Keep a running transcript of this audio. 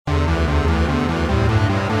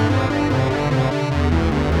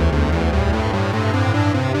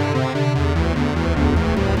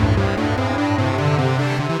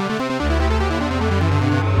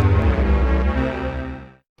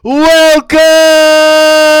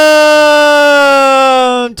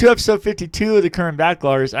episode 52 of the current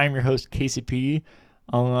Backloggers. I'm your host, KCP,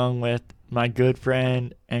 along with my good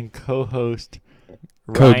friend and co-host,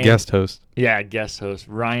 Ryan. Guest host. Yeah, guest host,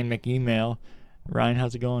 Ryan McEmail. Ryan,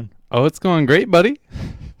 how's it going? Oh, it's going great, buddy.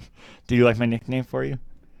 Do you like my nickname for you?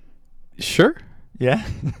 Sure. Yeah?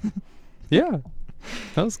 Yeah.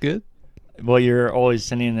 That was good. Well, you're always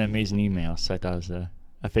sending in amazing emails, so I thought it was a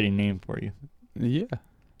fitting name for you. Yeah.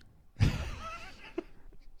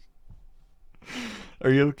 Are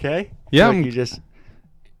you okay? Yeah. Like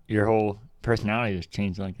your whole personality just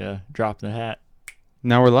changed like a drop in the hat.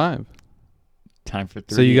 Now we're live. Time for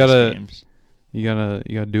 3 So you games. You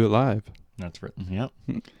gotta do it live. That's right. Yep.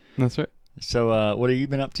 That's right. So what have you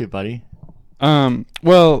been up to, buddy?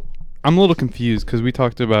 Well, I'm a little confused because we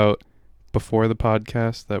talked about before the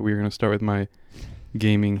podcast that we were gonna start with my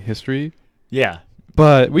gaming history. Yeah.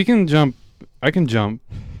 But we can jump. I can jump.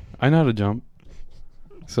 I know how to jump.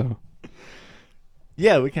 So.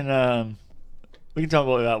 Yeah, we can talk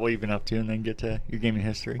about what you've been up to and then get to your gaming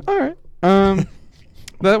history. All right.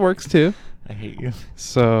 That works too. I hate you.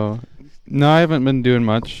 So, no, I haven't been doing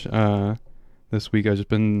much this week. I've just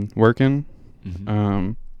been working.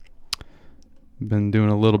 Mm-hmm. Been doing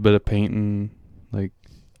a little bit of painting, like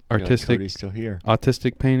artistic. Cody's still here.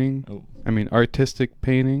 Autistic painting. Oh. I mean, artistic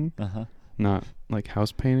painting. Uh-huh. Not like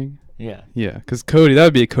house painting. Yeah. Yeah, because Cody, that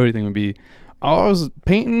would be a Cody thing. Would be, I was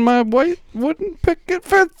painting my white wooden picket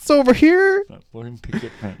fence over here. Wooden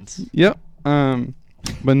picket fence. Yep. But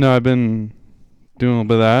no, I've been doing a little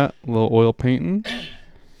bit of that, a little oil painting.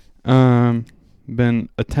 Been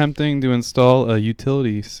attempting to install a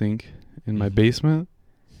utility sink in my basement,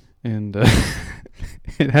 and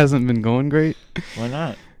it hasn't been going great. Why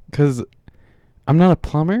not? Because I'm not a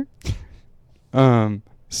plumber.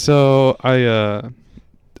 So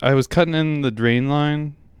I was cutting in the drain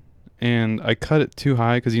line, and I cut it too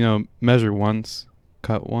high because, measure once,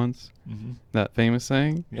 cut once. Mm-hmm. That famous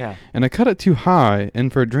saying. Yeah. And I cut it too high,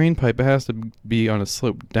 and for a drain pipe, it has to be on a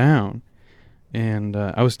slope down. And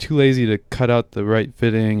I was too lazy to cut out the right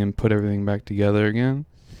fitting and put everything back together again.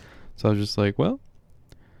 So I was just like, well,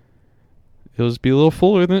 it'll just be a little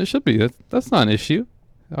fuller than it should be. That's not an issue.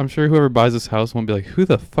 I'm sure whoever buys this house won't be like, who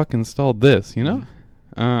the fuck installed this,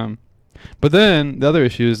 Mm-hmm. But then the other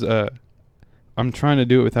issue is I'm trying to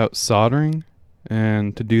do it without soldering.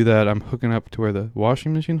 And to do that, I'm hooking up to where the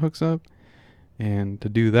washing machine hooks up. And to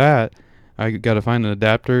do that, I got to find an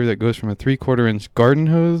adapter that goes from a 3/4 inch garden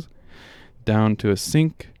hose down to a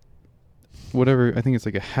sink. Whatever, I think it's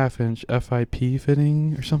like a 1/2 inch FIP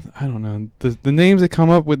fitting or something. I don't know. The names that come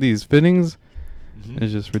up with these fittings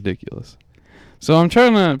is just ridiculous. So I'm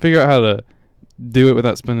trying to figure out how to do it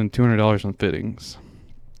without spending $200 on fittings.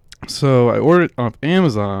 So I ordered it off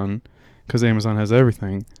Amazon because Amazon has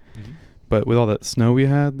everything. Mm-hmm. But with all that snow we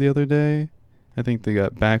had the other day, I think they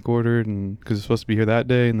got back ordered, and because it's supposed to be here that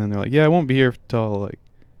day, and then they're like, yeah, it won't be here till like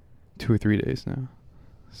 2 or 3 days now.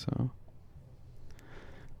 So,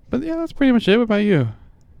 but yeah, that's pretty much it. What about you?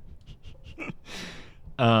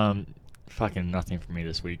 Fucking nothing for me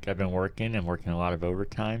this week. I've been working and working a lot of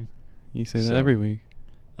overtime. You say that every week.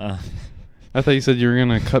 I thought you said you were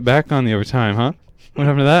gonna cut back on the overtime, huh? What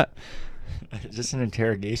happened to that? Is this an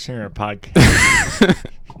interrogation or a podcast?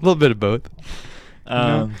 A little bit of both.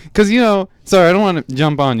 Because, sorry, I don't want to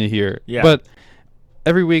jump on you here. Yeah. But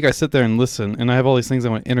every week I sit there and listen, and I have all these things I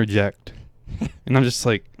want to interject. And I'm just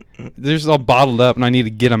like, they're just all bottled up, and I need to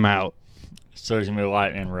get them out. So there's going to be a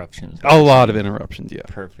lot of interruptions. A lot of interruptions, yeah.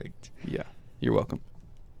 Perfect. Yeah, you're welcome.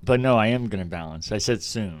 But no, I am going to balance. I said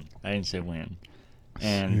soon. I didn't say when.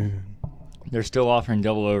 And they're still offering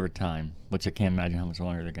double overtime, which I can't imagine how much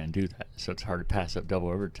longer they're going to do that. So it's hard to pass up double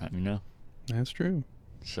overtime, That's true.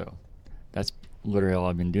 So that's literally all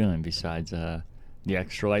I've been doing besides the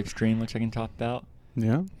extra live stream, which I can talk about.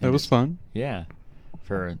 Yeah, that was fun. Yeah.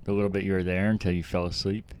 For the little bit you were there until you fell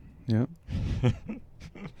asleep. Yeah.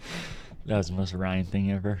 That was the most Ryan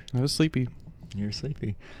thing ever. I was sleepy. You were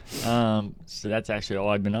sleepy. So that's actually all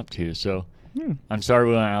I've been up to. So I'm sorry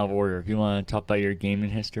we went out of order. If you want to talk about your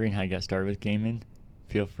gaming history and how you got started with gaming,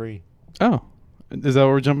 feel free. Oh, is that what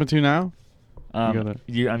we're jumping to now? If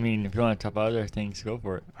you want to talk about other things, go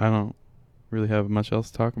for it. I don't really have much else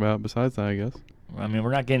to talk about besides that, I guess. I mean,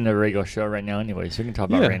 we're not getting the regular show right now anyway, so we can talk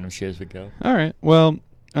about random shit as we go. All right. Well,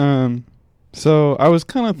 so I was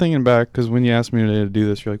kind of thinking back because when you asked me today to do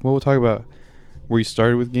this, you're like, well, we'll talk about where you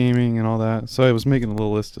started with gaming and all that. So I was making a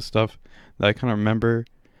little list of stuff that I kind of remember,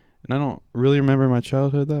 and I don't really remember my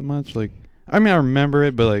childhood that much. Like, I mean, I remember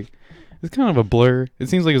it, but like, it's kind of a blur. It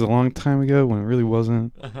seems like it was a long time ago when it really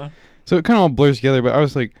wasn't. Uh-huh. So it kind of all blurs together. But I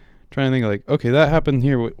was like trying to think like, okay, that happened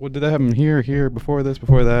here. What did that happen here, before this,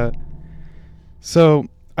 before that? So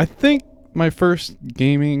I think my first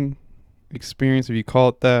gaming experience, if you call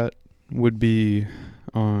it that, would be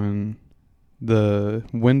on the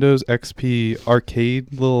Windows XP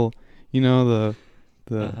arcade little, the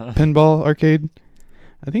pinball arcade.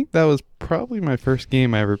 I think that was probably my first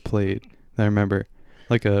game I ever played that I remember.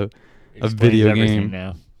 Like a Explains video everything game.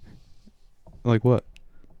 now. Like what?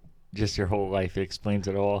 Just your whole life. It explains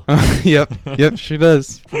it all. Yep, she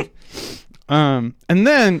does. And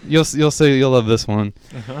then you'll say you'll love this one.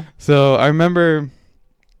 So I remember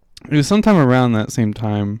it was sometime around that same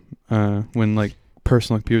time when like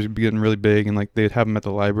personal computers would be getting really big, and like they'd have them at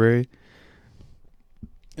the library,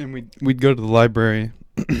 and we'd go to the library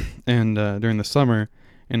and during the summer,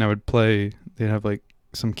 and I would play. They'd have like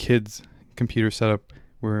some kids computer setup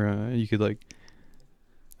where you could like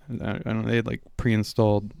I don't know, they had like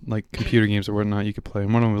pre-installed like computer games or whatnot you could play,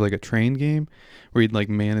 and one of them was like a train game where you'd like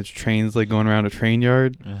manage trains like going around a train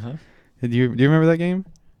yard. Do you remember that game?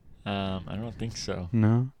 I don't think so.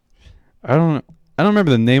 No, I don't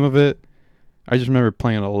remember the name of it. I just remember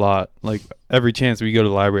playing it a lot. Like every chance we go to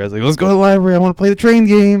the library, I was like, let's go to the library, I want to play the train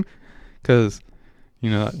game, because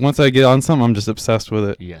once I get on something, I'm just obsessed with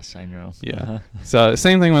it. Yes, I know. Yeah. So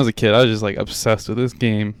same thing when I was a kid. I was just like obsessed with this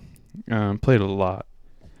game. Played it a lot.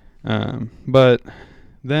 But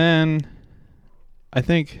then I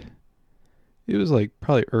think it was like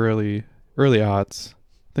probably early aughts.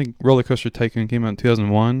 I think Roller Coaster Tycoon came out in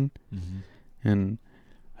 2001, and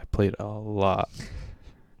I played a lot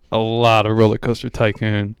of Roller Coaster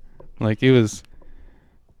Tycoon. Like it was,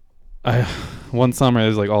 one summer it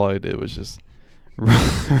was like all I did was just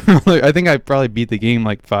I think I probably beat the game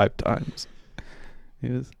like 5 times.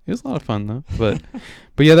 It was a lot of fun though. But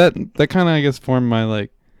yeah, that kind of I guess formed my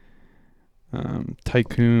like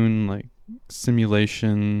tycoon like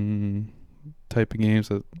simulation type of games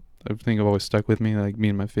that I think have always stuck with me, like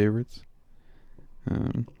being my favorites.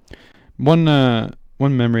 One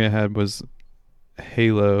memory I had was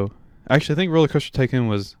Halo. Actually, I think Roller Coaster Tycoon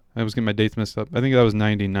I was getting my dates messed up. I think that was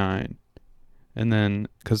 99. And then,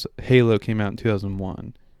 because Halo came out in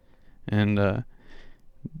 2001. And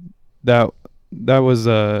that was,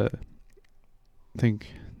 I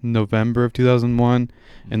think, November of 2001.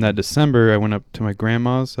 And that December, I went up to my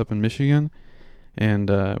grandma's up in Michigan. And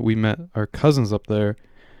we met our cousins up there.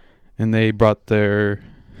 And they brought their,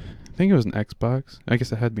 I think it was an Xbox. I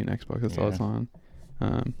guess it had to be an Xbox. That's all it's on.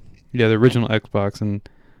 Yeah, the original Xbox. And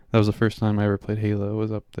that was the first time I ever played Halo,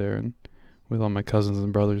 was up there and with all my cousins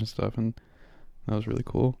and brothers and stuff. And that was really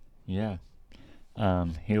cool. Yeah.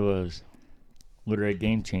 Halo's literally a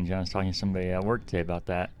game changer. I was talking to somebody at work today about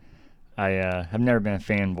that. I have never been a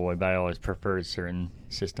fanboy, but I always preferred certain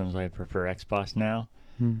systems. I prefer Xbox now.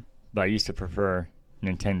 But I used to prefer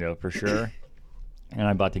Nintendo for sure. And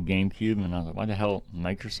I bought the GameCube, and I was like, why the hell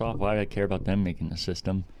Microsoft? Why do I care about them making the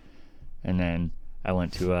system? And then I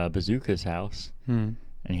went to Bazooka's house, and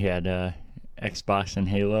he had Xbox and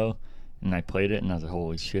Halo, and I played it, and I was like,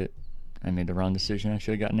 holy shit. I made the wrong decision. I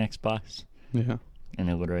should have gotten an Xbox. Yeah. And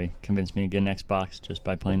it literally convinced me to get an Xbox just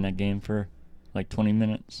by playing that game for like 20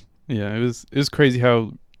 minutes. Yeah, it was crazy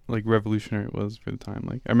how like revolutionary it was for the time.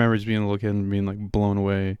 Like I remember just being a little kid and being like blown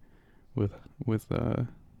away with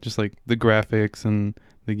just like the graphics and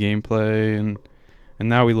the gameplay, and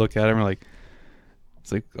now we look at it and we're like,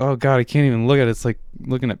 it's like, oh god, I can't even look at it. It's like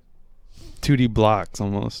looking at 2D blocks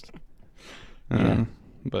almost.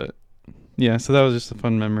 But yeah, so that was just a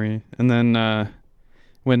fun memory. And then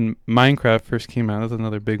when Minecraft first came out, that's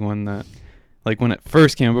another big one that, like, when it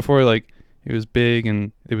first came out, before, like, it was big,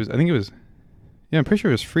 and I'm pretty sure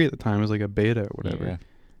it was free at the time. It was like a beta or whatever. Yeah.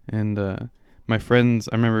 And I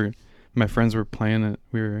remember my friends were playing it.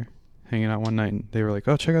 We were hanging out one night, and they were like,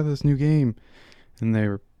 oh, check out this new game. And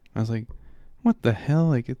I was like, what the hell?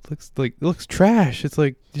 Like, it looks trash. It's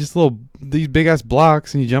like just these big ass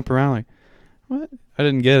blocks, and you jump around. Like, what? I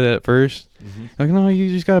didn't get it at first. Like, no, you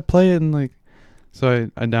just gotta play it. And like, so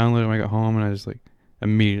I downloaded it when I got home, and I just like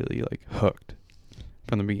immediately like hooked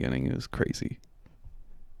from the beginning. It was crazy.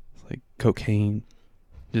 It's like cocaine.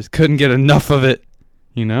 Just couldn't get enough of it,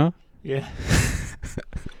 you know? Yeah.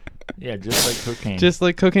 Yeah, just like cocaine. Just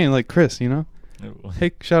like cocaine, like Chris, you know?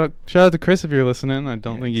 Hey, shout out to Chris if you're listening. I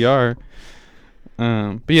don't think you are.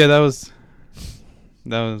 But yeah, that was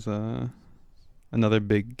another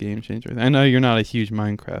big game changer. I know you're not a huge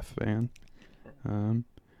Minecraft fan. I'm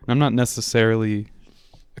not necessarily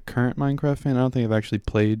a current Minecraft fan. I don't think I've actually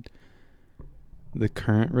played the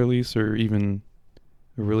current release or even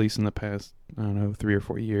a release in the past, I don't know, 3 or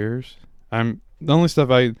 4 years. The only stuff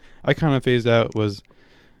I kind of phased out was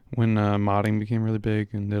when modding became really big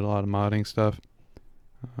and did a lot of modding stuff.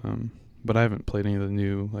 But I haven't played any of the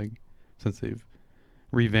new, like, since they've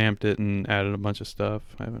revamped it and added a bunch of stuff.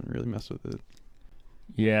 I haven't really messed with it.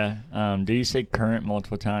 Yeah. Did you say current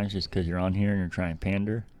multiple times just because you're on here and you're trying to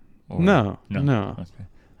pander? Or No. Okay.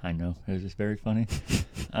 I know. It was just very funny.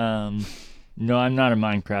 No, I'm not a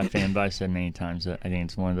Minecraft fan, but I've said many times that I think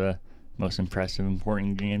it's one of the most impressive,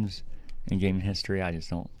 important games in gaming history. I just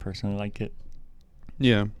don't personally like it.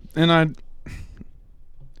 Yeah, and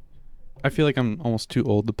I feel like I'm almost too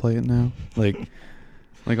old to play it now. Like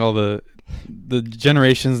all the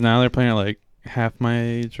generations now, they're playing it like half my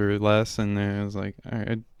age or less, and it's like, all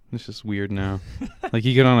right, it's just weird now. Like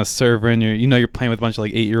you get on a server and you're playing with a bunch of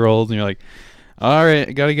like 8-year-olds, and you're like, all right,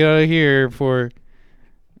 I gotta get out of here before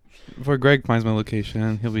Greg finds my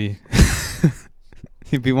location. He'll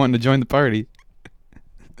be wanting to join the party.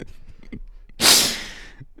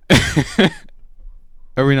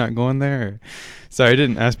 Are we not going there? Or? Sorry, I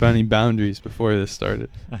didn't ask about any boundaries before this started.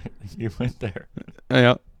 You went there.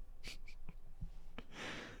 Yeah.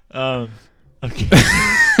 Okay.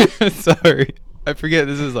 Sorry, I forget.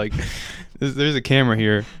 This is like, there's a camera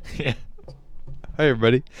here. Yeah. Hi,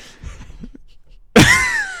 everybody.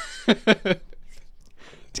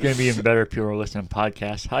 It's gonna be even better if people are listening to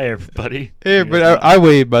podcasts. Hi, everybody. Hey, but I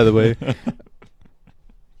waved, by the way.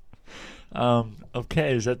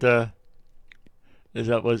 Okay. Was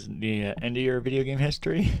the end of your video game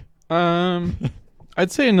history? I'd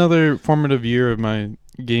say another formative year of my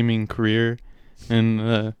gaming career,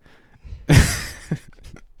 and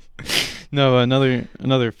no,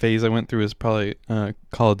 another phase I went through is probably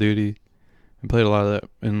Call of Duty. I played a lot of that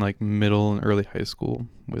in like middle and early high school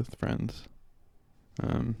with friends.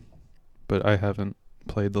 But I haven't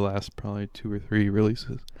played the last probably 2 or 3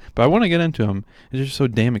 releases. But I want to get into them. It's just so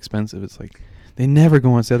damn expensive. It's like they never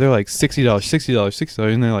go on sale. They're like $60,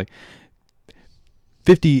 $60, and they're like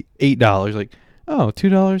 $58. Like, oh,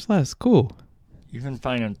 $2 less. Cool. You can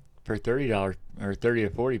find them for $30 or 30 or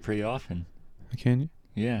 40 pretty often. Can you?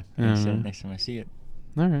 Yeah. Next time I see it.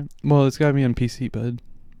 All right. Well, it's got to be on PC, bud.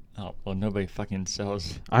 Oh, well, nobody fucking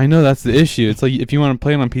sells. I know that's the issue. It's like if you want to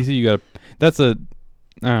play it on PC, you got to. That's I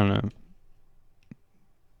don't know.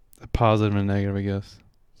 A positive and a negative, I guess.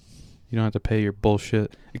 You don't have to pay your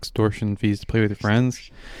bullshit extortion fees to play with your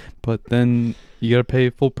friends, but then you got to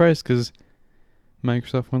pay full price because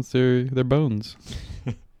Microsoft wants their bones.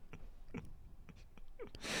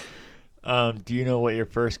 Do you know what your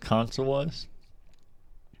first console was?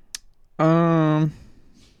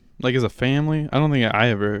 Like as a family, I don't think I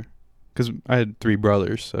ever, because I had 3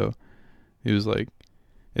 brothers, so it was like,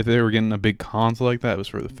 if they were getting a big console like that, it was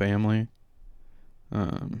for the family.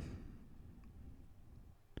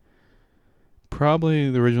 Probably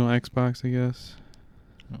the original Xbox, I guess.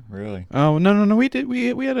 Oh, really? Oh no, we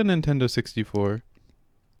had a Nintendo 64.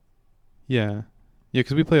 Yeah,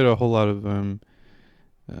 because we played a whole lot of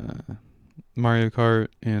Mario Kart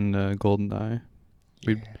and GoldenEye.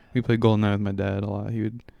 We played GoldenEye with my dad a lot. He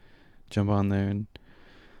would jump on there and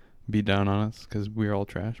beat down on us because we were all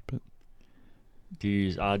trash. But do you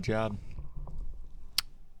use Odd Job?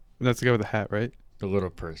 That's the guy with the hat, right? The little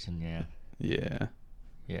person, yeah. Yeah.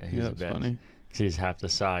 Yeah, he's the best. Funny. He's half the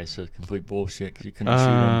size, so it's complete bullshit because you couldn't shoot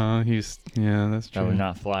him. That's true. That would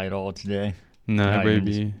not fly at all today. No,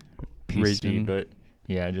 everybody be PC, raging. but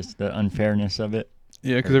yeah, just the unfairness of it.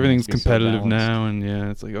 Yeah, because everything's competitive so now, and yeah,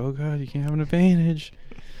 it's like, oh god, you can't have an advantage.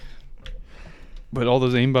 But all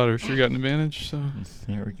those aimbotters sure got an advantage, so.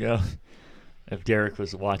 There we go. If Derek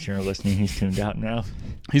was watching or listening, he's tuned out now.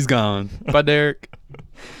 He's gone. Bye, Derek.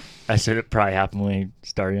 I said it probably happened when he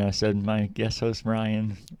started. I said, my guest host,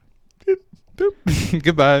 Ryan. Boop, boop.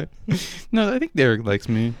 Goodbye. No, I think Derek likes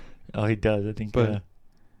me. Oh, he does. I think. But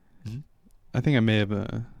I think I may have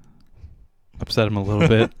upset him a little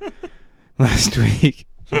bit last week.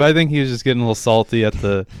 But I think he was just getting a little salty at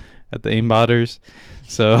the aimbotters.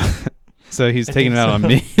 So he's taking it out on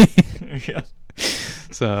me. Yeah.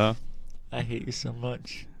 So I hate you so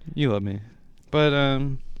much. You love me. But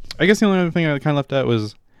I guess the only other thing I kind of left out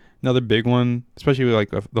was another big one, especially with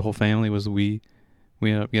like the whole family, was Wii.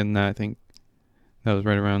 We ended up getting that. I think that was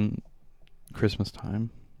right around Christmas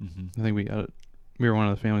time. Mm-hmm. I think we got it. We were one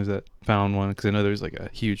of the families that found one because I know there's like a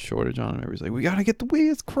huge shortage on it. Everybody's like, we got to get the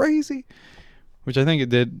Wii. It's crazy. Which I think it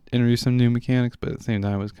did introduce some new mechanics, but at the same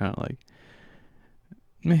time, it was kind of like,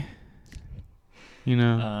 meh. You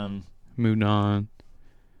know, moved on.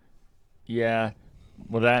 Yeah.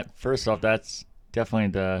 Well, first off, that's definitely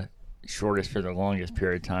the shortest for the longest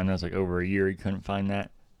period of time. That was like over a year. You couldn't find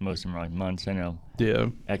that. Most of them are like months. I know. Yeah.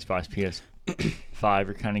 Xbox PS5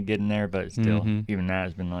 are kind of getting there, but still, even that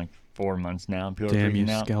has been like 4 months now. People Damn are freaking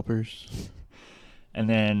out. Scalpers. And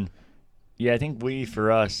then, yeah, I think Wii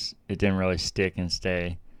for us, it didn't really stick and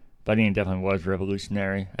stay. But I think it definitely was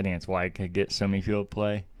revolutionary. I think that's why it could get so many people to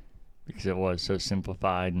play, because it was so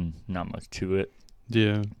simplified and not much to it.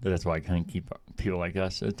 Yeah. But that's why I couldn't keep people like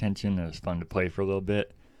us attention. It was fun to play for a little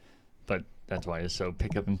bit. But that's why it's so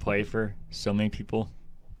pick up and play for so many people.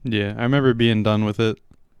 Yeah, I remember being done with it,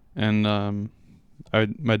 and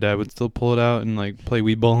my dad would still pull it out and like play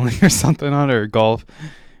Wii bowling or something on it, or golf.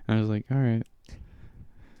 And I was like, all right.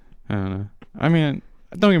 I don't know. I mean,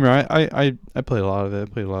 don't get me wrong. I played a lot of it. I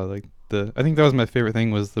played a lot of like I think that was my favorite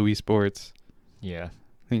thing was the Wii Sports. Yeah.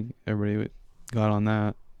 I think everybody got on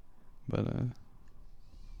that, but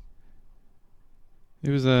it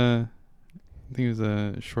was I think it was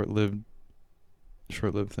a short-lived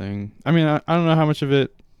thing. I mean, I don't know how much of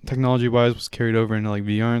it technology-wise was carried over into like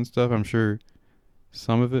VR and stuff. I'm sure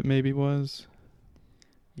some of it maybe was.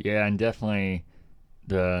 Yeah, and definitely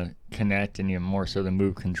the Kinect and even more so the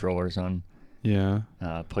Move controllers on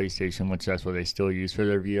PlayStation, which that's what they still use for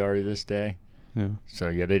their VR to this day. Yeah. So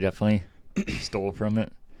yeah, they definitely stole from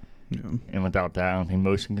it. Yeah. And without that, I don't think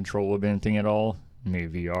motion control would have been anything at all.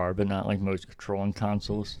 Maybe VR, but not like motion control on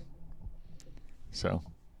consoles. So,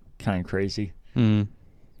 kind of crazy. Mm.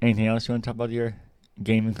 Anything else you want to talk about your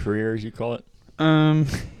gaming career, as you call it? No,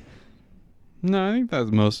 I think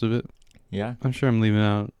that's most of it. Yeah. I'm sure I'm leaving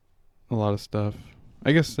out a lot of stuff.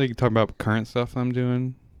 I guess they could talk about current stuff I'm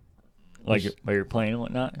doing. Like while you're playing and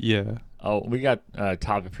whatnot? Yeah. Oh, we got a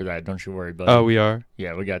topic for that. Don't you worry, buddy. Oh, we are?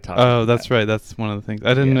 Yeah, we got a topic. Oh, that's right. That's one of the things.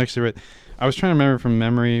 I didn't actually write. I was trying to remember from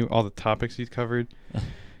memory all the topics he's covered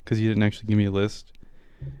because you didn't actually give me a list.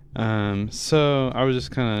 So I was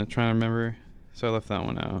just kind of trying to remember. So I left that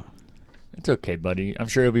one out. It's okay, buddy. I'm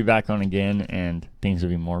sure he'll be back on again, and things will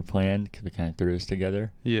be more planned because we kind of threw this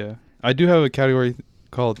together. Yeah. I do have a category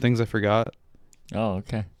called Things I Forgot. Oh,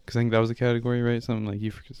 okay. Because I think that was a category, right? Something like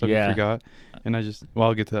you forgot. And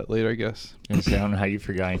I'll get to that later, I guess. I don't know how you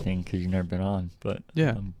forgot anything because you've never been on, but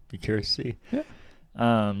yeah, be curious to see.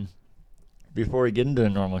 Yeah. Before we get into the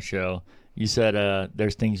normal show, you said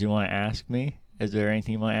there's things you want to ask me. Is there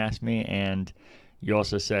anything you want to ask me? And you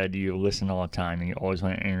also said you listen all the time and you always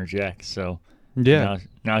want to interject. So yeah,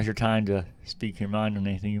 now's your time to speak your mind on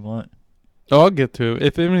anything you want. Oh, I'll get to it.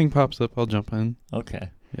 If anything pops up, I'll jump in. Okay.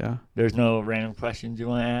 Yeah. There's no random questions you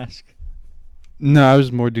want to ask? No, I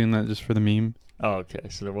was more doing that just for the meme. Oh, okay.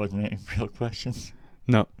 So there wasn't any real questions?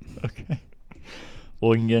 No. Okay.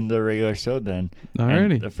 Well, we can get into the regular show then.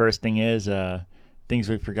 Alrighty. And the first thing is things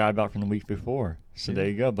we forgot about from the week before. So there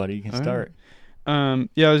you go, buddy. You can start.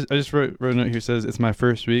 Yeah, I just wrote a note here that says it's my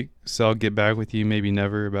first week, so I'll get back with you maybe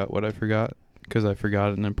never about what I forgot because I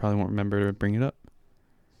forgot it and I probably won't remember to bring it up.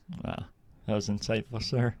 Wow. That was insightful,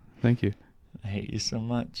 sir. Thank you. I hate you so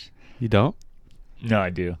much. You don't? No, I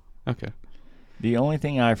do. Okay. The only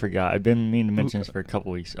thing I forgot, I've been meaning to mention this for a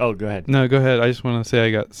couple weeks. Oh, go ahead. No, go ahead. I just want to say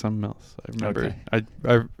I got something else. I remembered.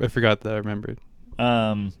 Okay. I forgot that I remembered.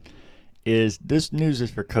 Is this news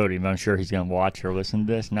is for Cody, but I'm sure he's going to watch or listen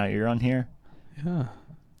to this now you're on here. Yeah.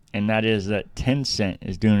 And that is that Tencent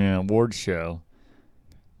is doing an award show,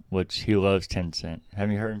 which he loves Tencent.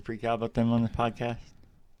 Have you heard him freak out about them on the podcast?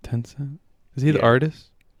 Tencent? Is he the artist?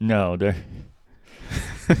 No, they're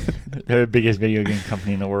the biggest video game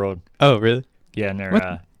company in the world. Oh, really? Yeah, and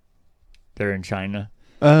they're in China.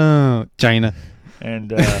 Oh, China.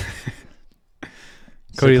 And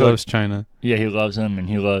Cody loves China. Yeah, he loves them, and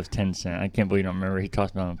he loves Tencent. I can't believe you don't remember. He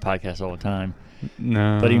talks about it on the podcast all the time.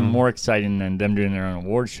 No. But even more exciting than them doing their own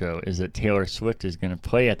award show is that Taylor Swift is going to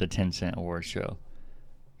play at the Tencent award show.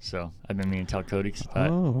 So I've been meaning to tell Cody because I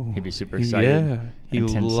thought he'd be super excited. Yeah, he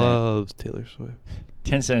loves Taylor Swift.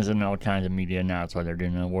 Tencent is in all kinds of media now. That's why they're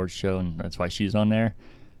doing an award show, and that's why she's on there.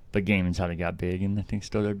 But gaming's how they got big, and I think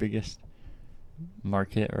still their biggest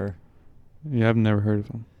market. Or yeah, I've never heard of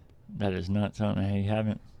them. That is nuts. I don't know how you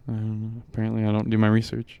haven't. I don't know. Apparently, I don't do my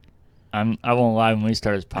research. I won't lie. When we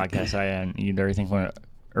started this podcast, I hadn't either. I think one of the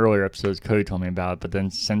earlier episodes Cody told me about it, but then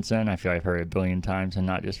since then, I feel I've heard it a billion times, and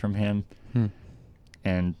not just from him.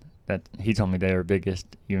 And that he told me they were biggest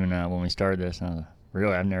even when we started this. And I was like,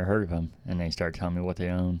 really, I've never heard of them. And they started telling me what they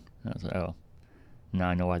own. And I was like, oh, now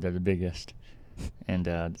I know why they're the biggest. And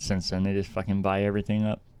since then, they just fucking buy everything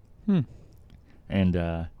up. And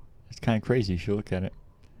it's kind of crazy. You should look at it.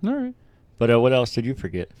 All right. But what else did you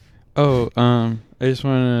forget? Oh, I just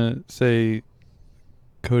want to say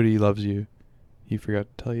Cody loves you. He forgot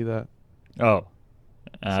to tell you that. Oh,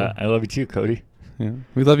 I love you too, Cody. Yeah,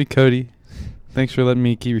 we love you, Cody. Thanks for letting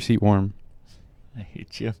me keep your seat warm. I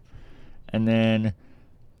hate you. And then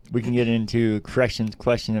we can get into corrections,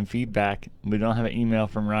 questions, and feedback. We don't have an email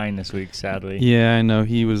from Ryan this week, sadly. Yeah, I know.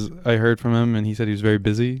 I heard from him, and he said he was very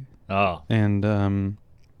busy. Oh. And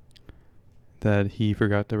that he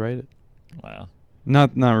forgot to write it. Wow.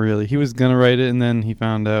 Not really. He was gonna write it, and then he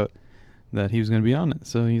found out that he was gonna be on it.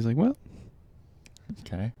 So he's like, "Well,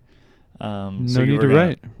 Okay. no so you need were to gonna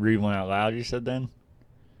write." read one out loud, you said then?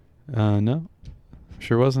 No,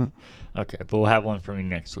 sure wasn't. Okay, but we'll have one from you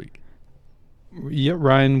next week. Yeah,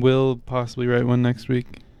 Ryan will possibly write one next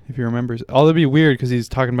week if he remembers. Although it'd be weird because he's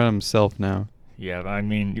talking about himself now. Yeah, but I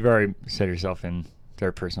mean, you've already said yourself in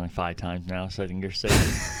third person like 5 times now, so I think you're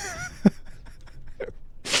safe.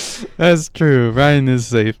 That's true. Ryan is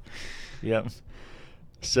safe. Yep.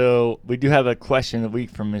 So we do have a question of the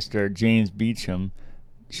week from Mr. James Beecham.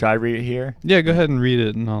 Should I read it here? Yeah, go ahead and read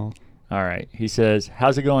it, and All right. He says,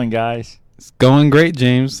 "How's it going, guys?" It's going great,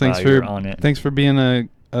 James. Thanks Wow, for you're on it. Thanks for being a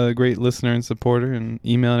great listener and supporter and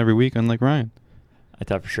emailing every week, unlike Ryan. I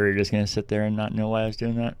thought for sure you're just gonna sit there and not know why I was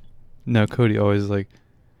doing that. No, Cody always like,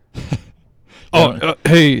 I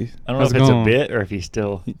hey, don't know how's if it it's going? a bit or if he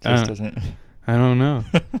still just doesn't. I don't know.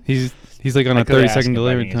 He's like on I a could ask 30-second him, but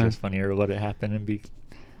I delivery think it's time. just funnier to let it happen and be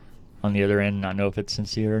on the other end, and not know if it's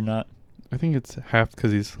sincere or not. I think it's half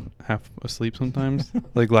because he's half asleep sometimes.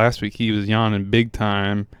 Like last week, he was yawning big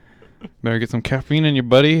time. Better get some caffeine in you,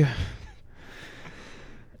 buddy.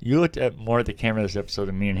 You looked at more at the camera this episode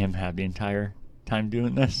than me and him have the entire time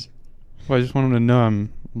doing this. Well, I just want him to know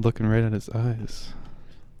I'm looking right at his eyes.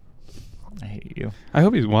 I hate you. I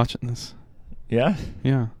hope he's watching this. Yeah?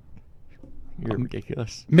 Yeah. You're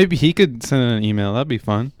ridiculous. Maybe he could send an email. That'd be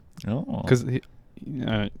fun. Oh. Because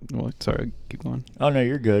well, sorry, keep going. Oh, no,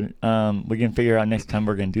 you're good. We can figure out next time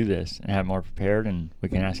we're going to do this and have more prepared, and we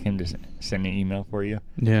can ask him to send an email for you.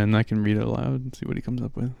 Yeah, and I can read it aloud and see what he comes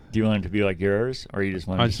up with. Do you want it to be like yours, or you just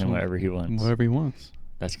want him to send whatever he wants? Whatever he wants.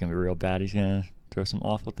 That's going to be real bad. He's going to throw some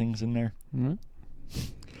awful things in there. All right.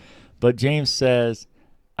 But James says,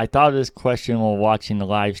 I thought of this question while watching the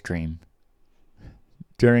live stream.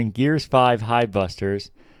 During Gears 5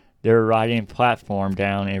 Highbusters, they were riding a platform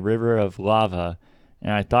down a river of lava,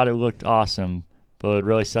 and I thought it looked awesome, but it would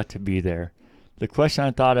really suck to be there. The question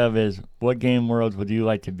I thought of is, what game worlds would you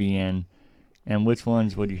like to be in, and which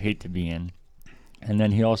ones would you hate to be in? And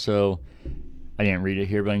then he also, I didn't read it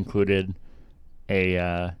here, but included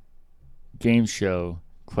a game show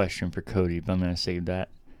question for Cody, but I'm going to save that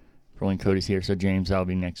for when Cody's here. So James, that'll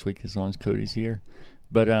be next week as long as Cody's here.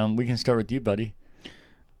 But we can start with you, buddy.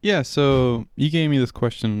 Yeah, so you gave me this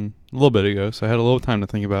question a little bit ago, so I had a little time to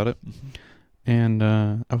think about it. Mm-hmm. And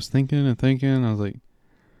I was thinking and thinking. I was like,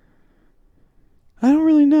 I don't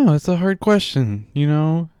really know. It's a hard question, you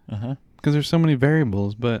know? Uh-huh. Because there's so many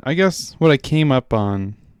variables. But I guess what I came up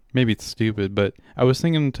on, maybe it's stupid, but I was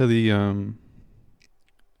thinking to the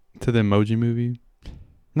Emoji Movie.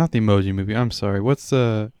 Not the Emoji Movie. I'm sorry. What's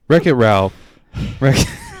Wreck-It Ralph? I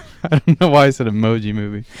don't know why I said Emoji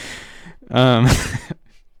Movie.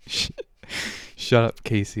 Shut up,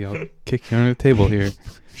 Casey. I'll kick you under the table here.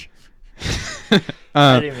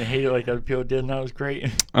 I didn't even hate it like other people did, and that was great.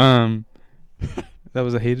 That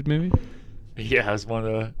was a hated movie? Yeah, it was one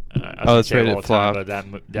of the... Oh, that's right, it flopped.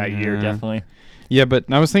 But that year, definitely. Yeah, but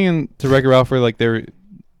I was thinking to Wreck-It Ralph where like they're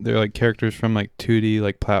like characters from like 2D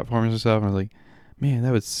like platforms and stuff. And I was like, man,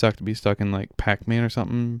 that would suck to be stuck in like Pac-Man or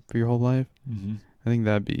something for your whole life. Mm-hmm. I think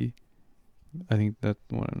that's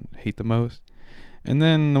the one I hate the most. And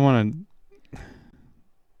then the one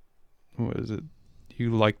what is it?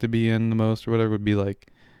 You like to be in the most or whatever would be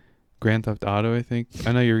like Grand Theft Auto, I think.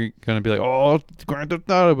 I know you're going to be like, oh, it's Grand Theft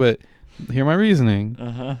Auto, but hear my reasoning.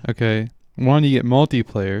 Uh-huh. Okay. One, you get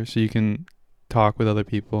multiplayer so you can talk with other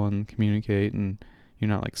people and communicate and you're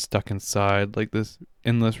not like stuck inside like this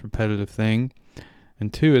endless repetitive thing.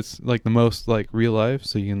 And two, it's like the most like real life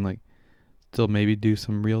so you can like still maybe do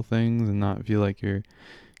some real things and not feel like you're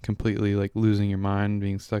completely like losing your mind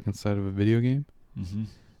being stuck inside of a video game. Mm-hmm.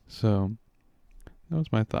 So that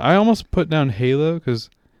was my thought. I almost put down Halo because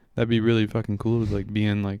that'd be really fucking cool to like be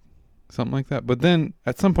in like something like that. But then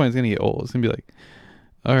at some point it's gonna get old. It's gonna be like,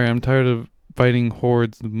 all right, I'm tired of fighting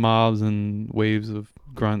hordes of mobs and waves of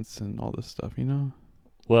grunts and all this stuff, you know?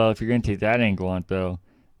 Well, if you're going to take that angle on it, though,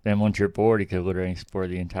 then once you're bored, you could literally explore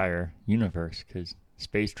the entire universe because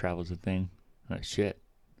space travel's a thing. Shit.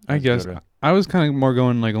 I guess I was kind of more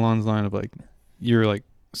going like along the line of like you're like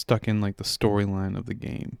stuck in like the storyline of the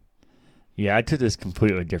game. Yeah, I took this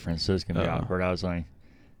completely different, so it's gonna be awkward. I was like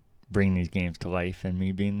bringing these games to life and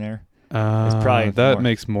me being there. It's probably that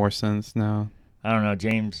makes more sense now. I don't know,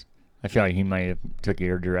 James. I feel like he might have took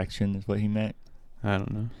your direction. Is what he meant. I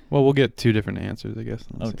don't know. Well, we'll get two different answers, I guess.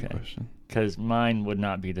 On the same question. Because mine would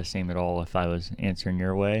not be the same at all if I was answering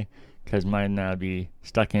your way. Because mine would be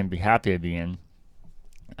stuck in, be happy to be in.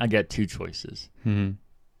 I get two choices. Mm-hmm.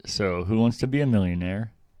 So, who wants to be a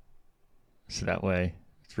millionaire? so that way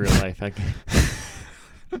it's real life. I can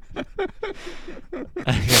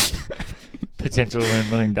potentially win $1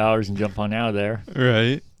 million and jump on out of there.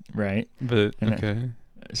 Right. Right. But And okay.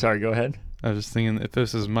 Sorry, go ahead. I was just thinking, if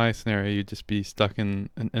this is my scenario, you'd just be stuck in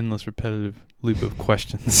an endless repetitive loop of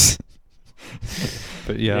questions.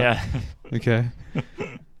 But yeah. Okay.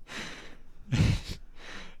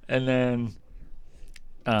 And then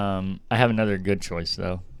I have another good choice,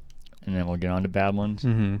 though. And then we'll get on to bad ones.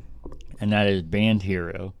 Mm-hmm. And that is Band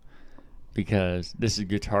Hero. Because this is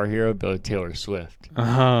Guitar Hero, but with Taylor Swift.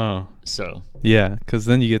 Oh. So. Yeah, because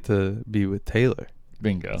then you get to be with Taylor.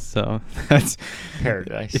 Bingo. So that's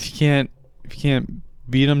paradise. If you can't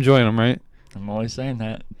beat them, join them, right? I'm always saying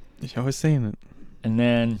that. You're always saying it. And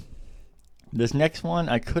then this next one,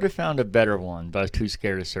 I could have found a better one, but I was too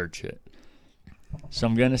scared to search it. So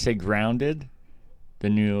I'm going to say Grounded, the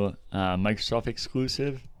new Microsoft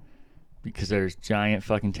exclusive, because there's giant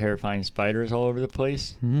fucking terrifying spiders all over the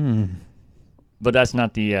place. But that's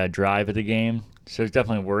not the drive of the game. So there's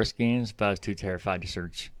definitely worse games, but I was too terrified to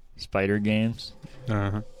search spider games.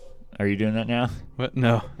 Uh-huh. Are you doing that now? What?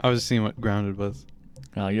 No, I was just seeing what Grounded was.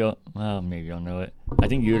 Oh, maybe you'll know it. I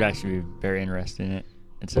think you would actually be very interested in it.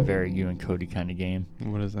 It's a very you and Cody kind of game.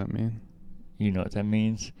 What does that mean? You know what that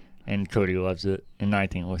means. And Cody loves it. And I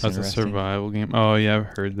think it looks interesting. That's a survival game. Oh, yeah,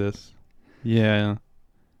 I've heard this. Yeah.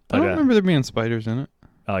 But, I don't remember there being spiders in it.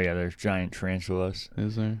 Oh, yeah, there's giant tarantulas.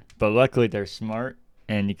 Is there? But luckily they're smart,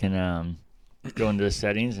 and you can go into the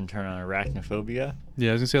settings and turn on arachnophobia.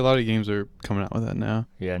 Yeah, I was going to say a lot of games are coming out with that now.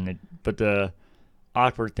 Yeah, but the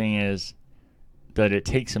awkward thing is that it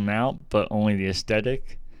takes them out, but only the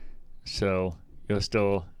aesthetic. So you'll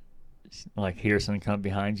still like hear something come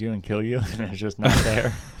behind you and kill you, and it's just not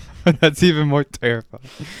there. That's even more terrifying.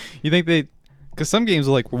 You think because some games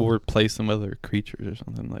will replace them with other creatures or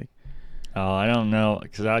something like. Oh, I don't know,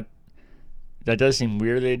 because that does seem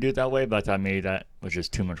weird they do it that way, but I thought maybe that was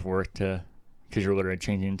just too much work because you're literally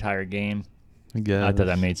changing the entire game. I guess. I thought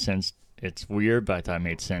that made sense. It's weird, but I thought it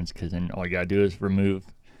made sense because then all you gotta do is remove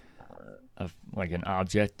an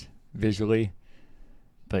object visually.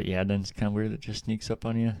 But yeah, then it's kind of weird that it just sneaks up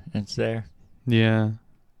on you and it's there. Yeah.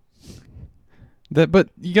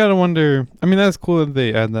 But you gotta wonder. I mean, that's cool that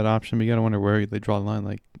they add that option, but you gotta wonder where they draw the line.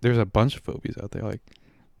 Like, there's a bunch of phobias out there. Like,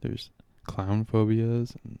 there's clown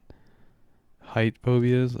phobias and height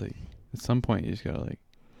phobias. Like, at some point, you just gotta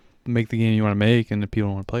make the game you want to make, and if people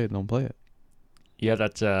don't want to play it, don't play it. Yeah,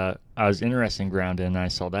 that's I was interested in Grounded, and I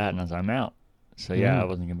saw that, and I was like, I'm out. So yeah, I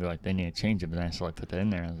wasn't gonna be like, they need to change it, but then I saw put that in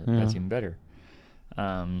there. I was like, that's even better.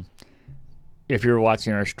 If you were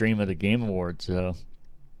watching our stream of the Game Awards,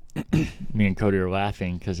 me and Cody were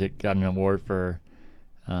laughing because it got an award for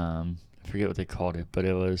I forget what they called it, but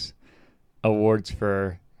it was awards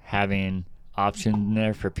for having options in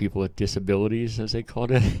there for people with disabilities, as they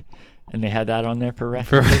called it, and they had that on there for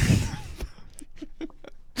reference.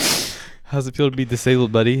 How's it feel to be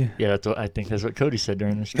disabled, buddy? Yeah, I think that's what Cody said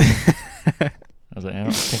during the stream. I was like, I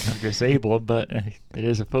don't think I'm disabled, but it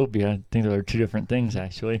is a phobia. I think there are two different things,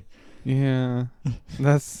 actually. Yeah,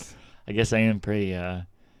 that's. I guess I am pretty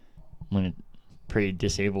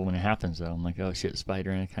disabled when it happens, though. I'm like, oh shit,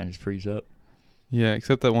 spider, and it kind of just freeze up. Yeah,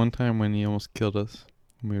 except that one time when you almost killed us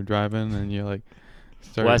when we were driving, and you Well,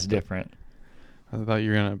 that's different. I thought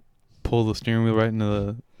you were gonna pull the steering wheel right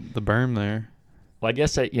into the berm there. Well, I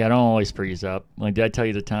guess I don't always freeze up. Like, did I tell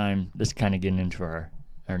you the time? This is kind of getting into our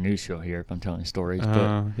news show here, if I'm telling stories.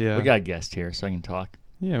 But yeah, we got a guest here, so I can talk.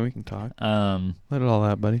 Yeah, we can talk. Let it all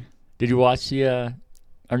out, buddy. Did you watch our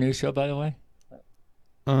news show, by the way?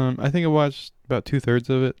 I think I watched about 2/3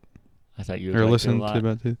 of it. I thought you or listened to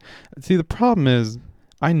about 2. See, the problem is,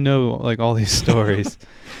 I know all these stories.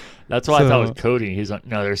 That's why I thought it was Cody. He's like,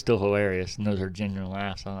 no, they're still hilarious, and those are genuine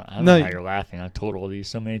laughs. I don't know how you're laughing. I've told all these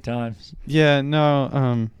so many times. Yeah,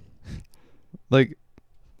 no,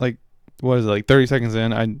 what is it, 30 seconds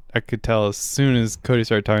in, I could tell as soon as Cody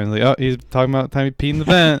started talking, oh, he's talking about the time he peed in the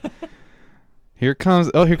vent. Here comes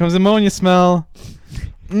ammonia smell.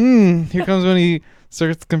 Here comes when he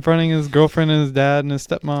starts confronting his girlfriend and his dad and his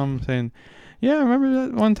stepmom, saying, yeah, remember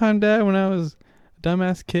that one time, Dad, when I was a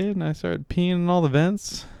dumbass kid and I started peeing in all the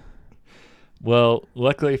vents? Well,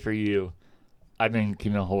 luckily for you, I've been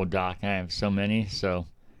keeping a whole doc. I have so many, so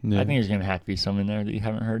yeah. I think there's gonna have to be some in there that you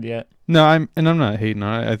haven't heard yet. No, I'm not hating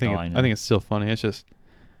on it. I think it's still funny. It's just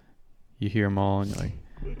you hear them all and you're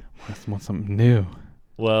like, I want something new.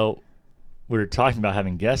 Well, we were talking about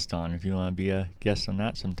having guests on. If you want to be a guest on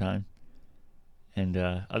that sometime, and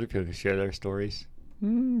other people can share their stories.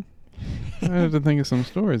 I have to think of some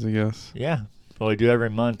stories, I guess. Yeah, well, we do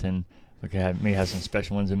every month, and we can may have some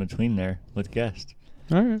special ones in between there with guests.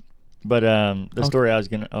 All right. But the I'll- story I was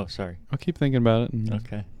gonna. Oh, sorry. I'll keep thinking about it and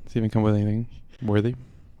Okay. see if I can come up with anything worthy.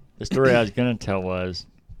 The story I was gonna tell was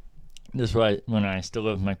this was when I still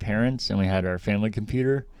lived with my parents and we had our family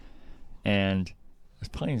computer, and I was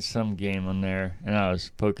playing some game on there, and I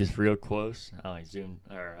was focused real close. I like zoomed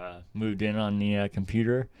or moved in on the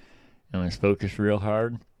computer and was focused real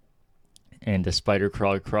hard, and the spider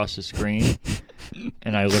crawled across the screen.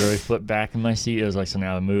 And I literally flipped back in my seat. It was like something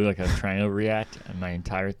I would move, like I was trying to react, and my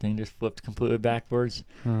entire thing just flipped completely backwards.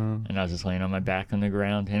 And I was just laying on my back on the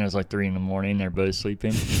ground, and it was like 3 in the morning. They're both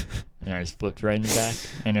sleeping, and I just flipped right in the back.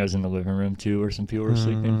 And it was in the living room too, where some people were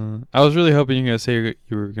sleeping. I was really hoping you were gonna say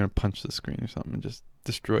you were gonna punch the screen or something and just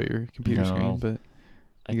destroy your computer No. screen, but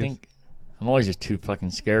I think I'm always just too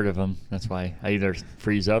fucking scared of them. That's why I either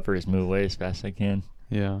freeze up or just move away as fast as I can.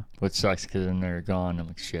 yeah, Which sucks because then they're gone. I'm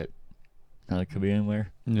like, shit. Now they could be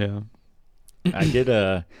anywhere. yeah. I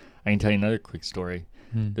can tell you another quick story.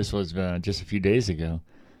 This was just a few days ago.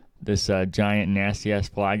 This giant nasty ass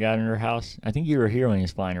fly got in her house. I think you were here when he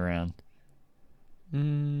was flying around.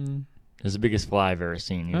 It was the biggest fly I've ever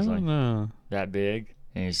seen. He I was don't like know. that big,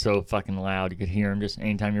 and he's so fucking loud you could hear him just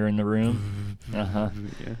anytime you're in the room. Yeah.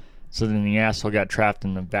 So then the asshole got trapped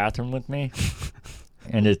in the bathroom with me,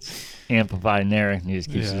 and it's amplified in there, and he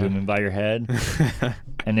just keeps zooming by your head.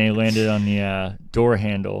 And they landed on the door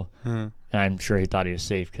handle, and I'm sure he thought he was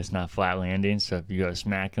safe because it's not flat landing. So if you go to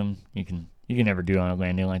smack him, you can never do it on a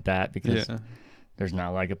landing like that because there's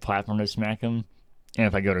not like a platform to smack him. And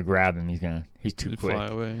if I go to grab him, he's too quick. Fly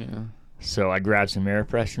away. Yeah. So I grabbed some air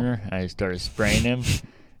freshener. I started spraying him,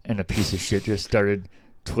 and the piece of shit just started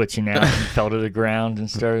twitching out and fell to the ground and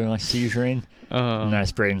started like seizuring. And I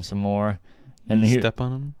sprayed him some more. And Did you he step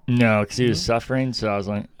on him? No, because he was suffering. So I was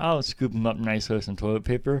like, I'll scoop him up nicely with some toilet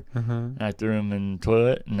paper. And I threw him in the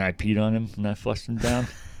toilet, and I peed on him, and I flushed him down.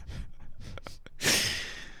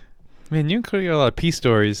 Man, you could get a lot of pee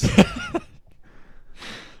stories.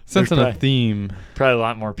 Sensing a theme. Probably a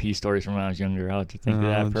lot more pee stories from when I was younger. I'll have to think of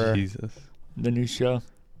that for Jesus. the new show.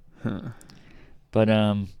 But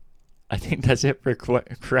I think that's it for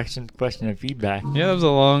correction, question, and feedback. Yeah, that was a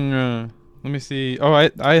long. Let me see. Oh,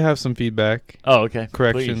 I have some feedback. Oh, okay.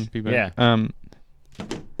 Correction Please. feedback. Yeah.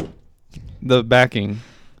 The backing.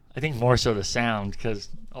 I think more so the sound because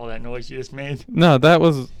all that noise you just made. No, that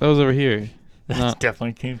was over here. That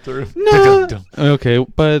definitely came through. No. Okay,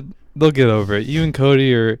 but they'll get over it. You and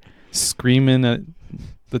Cody are screaming at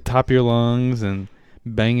the top of your lungs and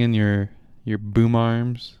banging your boom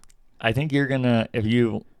arms. I think you're gonna, if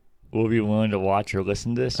you will be willing to watch or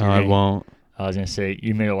listen to this. I won't. I was gonna say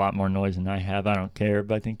you made a lot more noise than I have. I don't care,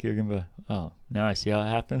 but I think you're gonna be. Oh, now I see how it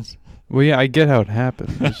happens. Well, yeah, I get how it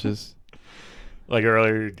happened. It's just like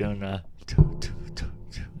earlier, you're doing and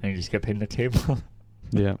you just kept hitting the table.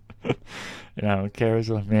 Yeah. And I don't care. I was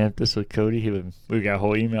like, man, if this was Cody, we got a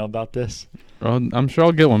whole email about this. I'm sure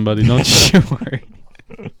I'll get one, buddy. Don't you worry.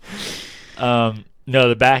 No,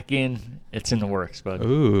 the back end, it's in the works, bud.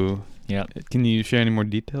 Ooh. Yeah. Can you share any more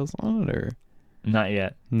details on it, or Not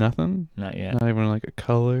yet. nothing? Not yet. Not even like a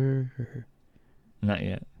color? Or Not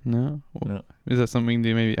yet. no? Well, No. is that something we can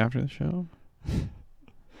do maybe after the show?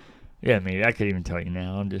 Yeah, maybe. I could even tell you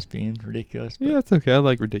now. I'm just being ridiculous. Yeah, that's okay. I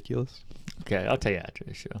like ridiculous. Okay, I'll tell you after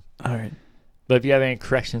the show. All right. But if you have any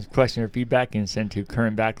corrections, questions, or feedback, you can send to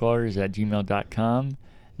currentbackloggers@gmail.com.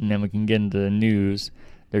 And then we can get into the news.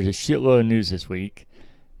 There's a shitload of news this week.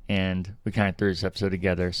 And we kind of threw this episode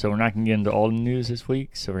together. So we're not going to get into all the news this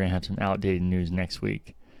week. So we're going to have some outdated news next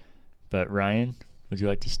week. But Ryan, would you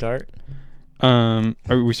like to start? Are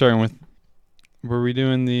we starting with? Were we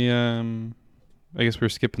doing the? I guess we're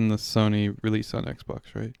skipping the Sony release on Xbox,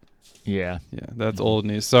 right? Yeah. Yeah, that's old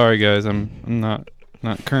news. Sorry, guys. I'm not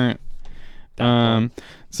current.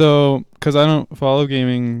 So because I don't follow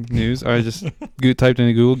gaming news, I just typed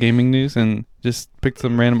into Google gaming news and just picked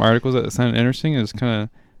some random articles that sounded interesting and just kind of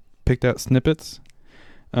picked out snippets.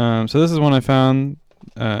 So this is one I found.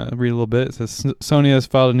 Read a little bit. It says Sony has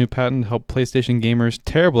filed a new patent to help PlayStation gamers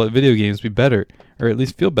terrible at video games be better, or at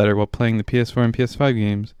least feel better while playing the PS4 and PS5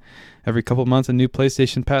 games. Every couple months, a new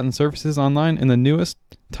PlayStation patent surfaces online, and the newest,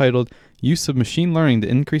 titled Use of Machine Learning to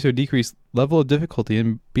Increase or Decrease Level of Difficulty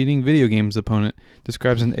in Beating Video Games Opponent,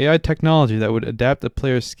 describes an AI technology that would adapt a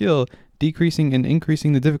player's skill, decreasing and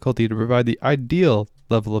increasing the difficulty to provide the ideal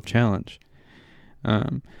level of challenge. I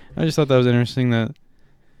just thought that was interesting, that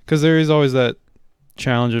because there is always that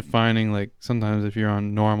challenge of finding, like, sometimes if you're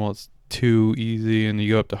on normal, it's too easy, and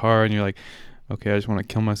you go up to hard, and you're like, okay, I just want to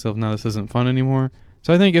kill myself now. This isn't fun anymore.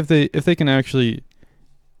 So I think if they can actually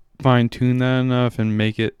fine tune that enough and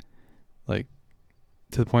make it like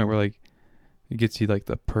to the point where, like, it gets you like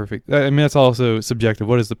the perfect. I mean, that's also subjective.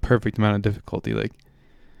 What is the perfect amount of difficulty? Like,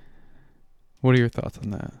 what are your thoughts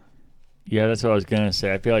on that? Yeah, that's what I was gonna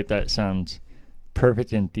say. I feel like that sounds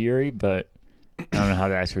perfect in theory, but I don't know how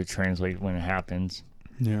to actually translate when it happens.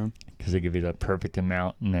 Yeah. Because they give you the perfect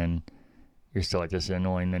amount, and then you're still like, this is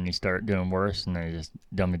annoying. Then you start doing worse, and they just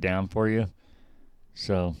dumb it down for you.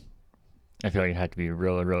 So I feel like it had to be a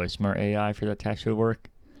really, really smart AI for that to actually work.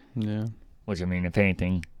 Yeah. Which, I mean, if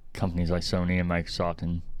anything, companies like Sony and Microsoft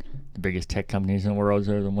and the biggest tech companies in the world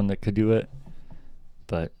are the one that could do it.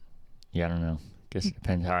 But yeah, I don't know. Guess it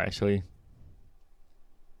depends how it actually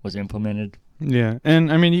was implemented. Yeah,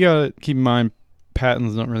 and I mean, you gotta keep in mind,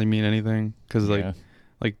 patents don't really mean anything because, Yeah.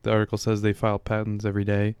 like the article says, they file patents every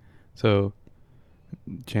day, so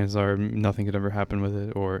chances are nothing could ever happen with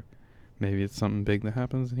it, or maybe it's something big that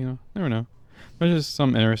happens. You know, never know. But it's just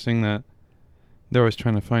something interesting that they're always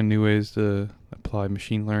trying to find new ways to apply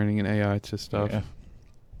machine learning and AI to stuff. Yeah.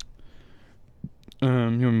 You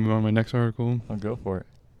want to move on to my next article? I'll go for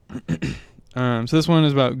it. So this one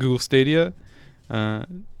is about Google Stadia.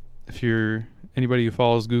 If you're anybody who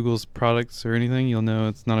follows Google's products or anything, you'll know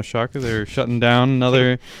it's not a shocker. They're shutting down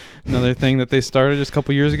another thing that they started just a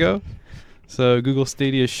couple years ago. So Google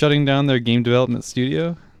Stadia is shutting down their game development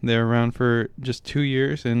studio. They're around for just 2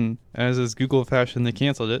 years, and as is Google fashion, they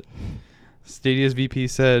canceled it. Stadia's VP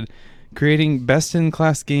said, "Creating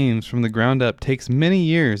best-in-class games from the ground up takes many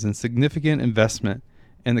years and significant investment,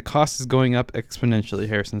 and the cost is going up exponentially,"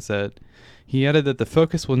 Harrison said. He added that the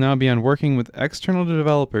focus will now be on working with external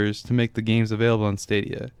developers to make the games available on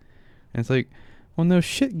Stadia. And it's like, well, no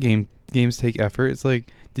shit, games take effort. It's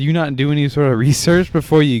like, do you not do any sort of research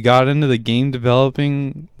before you got into the game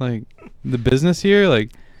developing, like, the business here?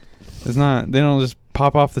 Like, it's not, they don't just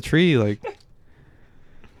pop off the tree, like.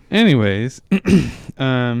 Anyways,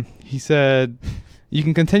 he said, "You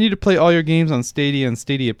can continue to play all your games on Stadia and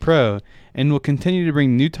Stadia Pro, and we'll continue to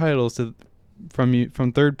bring new titles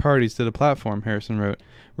from third parties to the platform," Harrison wrote.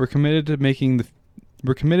 We're committed to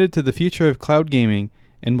the future of cloud gaming,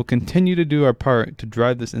 and will continue to do our part to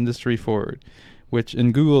drive this industry forward." Which,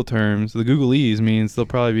 in Google terms, the Googleese means there'll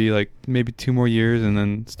probably be like maybe 2 more years, and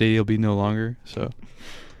then Stadia will be no longer. So.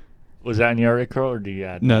 Was that in the article, or do you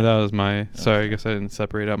add No, that? that was my. Sorry, I guess I didn't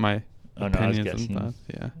separate out my opinions and thoughts.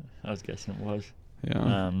 Yeah. I was guessing it was.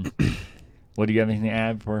 Yeah. What do you have anything to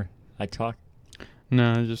add before I talk?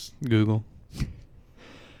 No, just Google.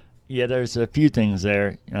 Yeah, there's a few things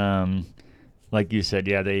there. Like you said,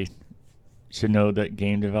 yeah, they should know that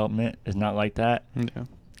game development is not like that. Yeah.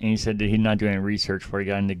 And he said that he's not doing any research before he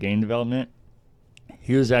got into game development.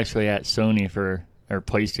 He was actually at Sony or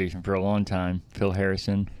PlayStation for a long time, Phil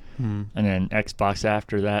Harrison, and then Xbox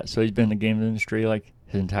after that. So he's been in the game industry like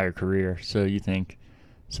his entire career. So you think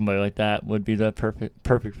somebody like that would be the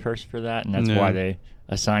perfect person for that, and that's why they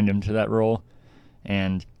assigned him to that role.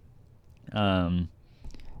 And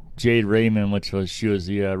Jade Raymond, she was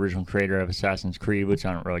the original creator of Assassin's Creed, which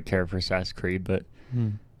I don't really care for Assassin's Creed, but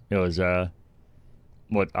it was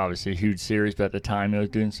obviously a huge series, but at the time it was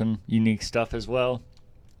doing some unique stuff as well.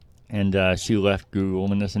 And she left Google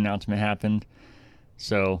when this announcement happened.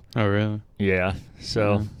 So. Oh, really? Yeah.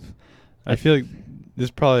 So. Yeah. I feel like this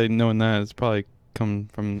probably, knowing that, it's probably come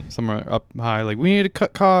from somewhere up high. Like, we need to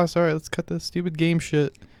cut costs. All right, let's cut this stupid game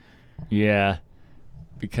shit. Yeah.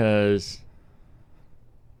 Because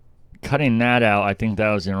cutting that out, I think that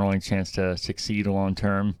was their only chance to succeed long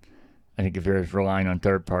term. I think if you're relying on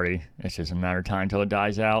third party, it's just a matter of time until it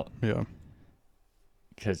dies out. Yeah.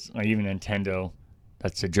 Because even Nintendo,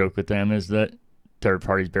 that's the joke with them, is that third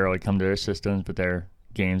parties barely come to their systems, but their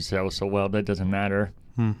games sell so well that it doesn't matter.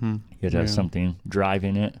 Mm-hmm. You have to have something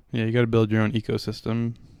driving it. Yeah, you got to build your own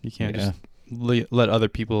ecosystem. You can't just let other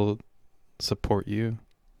people support you.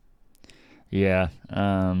 Yeah.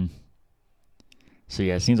 So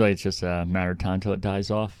yeah, it seems like it's just a matter of time until it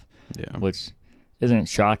dies off. Yeah. Which isn't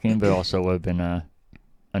shocking, but also would have been a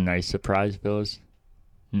nice surprise if it was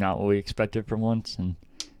not what we expected for once, and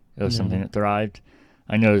it was something that thrived.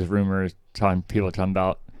 I know there's rumors, people talking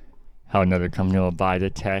about how another company will buy the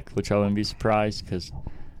tech, which I wouldn't be surprised, because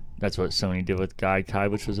that's what Sony did with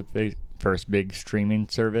Gaikai, which was a first big streaming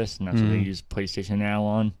service, and that's what they use PlayStation Now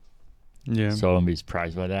on. Yeah. So I wouldn't be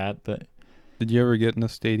surprised by that. But did you ever get into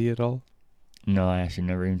Stadia at all? No, I actually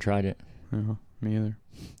never even tried it. Oh, me either.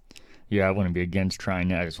 Yeah, I wouldn't be against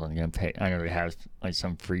trying it. I just wasn't going to pay. I know they have like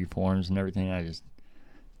some free forms and everything. I just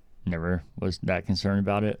never was that concerned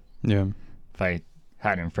about it. Yeah. If I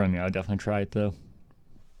had it in front of me, I would definitely try it, though.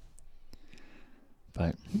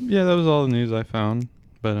 But yeah, that was all the news I found.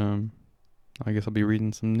 But I guess I'll be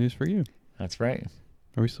reading some news for you. That's right.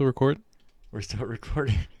 Are we still recording? We're still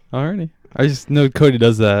recording. Alrighty. I just know Cody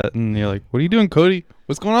does that, and you're like, "What are you doing, Cody?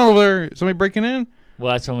 What's going on over there? Somebody breaking in?"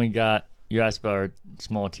 Well, that's when we got. You asked about our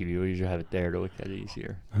small TV. We usually have it there to look at it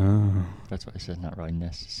easier. Oh. That's why I said not really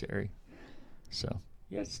necessary. So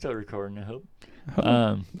yeah, it's still recording. I hope.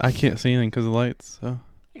 I can't see anything because of the lights. So.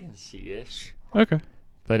 You can see-ish. Okay.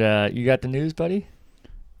 But you got the news, buddy?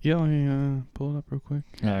 Yeah, let me pull it up real quick.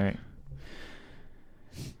 All right.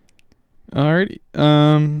 Alrighty.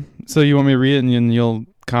 So you want me to read it and then you'll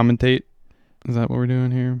commentate? Is that what we're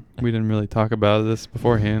doing here? We didn't really talk about this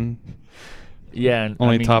beforehand. Yeah. And,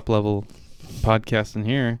 Only top level podcast in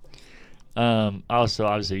here. Also,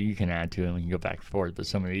 obviously, you can add to it and we can go back and forth, but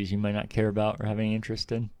some of these you might not care about or have any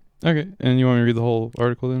interest in. Okay. And you want me to read the whole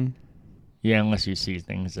article then? Yeah, unless you see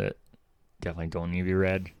things that definitely don't need to be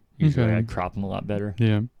read. Usually Okay. I crop them a lot better.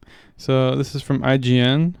 Yeah. So this is from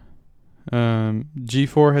IGN.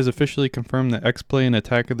 G4 has officially confirmed that X-Play and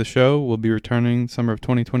Attack of the Show will be returning summer of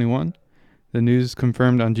 2021. The news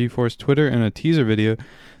confirmed on G4's Twitter in a teaser video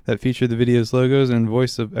that featured the video's logos and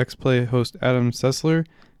voice of X-Play host Adam Sessler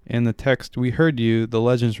and the text, "We heard you, the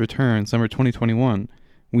legends return, summer 2021.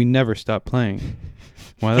 We never stop playing."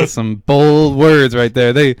 Wow, that's some bold words right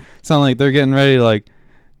there. They sound like they're getting ready to like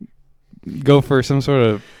go for some sort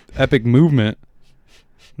of epic movement.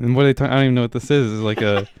 And what are they talking? I don't even know what this is. Is it like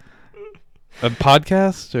a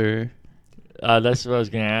podcast or? That's what I was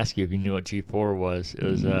going to ask you if you knew what G4 was. It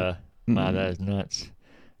was wow, that is nuts.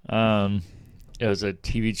 It was a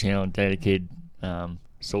TV channel dedicated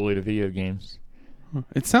solely to video games.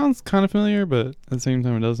 It sounds kind of familiar, but at the same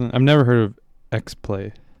time it doesn't. I've never heard of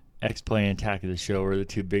X-Play. X-Play and Attack of the Show were the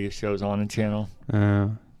two biggest shows on the channel.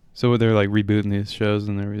 So they're like rebooting these shows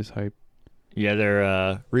and they're just hype. Yeah,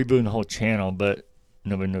 they're rebooting the whole channel, but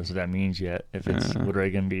nobody knows what that means yet. If it's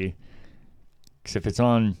literally going to be... Because if it's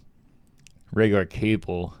on regular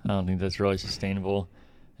cable, I don't think that's really sustainable.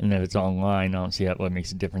 And if it's online, I don't see what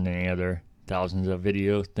makes it different than any other thousands of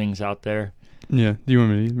video things out there. Yeah. Do you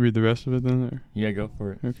want me to read the rest of it then? Or? Yeah, go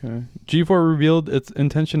for it. Okay. G4 revealed its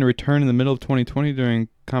intention to return in the middle of 2020 during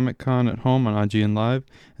Comic-Con at home on IGN Live.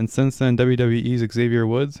 And since then, WWE's Xavier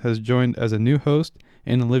Woods has joined as a new host,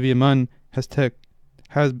 and Olivia Munn has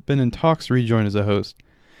been in talks to rejoin as a host.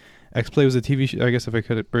 X-Play was a TV show. I guess if I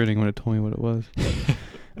cut it, Brandon would have told me what it was.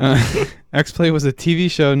 X-Play was a TV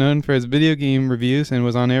show known for its video game reviews and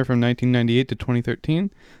was on air from 1998 to 2013.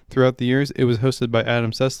 Throughout the years, it was hosted by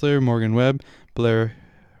Adam Sessler, Morgan Webb, Blair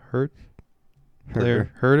Herter,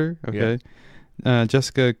 okay, yeah.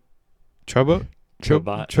 Jessica Chobot.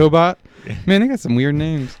 Man, they got some weird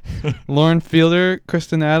names. Lauren Fielder,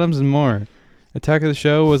 Kristen Adams, and more. Attack of the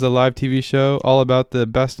Show was a live TV show all about the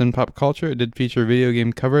best in pop culture. It did feature video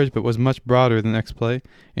game coverage, but was much broader than X-Play,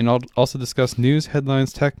 and also discussed news,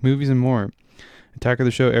 headlines, tech, movies, and more. Attack of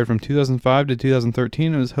the Show aired from 2005 to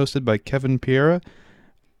 2013 and was hosted by Kevin Piera,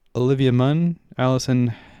 Olivia Munn,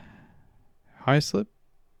 Allison Highslip,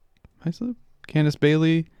 Candace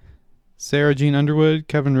Bailey, Sarah Jean Underwood,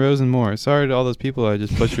 Kevin Rose, and more. Sorry to all those people I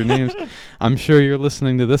just butchered names. I'm sure you're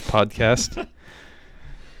listening to this podcast.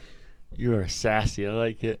 You are sassy. I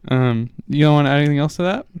like it. You don't want to add anything else to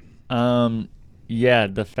that? Yeah,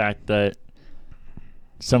 the fact that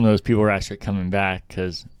some of those people are actually coming back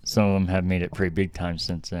because some of them have made it pretty big time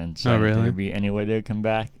since then. So oh, really? There'd be any way they'd come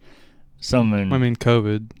back.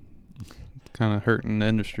 COVID kind of hurting the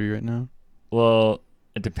industry right now. Well,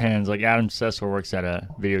 it depends. Like Adam Sessler works at a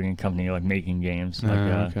video game company, like making games.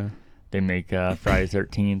 Okay. They make Friday the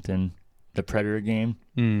 13th and the Predator game.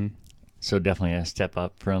 So definitely a step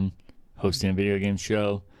up from hosting a video game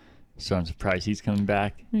show. So I'm surprised he's coming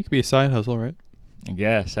back. It could be a side hustle, right? I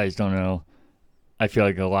guess. I just don't know. I feel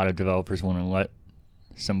like a lot of developers want to let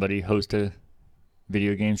somebody host a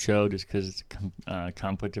video game show just because it's a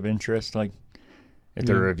conflict of interest. Like if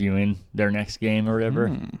they're reviewing their next game or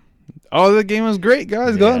whatever. Oh, the game was great,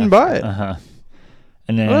 guys. Go out and buy it.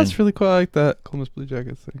 And then, that's really cool. I like that Columbus Blue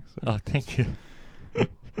Jackets thing. So. Oh, thank you.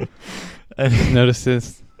 Notice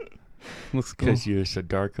this. Looks cool. Because you're so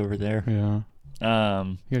dark over there. Yeah.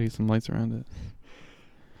 You gotta get some lights around it.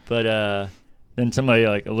 But then somebody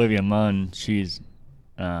like Olivia Munn, she's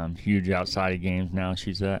huge outside of games now.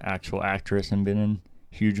 She's an actual actress and been in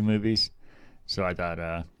huge movies. So I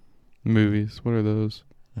thought... movies? What are those?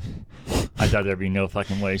 I thought there'd be no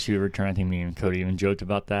fucking way she would return. I think me and Cody even joked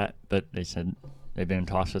about that. But they said they've been in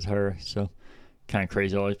talks with her. So kind of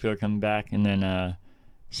crazy all these people are coming back. And then...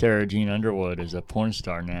 Sarah Jean Underwood is a porn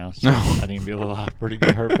star now, so I think it'd be a little awkward to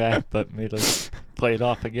get her back, but maybe let's play it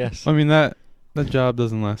off, I guess. I mean, that job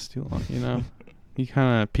doesn't last too long, you know? You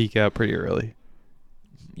kind of peak out pretty early.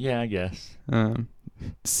 Yeah, I guess.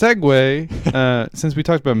 Segue, since we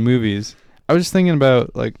talked about movies, I was just thinking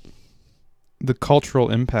about like the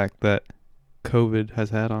cultural impact that COVID has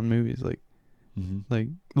had on movies. Like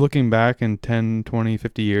looking back in 10, 20,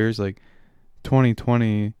 50 years, like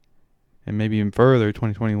 2020 and maybe even further,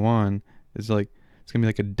 2021 is like, it's going to be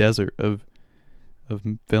like a desert of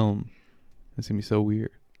film. It's going to be so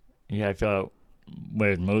weird. Yeah, I feel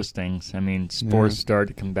with most things. I mean, sports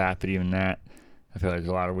started to come back, but even that, I feel like there's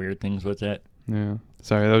a lot of weird things with it. Yeah.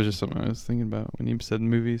 Sorry, that was just something I was thinking about when you said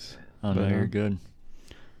movies. Oh, no, you're good.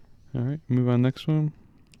 All right, move on next one.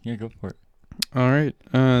 Yeah, go for it. All right,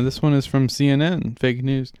 this one is from CNN. Fake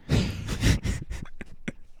news.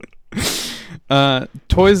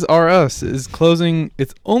 Toys R Us is closing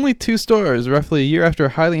its only 2 stores roughly a year after a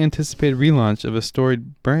highly anticipated relaunch of a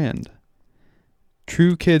storied brand.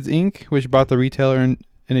 True Kids Inc., which bought the retailer in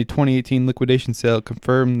a 2018 liquidation sale,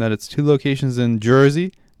 confirmed that its 2 locations in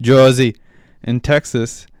Jersey, and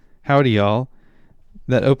Texas, howdy y'all,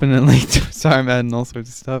 that opened in late... Sorry, I'm adding all sorts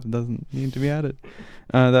of stuff. It doesn't need to be added.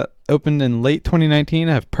 That opened in late 2019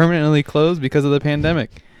 have permanently closed because of the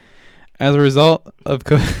pandemic. As a result of...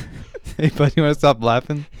 Hey, buddy, you want to stop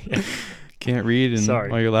laughing? Yeah. Can't read Sorry.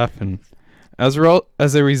 while you're laughing. As a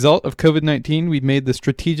result of COVID-19, we made the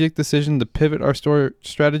strategic decision to pivot our store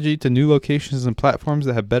strategy to new locations and platforms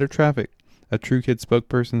that have better traffic, a True Kid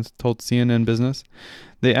spokesperson told CNN Business.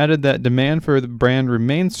 They added that demand for the brand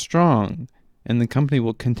remains strong, and the company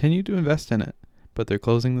will continue to invest in it. But they're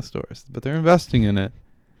closing the stores. But they're investing in it.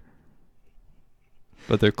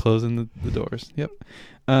 But they're closing the doors. Yep.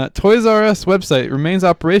 Toys R Us website remains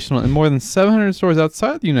operational, and more than 700 stores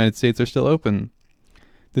outside the United States are still open.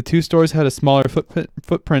 The 2 stores had a smaller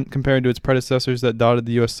footprint compared to its predecessors that dotted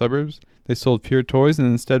the U.S. suburbs. They sold fewer toys and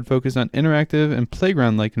instead focused on interactive and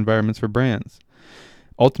playground-like environments for brands.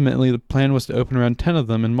 Ultimately, the plan was to open around 10 of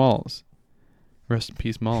them in malls. Rest in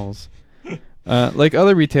peace, malls. Like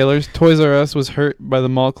other retailers, Toys R Us was hurt by the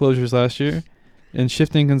mall closures last year and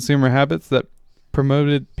shifting consumer habits that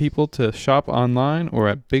promoted people to shop online or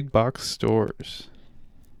at big box stores.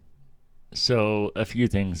 So, a few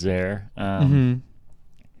things there.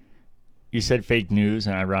 You said fake news,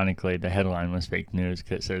 and ironically, the headline was fake news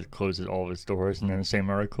because it says it closes all of its stores, and then the same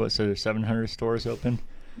article it says there's 700 stores open.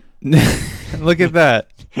 Look at that.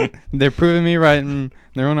 They're proving me right in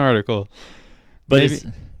their own article. But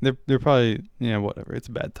maybe they're probably, whatever. It's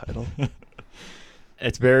a bad title.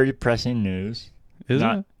 It's very depressing news. Is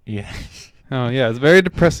it? Yeah. Oh, yeah. It's very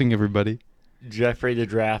depressing, everybody. Jeffrey the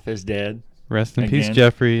Giraffe is dead. Rest in peace,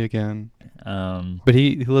 Jeffrey, again. But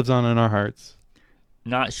he lives on in our hearts.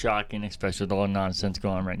 Not shocking, especially with all the nonsense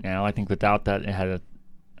going on right now. I think without that, it had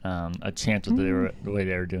a chance with the way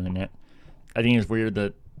they were doing it. I think it's weird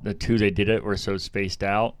that the 2 they did it were so spaced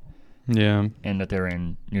out. Yeah. And that they're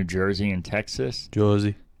in New Jersey and Texas.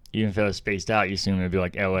 Jersey. Even if it was spaced out, you assume it'd be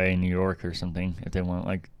like L.A. and New York or something. If they want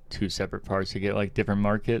like 2 separate parts to get like different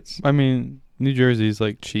markets. I mean, New Jersey's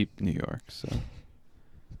like cheap New York, so.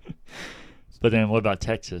 But then what about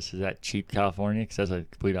Texas? Is that cheap California? Because that's like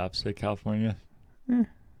complete opposite of California.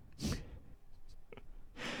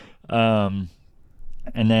 And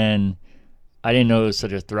then I didn't know it was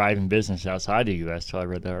such a thriving business outside the U.S. till I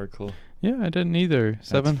read the article. Yeah, I didn't either.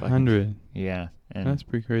 700. Yeah. And that's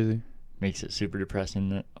pretty crazy. Makes it super depressing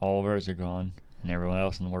that all of ours are gone and everyone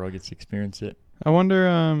else in the world gets to experience it. I wonder,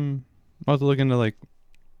 I'll have to look into like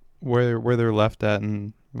where they're left at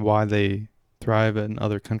and why they thrive in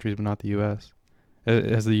other countries but not the U.S.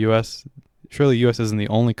 As the U.S., surely the U.S. isn't the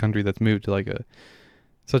only country that's moved to like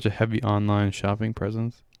such a heavy online shopping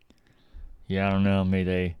presence. Yeah, I don't know. Maybe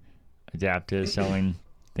they adapt to selling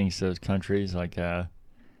things to those countries like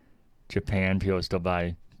Japan. People still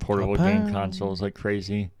buy portable game consoles like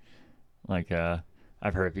crazy. Like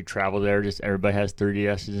I've heard if you travel there, just everybody has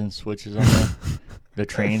 3DSs and Switches on the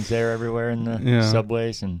trains there everywhere in the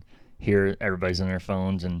subways, and here everybody's on their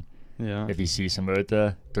phones. And if you see somebody with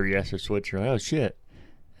the 3DS or Switch, you're like, oh shit.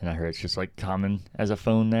 And I heard it's just like common as a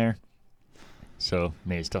phone there. So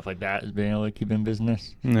maybe stuff like that is being able to keep in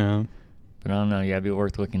business. No. But I don't know. Yeah, it'd be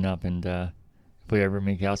worth looking up. And if we ever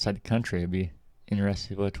make it outside the country, it'd be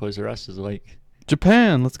interesting what Toys R Us is like.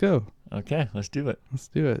 Japan, let's go. Okay, let's do it. Let's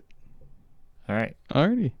do it. All right.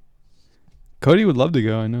 Alrighty. Cody would love to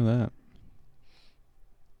go. I know that.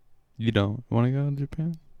 You don't want to go to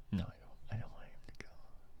Japan? No, I don't want him to go.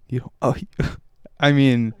 You don't? Oh, I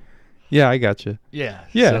mean, yeah, I got you. Yeah.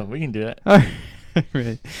 Yeah. So we can do that. All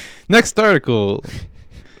right. Next article.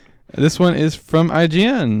 This one is from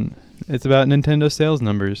IGN. It's about Nintendo sales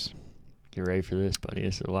numbers. Get ready for this, buddy.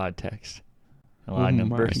 This is a lot of text. A lot of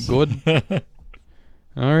numbers. Good.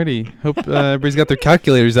 Alrighty. Hope everybody's got their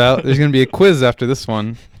calculators out. There's going to be a quiz after this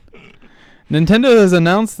one. Nintendo has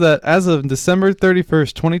announced that as of December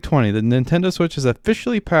 31st, 2020, the Nintendo Switch has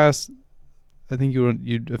officially passed. I think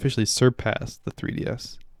you'd officially surpassed the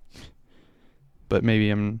 3DS. But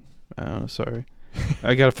maybe I don't know, sorry.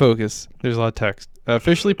 I gotta focus. There's a lot of text.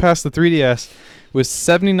 Officially passed the 3DS with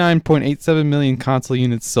 79.87 million console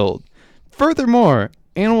units sold. Furthermore,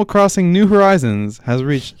 Animal Crossing New Horizons has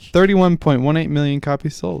reached 31.18 million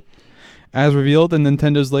copies sold. As revealed in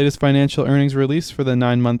Nintendo's latest financial earnings release for the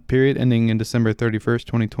 9-month period ending in December 31st,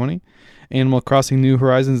 2020, Animal Crossing New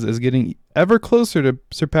Horizons is getting ever closer to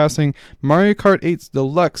surpassing Mario Kart 8's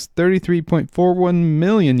deluxe 33.41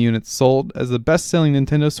 million units sold as the best-selling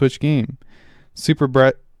Nintendo Switch game.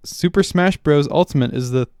 Super Smash Bros. Ultimate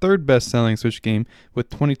is the third best-selling Switch game with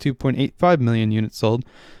 22.85 million units sold,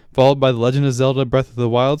 followed by The Legend of Zelda Breath of the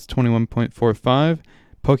Wild's 21.45,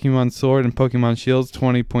 Pokemon Sword and Pokemon Shield's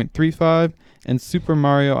 20.35, and Super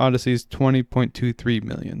Mario Odyssey's 20.23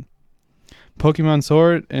 million. Pokemon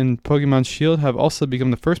Sword and Pokemon Shield have also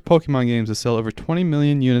become the first Pokemon games to sell over 20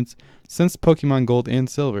 million units since Pokemon Gold and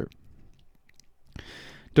Silver.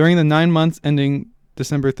 During the 9 months ending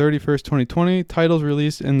December 31st, 2020, titles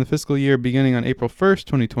released in the fiscal year beginning on April 1st,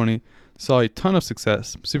 2020 saw a ton of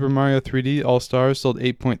success. Super Mario 3D All-Stars sold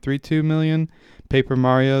 8.32 million, Paper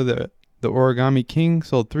Mario The Origami King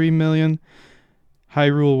sold 3 million,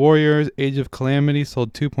 Hyrule Warriors Age of Calamity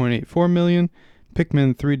sold 2.84 million,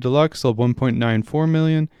 Pikmin 3 Deluxe sold 1.94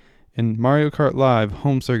 million, and Mario Kart Live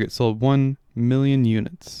Home Circuit sold 1 million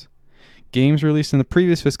units. Games released in the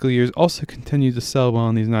previous fiscal years also continued to sell well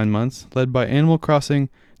in these 9 months, led by Animal Crossing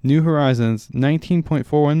New Horizons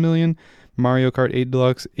 19.41 million, Mario Kart 8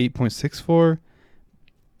 Deluxe 8.64,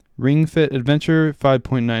 Ring Fit Adventure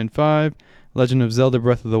 5.95, Legend of Zelda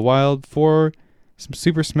Breath of the Wild 4,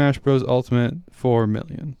 Super Smash Bros. Ultimate 4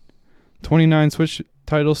 million. 29 Switch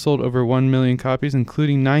titles sold over 1 million copies,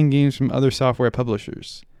 including 9 games from other software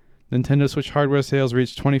publishers. Nintendo Switch hardware sales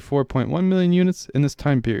reached 24.1 million units in this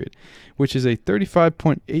time period, which is a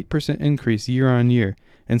 35.8% increase year on year,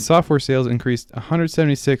 and software sales increased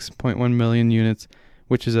 176.1 million units,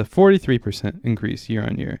 which is a 43% increase year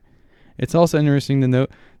on year. It's also interesting to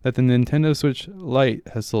note that the Nintendo Switch Lite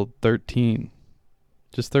has sold 13.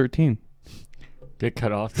 Just 13. Get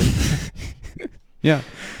cut off. Yeah.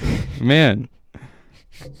 Man.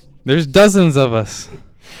 There's dozens of us.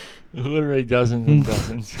 Literally dozens and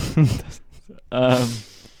dozens.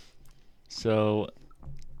 So,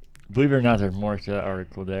 believe it or not, there's more to that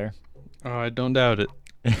article there. Oh, I don't doubt it.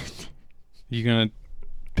 You gonna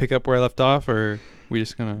pick up where I left off, or we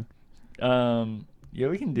just gonna? Yeah,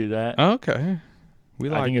 we can do that. Oh, okay.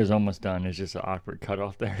 I think it was almost done. It's just an awkward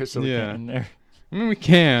cutoff there, so we can't in there. I mean, we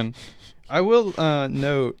can. I will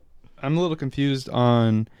note, I'm a little confused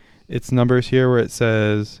on its numbers here, where it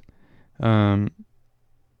says,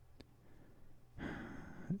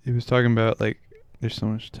 it was talking about, like, there's so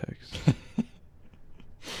much text.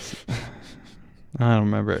 I don't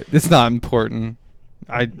remember. It's not important.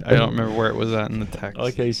 I don't remember where it was at in the text.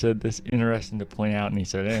 Okay, he said this interesting to point out, and he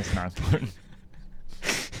said, it's not important.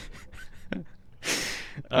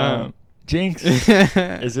 Jinx,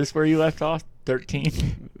 is this where you left off?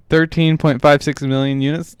 13.56 million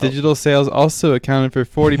units. Digital sales also accounted for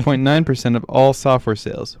 40.9% of all software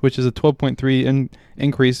sales, which is a 12.3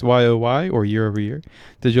 increase YOY, or year over year.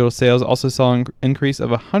 Digital sales also saw an increase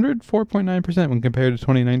of 104.9% when compared to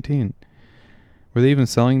 2019. Were they even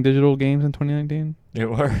selling digital games in 2019? They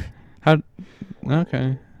were. How?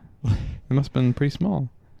 Okay. It must have been pretty small.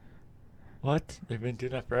 What? They've been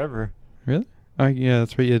doing that forever. Really? Oh, yeah,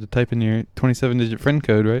 that's right. You had to type in your 27-digit friend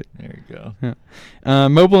code, right? There you go. Yeah.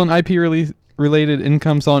 Mobile and IP-related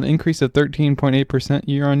income saw an increase of 13.8%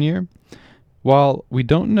 year on year. While we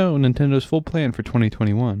don't know Nintendo's full plan for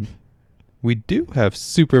 2021, we do have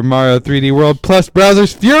Super Mario 3D World plus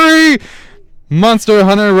Bowser's Fury, Monster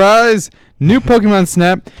Hunter Rise, new Pokemon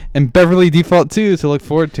Snap, and Beverly Default 2 to look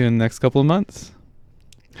forward to in the next couple of months.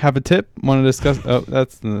 Have a tip? Want to discuss? Oh,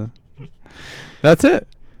 that's it.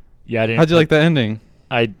 Yeah, I didn't. How'd you like that ending?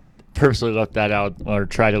 I purposely left that out, or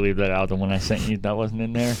tried to leave that out. The one I sent you, that wasn't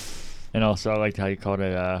in there. And also, I liked how you called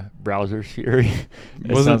it Browser's Fury.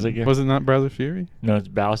 Was it not Browser's Fury? No, it's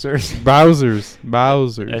Bowser's. Bowser's.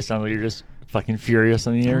 It sounds like you're just fucking furious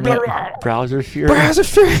on the internet. Browser's Fury. Browser's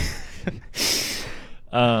Fury.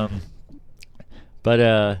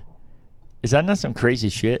 But is that not some crazy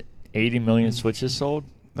shit? 80 million Switches sold?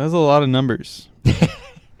 That's a lot of numbers.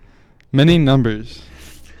 Many numbers.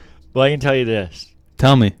 Well, I can tell you this.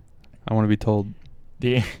 Tell me. I want to be told.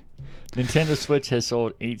 The Nintendo Switch has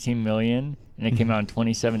sold 18 million, and it came out in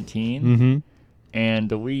 2017. Mm-hmm. And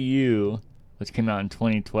the Wii U, which came out in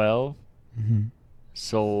 2012, mm-hmm.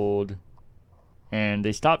 sold and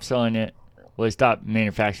they stopped selling it. Well, they stopped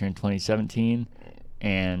manufacturing in 2017,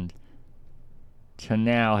 and to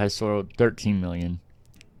now has sold 13 million.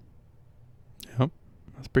 Yep,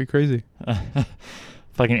 that's pretty crazy.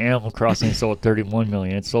 Fucking Animal Crossing sold 31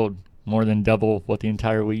 million. It sold more than double what the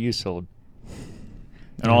entire Wii U sold.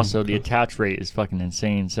 And also, the attach rate is fucking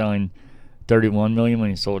insane. Selling 31 million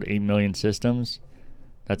when you sold 8 million systems.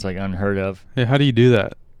 That's like unheard of. Yeah, how do you do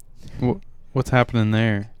that? What's happening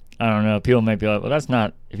there? I don't know. People might be like, well, that's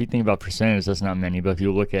not, if you think about percentages, that's not many. But if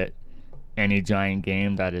you look at any giant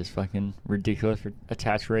game, that is fucking ridiculous for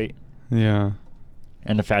attach rate. Yeah.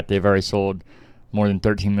 And the fact they've already sold more than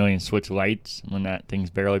 13 million Switch Lites when that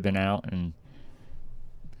thing's barely been out. And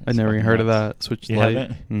I never even heard of that. Switch Lite?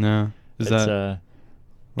 Haven't? No. Is that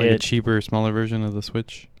like a cheaper, smaller version of the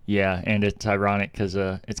Switch? Yeah, and it's ironic because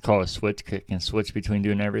it's called a Switch. It can switch between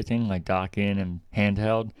doing everything, like docking and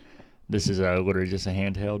handheld. This is literally just a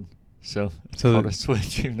handheld. So it's called a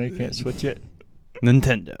Switch, even though you can't switch it.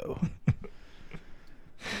 Nintendo.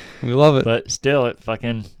 We love it. But still,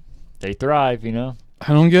 they thrive, you know?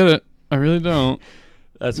 I don't get it. I really don't.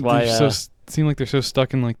 That's why... seem like they're so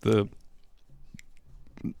stuck in like the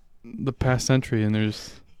past century, and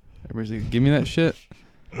everybody's like, give me that shit.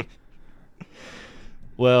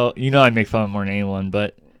 Well, you know I make fun of them more than anyone,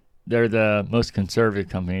 but they're the most conservative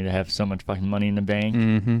company to have so much fucking money in the bank.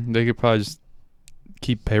 Mm-hmm. They could probably just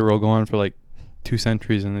keep payroll going for like 2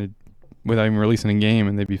 centuries and without even releasing a game,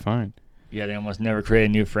 and they'd be fine. Yeah, they almost never create a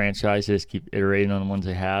new franchise. They just keep iterating on the ones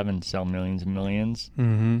they have and sell millions and millions.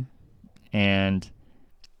 Mm-hmm. And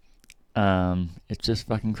it's just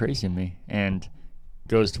fucking crazy to me. And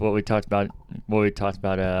goes to what we talked about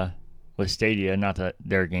with Stadia. Not that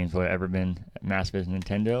their games would have ever been massive as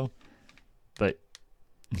Nintendo, but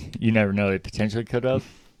you never know, they potentially could have.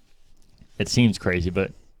 It seems crazy,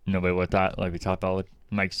 but nobody would have thought, like we talked about with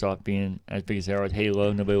Microsoft being as big as they are with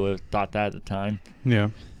Halo, nobody would have thought that at the time. Yeah.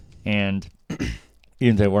 And even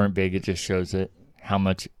if they weren't big, it just shows that how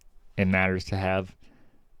much it matters to have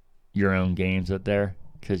your own games up there,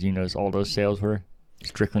 because you notice all those sales were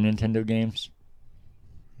strictly Nintendo games.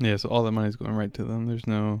 Yeah, so all that money's going right to them. There's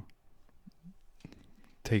no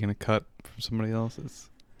taking a cut from somebody else's.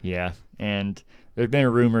 Yeah, and there's been a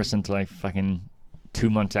rumor since like fucking 2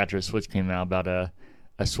 months after the Switch came out about a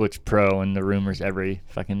Switch Pro, and the rumors every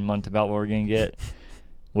fucking month about what we're gonna get,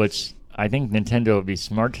 which I think Nintendo would be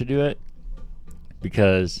smart to do it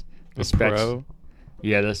because the specs. Pro?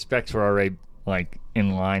 Yeah, the specs were already like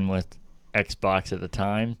in line with Xbox at the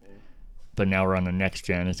time, but now we're on the next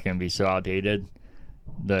gen. It's gonna be so outdated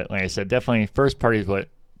that, like I said, definitely first party is what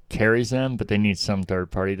carries them, but they need some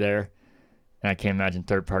third party there. And I can't imagine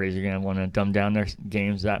third parties are gonna want to dumb down their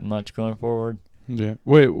games that much going forward. Yeah.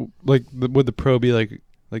 Wait, like would the Pro be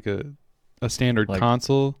like a standard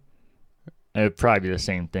console? It'd probably be the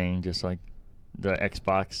same thing, just like the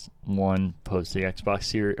Xbox One post the Xbox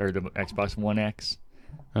Series or the Xbox One X.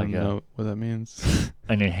 I don't know what that means.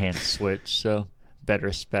 An enhanced Switch, so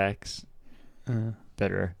better specs,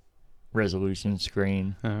 better resolution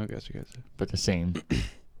screen. Oh, gotcha. But the same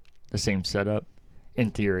setup.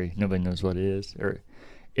 In theory, nobody knows what it is, or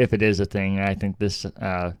if it is a thing. I think this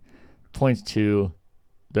points to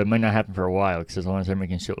that might not happen for a while, because as long as they're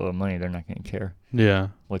making shitload of money, they're not going to care. Yeah.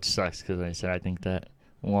 Which sucks, because like I said, I think that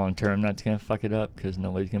long term that's going to fuck it up, because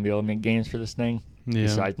nobody's going to be able to make games for this thing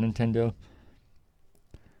besides Nintendo.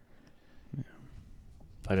 Yeah.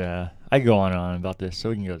 But I go on and on about this, so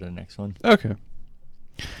we can go to the next one. Okay.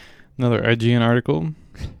 Another IGN article.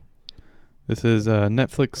 This is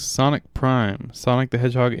Netflix Sonic Prime, Sonic the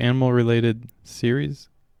Hedgehog animal-related series.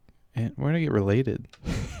 And where did I get related?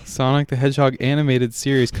 Sonic the Hedgehog animated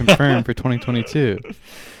series confirmed for 2022.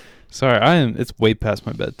 Sorry, it's way past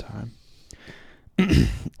my bedtime.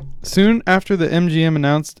 Soon after the MGM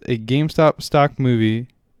announced a GameStop stock movie.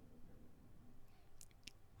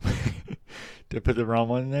 Did I put the wrong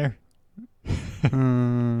one in there?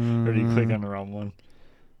 Or did you click on the wrong one?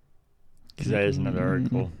 Because that is another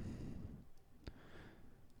article.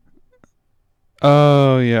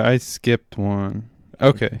 Oh, yeah, I skipped one.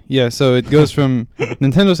 Okay, yeah, so it goes from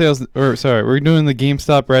Nintendo sales, we're doing the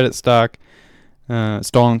GameStop Reddit stock,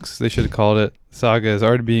 stonks, they should have called it, saga is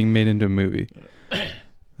already being made into a movie.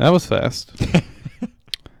 That was fast.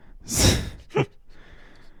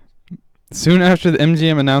 Soon after the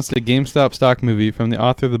MGM announced a GameStop stock movie from the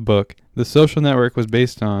author of the book, The Social Network was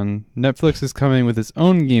based on, Netflix is coming with its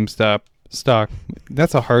own GameStop stock.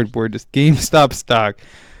 That's a hard word, just GameStop stock.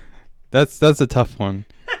 That's a tough one.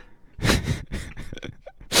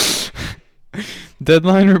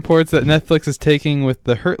 Deadline reports that Netflix is taking with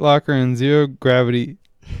the Hurt Locker and Zero Gravity.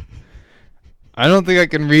 I don't think I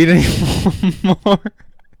can read anymore.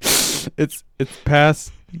 It's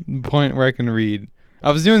past the point where I can read.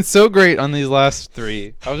 I was doing so great on these last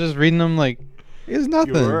 3. I was just reading them like it's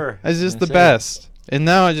nothing. You were. It's just the best. And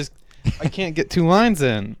now I can't get 2 lines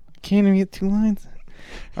in. Can't even get 2 lines in.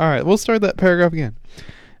 All right, we'll start that paragraph again.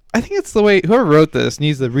 I think it's the way whoever wrote this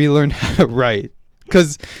needs to relearn how to write,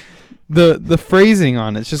 because the phrasing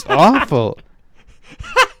on it's just awful.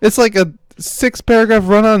 It's like a 6-paragraph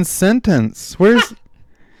run-on sentence. Where's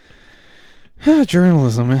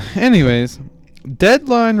journalism? Anyways,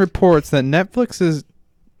 Deadline reports that Netflix is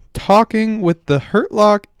talking with the Hurt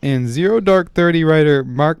Lock and Zero Dark 30 writer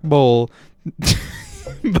Mark Bowl.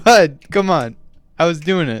 Bud, come on. I was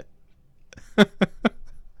doing it.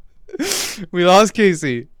 We lost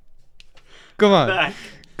Casey. Come on. Back.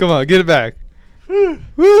 Come on, get it back. Woo.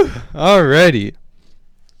 Alrighty.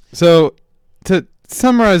 So, to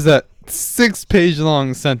summarize that 6-page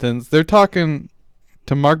long sentence, they're talking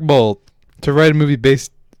to Mark Bowl to write a movie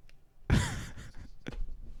based...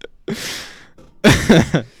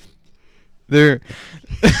 They're...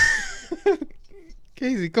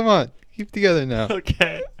 Casey, come on. Keep together now.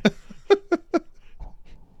 Okay.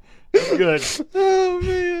 Good. Oh,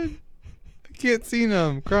 man. I can't see now.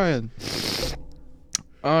 I'm crying.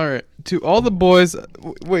 All right. To all the boys...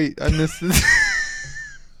 wait, I missed this.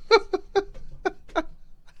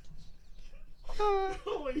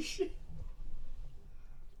 Holy shit.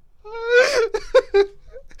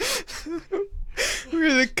 We're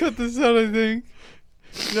going to cut this out, I think.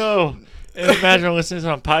 No. And imagine I'm listening to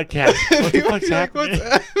this on a podcast. What the fuck's happening?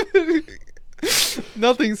 What's happening?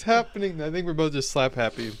 Nothing's happening. I think we're both just slap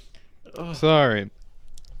happy. Ugh. Sorry.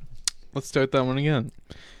 Let's start that one again.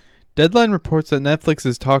 Deadline reports that Netflix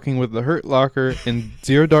is talking with the Hurt Locker and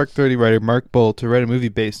Zero Dark 30 writer Mark Bowl to write a movie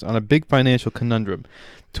based on a big financial conundrum.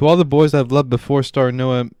 To all the boys I've loved before, star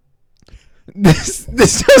Noah... This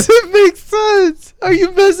doesn't make sense! Are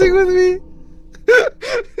you messing with me?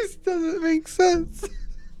 This doesn't make sense.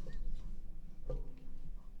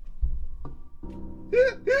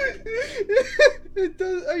 It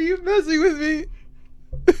does. Are you messing with me?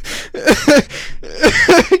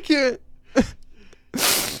 I can't.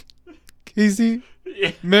 Casey,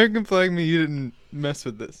 Yeah. American flag me. You didn't mess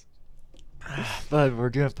with this. Bud, we're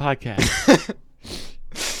doing a podcast.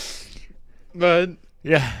 But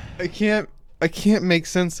Yeah. I can't make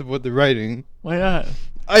sense of what they're writing. Why not?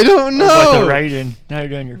 I don't know. I was about to write in. Now you're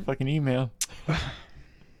doing your fucking email.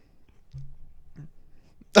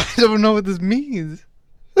 I don't know what this means.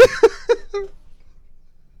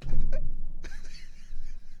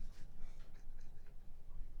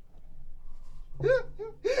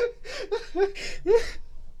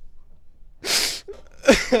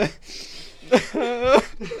 I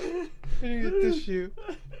need a tissue.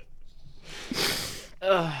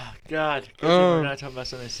 Oh, God. 'Cause Oh. we're not talking about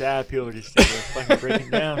something sad. People just think we're fucking breaking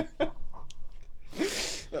down.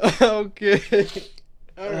 Okay.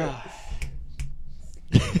 Alright.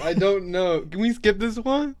 I don't know. Can we skip this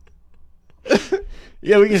one?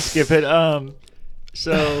 Yeah, we can skip it.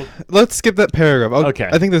 So Let's skip that paragraph. Okay.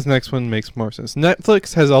 I think this next one makes more sense.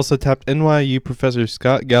 Netflix has also tapped NYU professor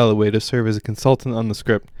Scott Galloway to serve as a consultant on the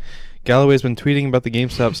script. Galloway has been tweeting about the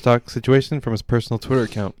GameStop stock situation from his personal Twitter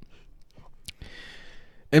account.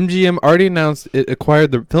 MGM already announced it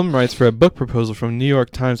acquired the film rights for a book proposal from New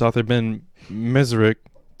York Times author Ben Mesrich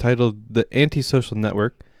titled The Antisocial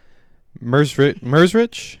Network. Mesrich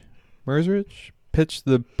pitched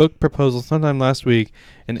the book proposal sometime last week,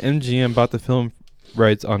 and MGM bought the film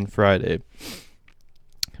rights on Friday.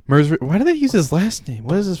 Why do they use his last name?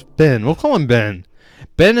 What is this? Ben. We'll call him Ben.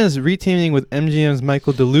 Ben is reteaming with MGM's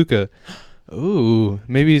Michael DeLuca. Ooh,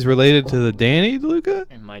 maybe he's related to the Danny DeLuca?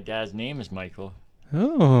 and my dad's name is Michael.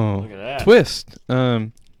 Oh, Look at that. twist.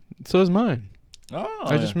 So is mine. Oh,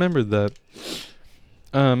 I just remembered that.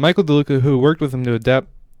 Michael DeLuca, who worked with him to adapt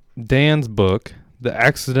Dan's book, The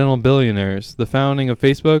Accidental Billionaires, The Founding of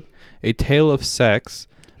Facebook, A Tale of Sex,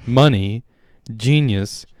 Money,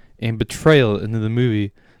 Genius, and Betrayal into the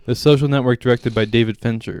movie The Social Network, directed by David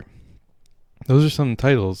Fincher. Those are some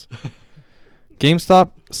titles.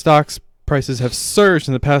 GameStop stocks prices have surged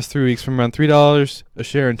in the past 3 weeks from around $3 a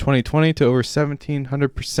share in 2020 to over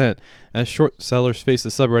 1,700% as short sellers face the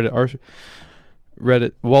subreddit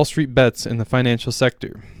Reddit Wall Street bets in the financial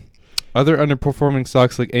sector. Other underperforming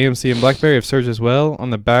stocks like AMC and BlackBerry have surged as well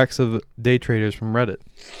on the backs of day traders from Reddit.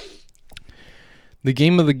 The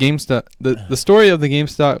story of the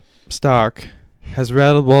GameStop stock has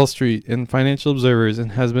rattled Wall Street and financial observers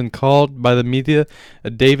and has been called by the media a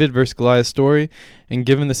David versus Goliath story. And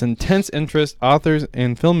given this intense interest, authors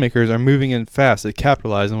and filmmakers are moving in fast to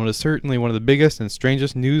capitalize on what is certainly one of the biggest and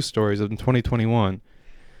strangest news stories of 2021.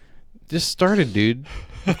 Just started, dude.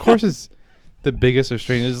 Of course it's the biggest or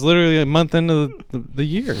strangest. It's literally a month into the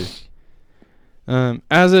year.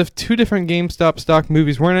 As if 2 different GameStop stock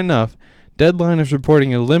movies weren't enough, Deadline is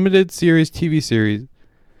reporting a limited series TV series.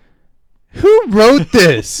 Who wrote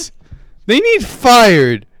this? They need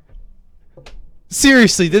fired.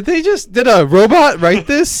 Seriously, did a robot write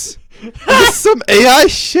this? Is this some AI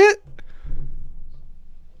shit?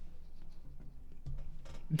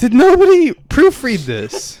 Did nobody proofread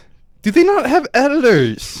this? Do they not have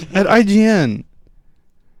editors at IGN?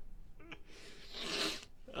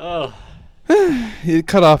 Oh. It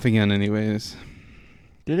cut off again anyways.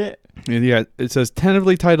 Did it? Yeah, it says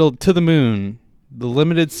tentatively titled To the Moon. The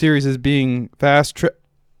limited series is being It's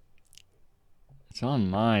on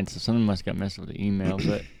mine, so something must got messed with the email,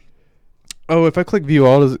 but... Oh, if I click view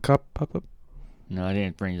all, does it pop up? No, I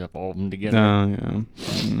didn't bring up all of them together. No,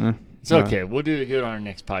 yeah. It's okay. We'll do it here on our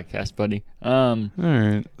next podcast, buddy. All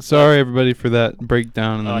right. Sorry, everybody, for that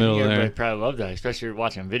breakdown in the middle I think there. everybody probably love that, especially if you're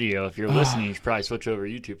watching video. If you're listening, you should probably switch over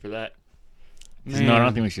to YouTube for that. No, I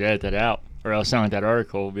don't think we should edit that out, or else sound like that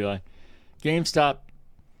article will be like, GameStop,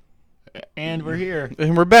 and we're here.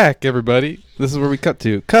 And we're back, everybody. This is where we cut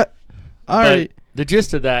to. Cut. All right. The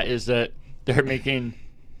gist of that is that they're making,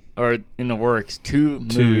 or in the works, two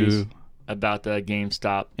movies about the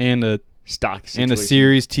GameStop and a stock situation. And a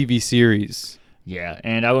series, TV series. Yeah,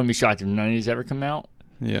 and I wouldn't be shocked if none of these ever come out.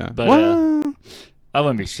 Yeah. But I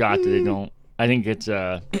wouldn't be shocked if they don't. I think it's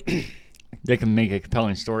they can make a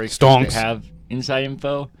compelling story. Stonks. They have inside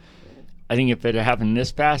info. I think if it had happened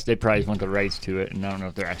this fast, they probably want the rights to it, and I don't know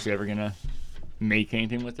if they're actually ever gonna make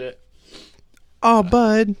anything with it. Oh,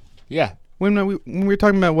 bud. Yeah. When we were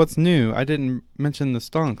talking about what's new, I didn't mention the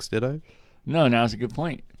stonks, did I? No, now's a good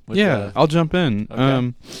point. Yeah, I'll jump in.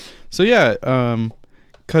 Okay. So yeah,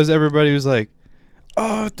 because everybody was like,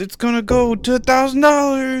 "Oh, it's gonna go to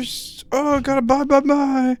 $1,000. Oh, gotta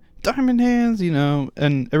buy, diamond hands," you know.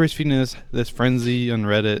 And everybody's feeding this frenzy on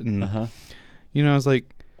Reddit, and you know, I was like,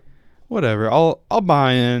 whatever, I'll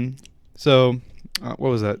buy in. So, what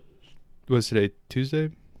was that? What was today? Tuesday?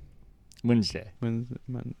 Wednesday.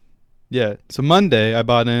 Yeah. So Monday, I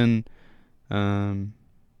bought in. I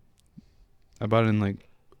bought in like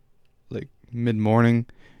mid morning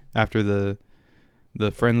after the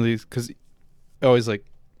friendlies, because always like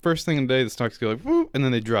first thing in the day the stocks go like whoop, and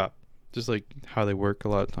then they drop, just like how they work a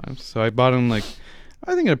lot of times. So I bought them like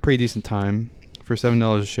I think at a pretty decent time for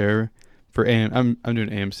 $7 a share for I'm doing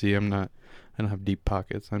AMC. I don't have deep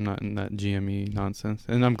pockets. I'm not in that GME nonsense,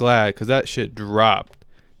 and I'm glad because that shit dropped.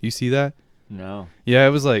 You see that? No. Yeah, it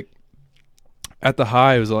was like at the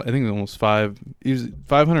high it was I think it was almost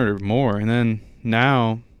 500 or more, and then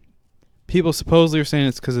now people supposedly are saying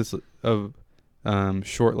it's because it's of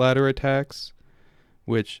short ladder attacks,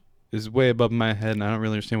 which is way above my head, and I don't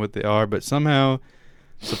really understand what they are. But somehow,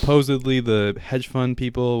 supposedly, the hedge fund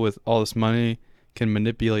people with all this money can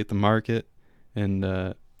manipulate the market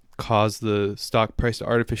and cause the stock price to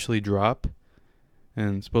artificially drop.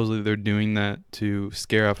 And supposedly they're doing that to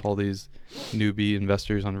scare off all these newbie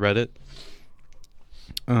investors on Reddit.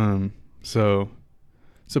 So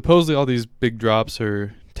supposedly all these big drops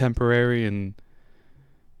are temporary, and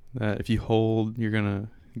that if you hold, you're gonna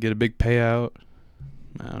get a big payout.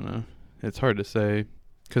 I don't know. It's hard to say,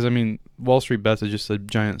 because I mean, Wall Street Bets is just a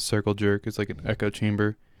giant circle jerk. It's like an echo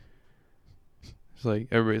chamber. It's like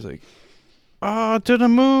everybody's like, "Oh, to the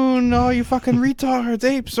moon! Oh, you fucking retards,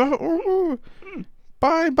 apes! Oh,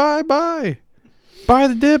 buy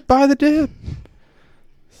the dip!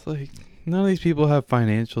 It's like none of these people have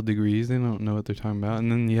financial degrees. They don't know what they're talking about.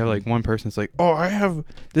 And then you have like one person that's like, "Oh, I have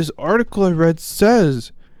this article I read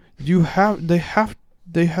says they have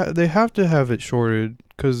to have it shorted,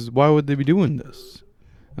 because why would they be doing this?"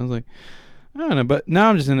 I was like, I don't know, but now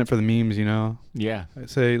I'm just in it for the memes, you know. Yeah. I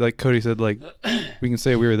say, like Cody said, like we can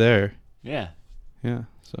say we were there. Yeah. Yeah.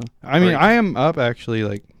 So I mean, I am up actually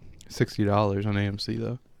like $60 on AMC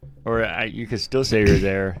though. Or you could still say you're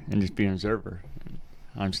there and just be an observer.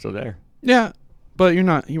 I'm still there. Yeah, but you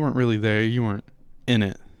weren't really there. You weren't in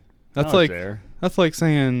it. That's like there. That's like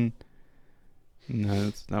saying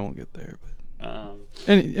no. I won't get there. But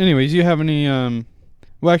anyways, you have any?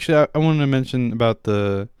 Well, actually, I wanted to mention about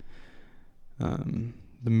the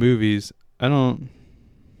movies. I don't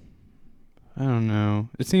know.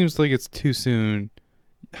 It seems like it's too soon.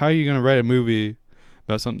 How are you gonna write a movie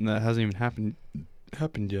about something that hasn't even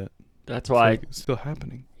happened yet? That's It's why. like it's still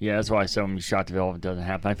happening. Yeah, that's why so many shot development doesn't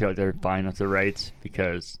happen. I feel like they're buying up the rights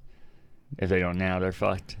because if they don't now, they're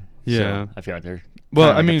fucked. Yeah. So I feel like they're Well,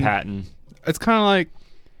 kinda I like mean, a patent. it's kind of like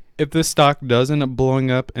if this stock does end up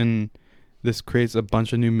blowing up and this creates a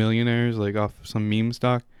bunch of new millionaires like off some meme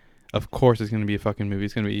stock, of course it's gonna be a fucking movie.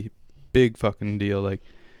 It's gonna be a big fucking deal. Like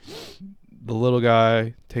the little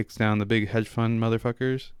guy takes down the big hedge fund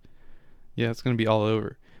motherfuckers. Yeah, it's gonna be all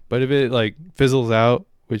over. But if it like fizzles out,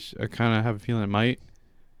 which I kind of have a feeling it might,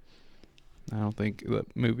 I don't think the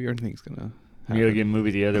movie or anything's gonna Maybe it'll get a happen.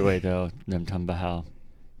 movie the other way though. Them talking about how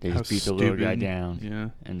they How just beat the little guy stupid. down Yeah,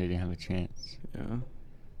 and they didn't have a chance. yeah.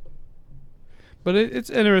 But it's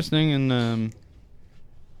interesting, and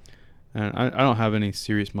I don't have any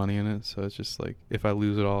serious money in it, so it's just like if I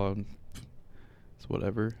lose it all, it's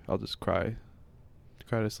whatever. I'll just cry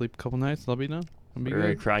to sleep a couple nights. I'll be done. I'll be We're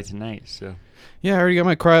gonna good. cry tonight. So Yeah, I already got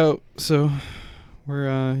my cry out, so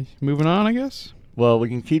we're moving on, I guess. well, we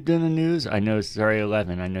can keep doing the news. I know it's already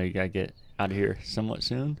 11. I know you gotta get out of here somewhat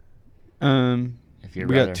soon. If you're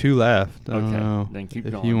We got 2 left. I don't Okay, know then keep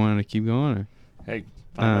if going. you wanted to keep going or. Hey,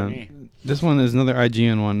 fine by me. This one is another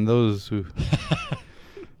IGN one. Those who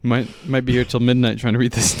might be here till midnight trying to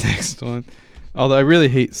read this next one. Although I really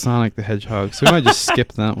hate Sonic the Hedgehog, so we might just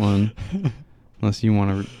skip that one unless you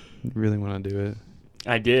want to really want to do it.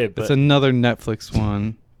 I did, but It's another Netflix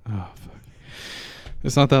one. Oh fuck!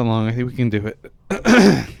 It's not that long. I think we can do it.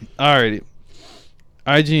 Alrighty.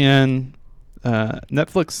 IGN,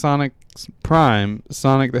 Netflix Sonic Prime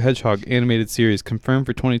Sonic the Hedgehog animated series confirmed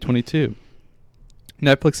for 2022.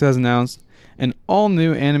 Netflix has announced an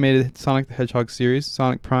all-new animated Sonic the Hedgehog series,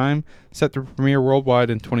 Sonic Prime, set to premiere worldwide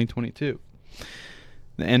in 2022.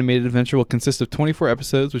 The animated adventure will consist of 24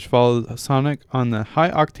 episodes, which follow Sonic on the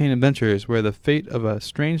high-octane adventures where the fate of a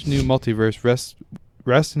strange new multiverse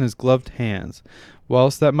rests in his gloved hands.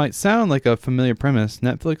 Whilst that might sound like a familiar premise,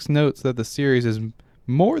 Netflix notes that the series is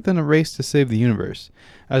more than a race to save the universe,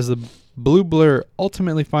 as the Blue Blur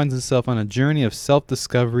ultimately finds itself on a journey of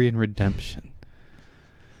self-discovery and redemption.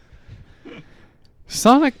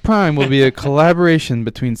 Sonic Prime will be a collaboration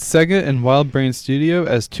between Sega and WildBrain Studio,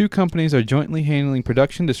 as 2 companies are jointly handling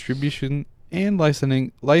production, distribution, and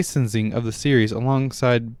licensing of the series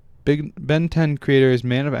alongside Ben 10 creators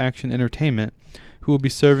Man of Action Entertainment, who will be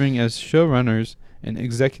serving as showrunners and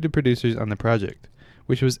executive producers on the project,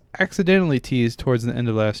 which was accidentally teased towards the end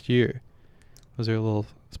of last year. Was there a little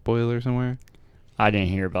spoiler somewhere? I didn't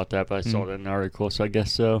hear about that, but I saw it in an article, so I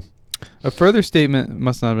guess so. A further statement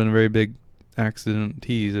must not have been a very big accident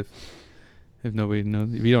tease if nobody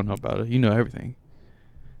knows. If you don't know about it, you know everything.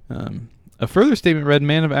 A further statement read,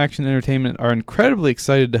 Man of Action Entertainment are incredibly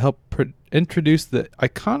excited to help introduce the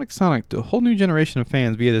iconic Sonic to a whole new generation of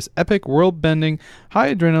fans via this epic, world-bending,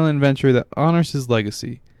 high-adrenaline adventure that honors his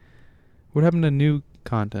legacy. What happened to new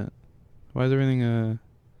content? Why is everything a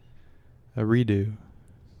redo?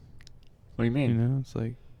 What do you mean? You know, it's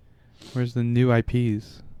like, where's the new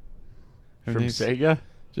IPs? From Everything's Sega?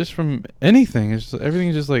 just from anything. It's just,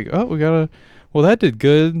 everything's just like, oh, we gotta. Well, that did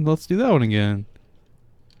good. Let's do that one again.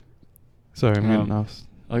 Sorry, I'm getting off.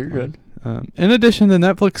 Oh, you're good. In addition to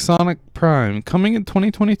Netflix Sonic Prime, coming in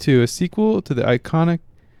 2022, a sequel to the iconic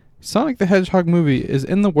Sonic the Hedgehog movie is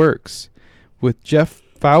in the works, with Jeff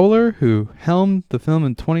Fowler, who helmed the film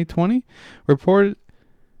in 2020, reportedly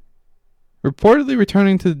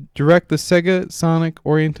returning to direct the Sega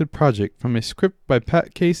Sonic-oriented project from a script by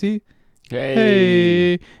Pat Casey.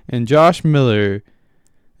 Hey, and Josh Miller.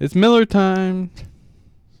 It's Miller time.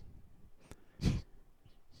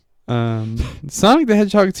 Sonic the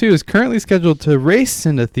Hedgehog 2 is currently scheduled to race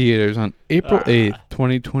into theaters on April 8th,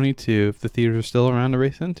 2022, if the theaters are still around to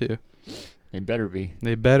race into. They better be.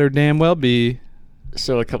 They better damn well be.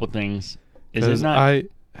 So a couple things. Is it Because not? I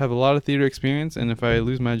have a lot of theater experience, and if I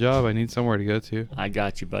lose my job, I need somewhere to go to. I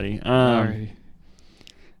got you, buddy. Alrighty.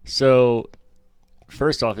 So,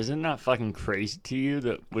 first off, is it not fucking crazy to you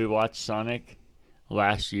that we watched Sonic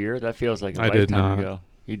last year? That feels like a I did lifetime not. ago.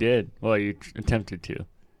 You did. Well, you attempted to.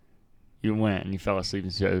 You went and you fell asleep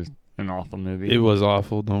and said it was an awful movie. It was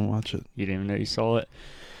awful. Don't watch it. You didn't even know you saw it.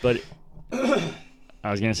 But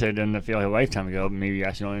I was going to say it doesn't feel like a lifetime ago, but maybe you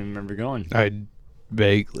actually don't even remember going. I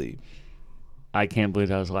vaguely. I can't believe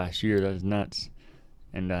that was last year. That was nuts.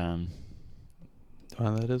 And,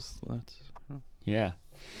 That's yeah,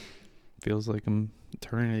 feels like an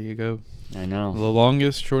eternity ago. I know. The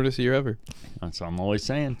longest, shortest year ever. That's what I'm always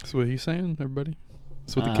saying. That's what he's saying, everybody.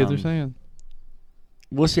 That's what the kids are saying.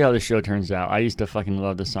 We'll see how the show turns out. I used to fucking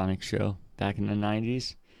love the Sonic show back in the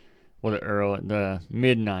 90s. Well, the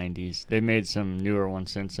mid-90s. They made some newer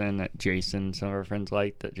ones since then that Jason and some of our friends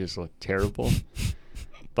liked that just looked terrible.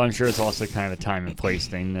 But I'm sure it's also kind of a time and place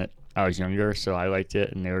thing that I was younger, so I liked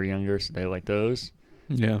it, and they were younger, so they liked those.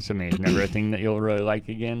 Yeah. So maybe it's never a thing that you'll really like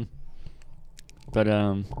again. But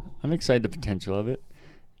I'm excited the potential of it.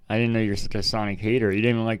 I didn't know you're such a Sonic hater. You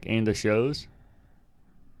didn't even like any of the shows?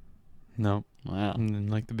 No. Wow. And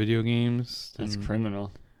like the video games. That's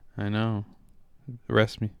criminal. I know.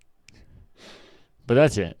 Arrest me. But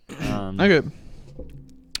that's it. Okay.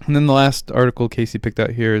 And then the last article Casey picked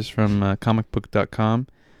out here is from comicbook.com.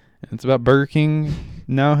 And it's about Burger King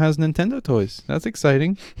now has Nintendo toys. That's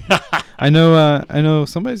exciting. I know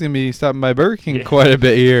somebody's going to be stopping by Burger King quite a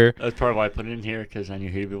bit here. That's probably why I put it in here, because I knew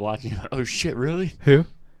he'd be watching. Oh, shit, really? Who?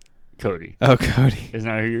 Cody. Oh, Cody. Isn't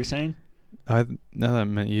that who you were saying? No, that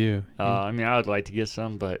meant you. I mean, I would like to get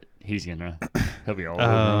some, but he'll be all over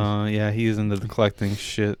Oh, yeah, he's into the collecting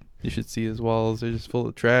shit. You should see his walls. They're just full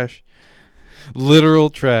of trash.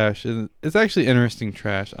 Literal trash. And it's actually interesting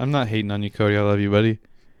trash. I'm not hating on you, Cody. I love you, buddy.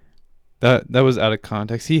 That was out of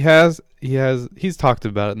context. He's talked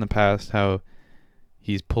about it in the past, how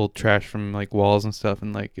he's pulled trash from like walls and stuff,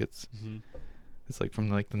 and like it's like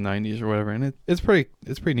from like the 90s or whatever, and it's pretty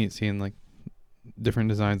neat seeing like different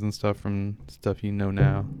designs and stuff from stuff you know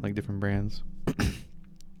now, like different brands.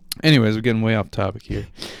 Anyways, we're getting way off topic here.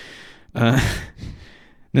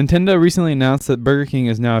 Nintendo recently announced that Burger King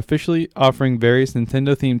is now officially offering various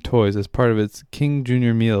Nintendo-themed toys as part of its King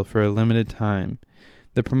Jr. meal for a limited time.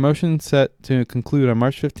 The promotion, set to conclude on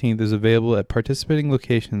March 15th, is available at participating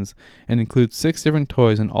locations and includes 6 different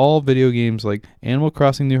toys in all video games like Animal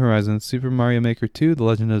Crossing New Horizons, Super Mario Maker 2, The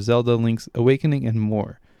Legend of Zelda Link's Awakening, and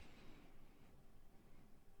more.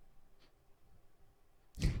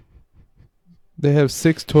 They have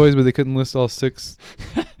 6 toys, but they couldn't list all 6.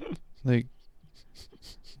 Like,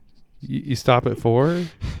 you stop at 4?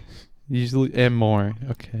 Usually, and more.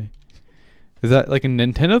 Okay. Is that like a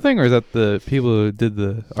Nintendo thing, or is that the people who did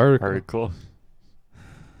the article?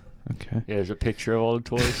 Okay. Yeah, there's a picture of all the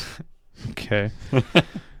toys. Okay.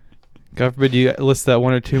 God forbid you list that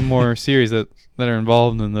 1 or 2 more series that are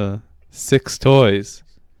involved in the 6 toys.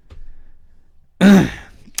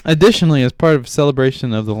 Additionally, as part of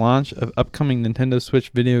celebration of the launch of upcoming Nintendo Switch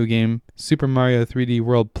video game Super Mario 3D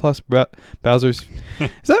World Plus Bowser's... Is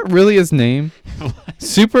that really his name?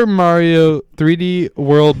 Super Mario 3D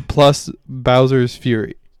World Plus Bowser's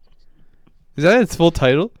Fury. Is that its full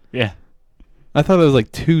title? Yeah. I thought it was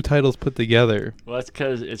like 2 titles put together. Well, that's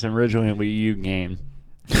because it's originally a Wii U game,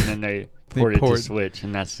 and then they ported it to Switch,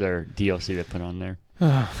 and that's their DLC they put on there,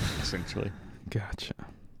 essentially. Gotcha.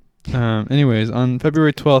 Anyways, on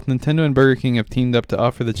February 12th, Nintendo and Burger King have teamed up to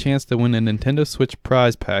offer the chance to win a Nintendo Switch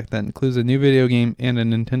prize pack that includes a new video game and a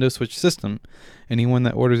Nintendo Switch system. Anyone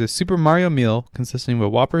that orders a Super Mario meal consisting of a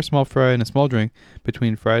Whopper, small fry, and a small drink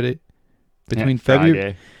between February...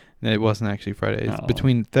 It wasn't actually Friday. It's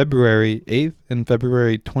between February 8th and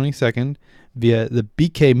February 22nd via the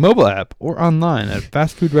BK mobile app or online at a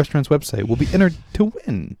fast food restaurant's website will be entered to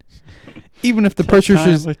win. Even if the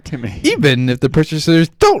purchasers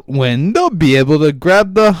don't win, they'll be able to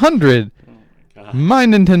grab the 100 My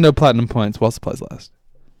Nintendo Platinum points while supplies last.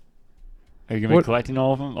 Are you gonna be collecting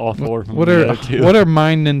all of them? All 4 of them? What are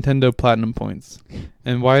My Nintendo Platinum points?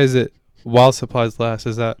 And why is it while supplies last?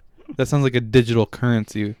 Is that sounds like a digital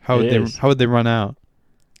currency? How would they run out?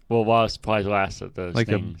 Well, while supplies last of those like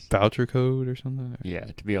things. A voucher code or something? Yeah,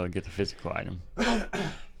 to be able to get the physical item.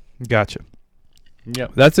 Gotcha.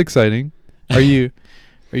 Yep. That's exciting. Are you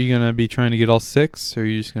gonna be trying to get all 6, or are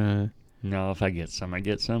you just gonna? No, if I get some, I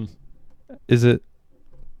get some. Is it?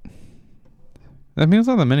 I mean, it's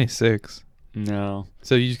not that many 6. No.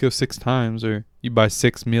 So you just go 6 times, or you buy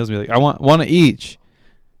 6 meals and be like, I want 1 of each.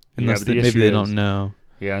 Unless maybe they don't know.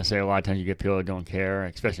 Yeah, I say a lot of times you get people that don't care,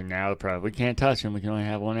 especially now. Probably we can't touch them. We can only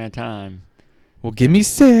have 1 at a time. Well, give me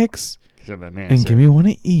 6, and give me 1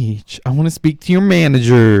 of each. I want to speak to your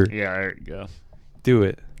manager. Yeah, there you go. Do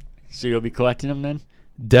it. So you'll be collecting them then?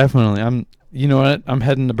 Definitely. You know what? I'm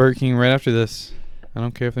heading to Burger King right after this. I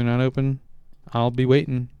don't care if they're not open. I'll be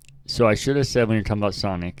waiting. So I should have said when you're talking about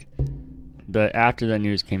Sonic, after the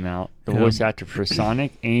news came out, the voice actor for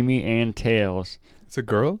Sonic, Amy, and Tails. It's a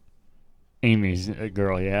girl? Amy's a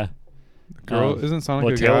girl, yeah. A girl? Isn't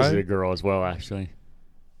Sonic a guy? Tails is a girl as well, actually.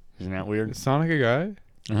 Isn't that weird? Is Sonic a guy?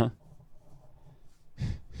 Uh-huh.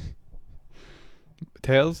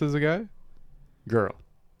 Tails is a guy? Girl.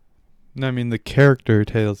 No, I mean the character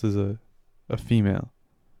Tails is a female.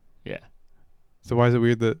 Yeah. So why is it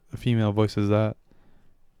weird that a female voices that?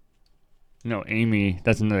 No, Amy,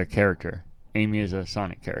 that's another character. Amy is a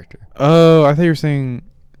Sonic character. Oh, I thought you were saying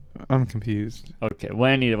I'm confused. Okay.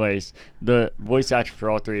 Well, anyways, the voice actor for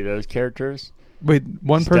all three of those characters. Wait,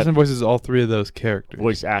 one Step- person voices all three of those characters.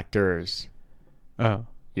 Voice actors. Oh,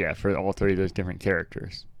 Yeah, for all three of those different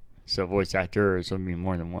characters. So voice actors would be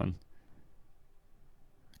more than one.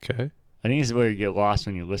 okay. I think this is where you get lost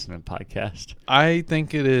when you listen to the podcast. I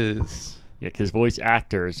think it is. Yeah, because voice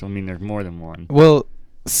actors will mean there's more than one. Well,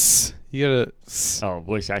 you gotta. Oh,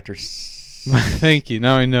 voice actors. Thank you.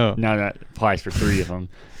 Now I know. Now that applies for three of them.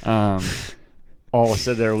 All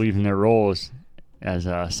said they're leaving their roles as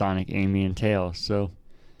Sonic, Amy, and Tails. So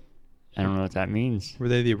I don't know what that means. Were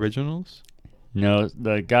they the originals? No,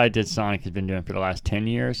 the guy did Sonic has been doing it for the last 10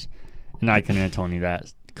 years, and I couldn't have told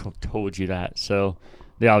you that. So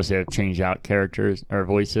they obviously have changed out characters or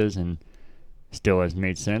voices, and still has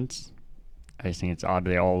made sense. I just think it's odd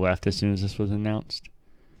they all left as soon as this was announced.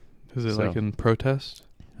 Is it So, like in protest?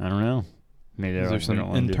 I don't know. Maybe Is there they some don't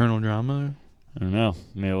want to internal drama? I don't know.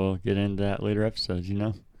 Maybe we'll get into that later episodes,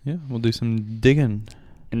 Yeah, we'll do some digging.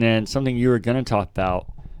 And then something you were going to talk about,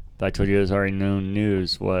 but I told you it was already known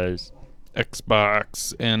news, was...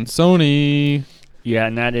 Xbox and Sony. Yeah,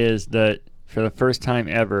 and that is that for the first time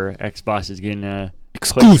ever, Xbox is getting a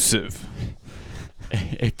Exclusive.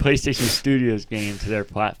 a PlayStation Studios game to their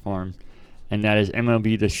platform, and that is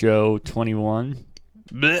MLB The Show 21.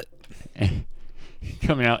 Blech.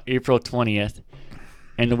 Coming out April 20th.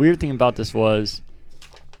 And the weird thing about this was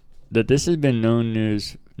that this has been known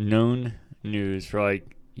news for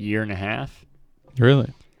like a year and a half.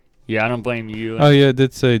 Really? Yeah, I don't blame you. Oh yeah, it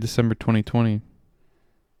did say December 2020.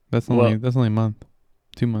 That's only a month,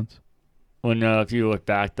 2 months. Well, no, if you look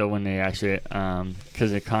back though, when they actually,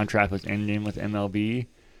 because the contract was ending with MLB,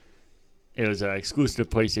 it was exclusive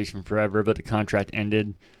to PlayStation forever, but the contract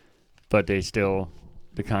ended. But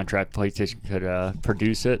the contract PlayStation could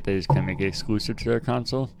produce it. They just couldn't make it exclusive to their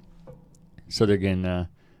console. So they're getting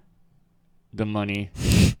the money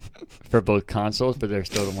for both consoles, but they're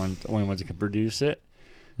still the only ones that can produce it.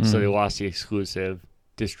 So they lost the exclusive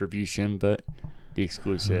distribution, but the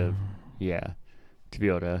exclusive, to be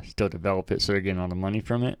able to still develop it. So they're getting all the money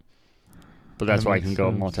from it. But that's why I can go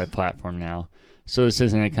multi-platform now. So this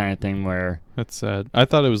isn't a kind of thing where... That's sad. I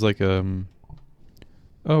thought it was like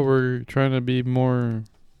we're trying to be more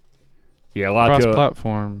a lot of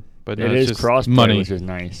cross-platform, but no, it it's is just cross-play, money. which is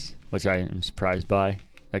nice, which I am surprised by.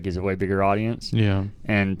 That gives a way bigger audience. Yeah.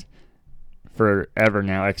 And forever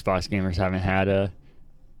now, Xbox gamers haven't had a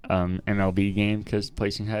MLB game because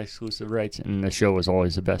PlayStation had exclusive rights, and the show was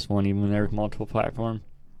always the best one, even when there was multiple platform.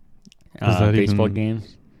 Baseball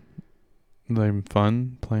games. Like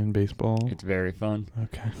fun playing baseball. It's very fun.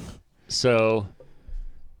 Okay. So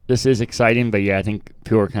this is exciting, but yeah, I think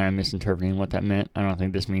people are kind of misinterpreting what that meant. I don't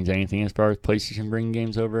think this means anything as far as PlayStation bringing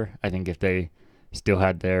games over. I think if they still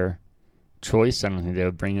had their choice, I don't think they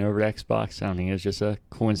would bring it over to Xbox. I don't think it was just a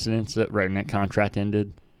coincidence that right when that contract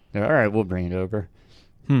ended, they're all right, we'll bring it over.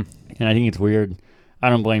 And I think it's weird. I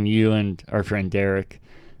don't blame you and our friend Derek.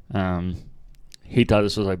 He thought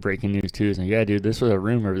this was like breaking news too. He's like, yeah, dude, this was a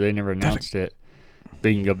rumor. They never announced it. But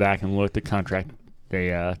you can go back and look at the contract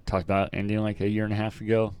they talked about ending like a year and a half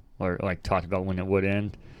ago, or like talked about when it would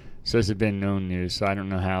end. So this has been known news. So I don't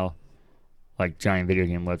know how like giant video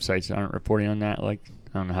game websites aren't reporting on that. Like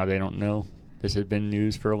I don't know how they don't know this has been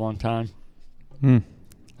news for a long time.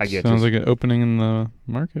 I guess sounds like an opening in the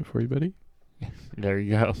market for you, buddy. There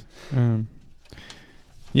you go.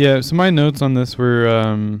 Yeah, so my notes on this were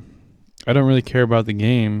I don't really care about the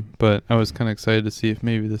game, but I was kind of excited to see if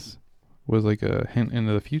maybe this was like a hint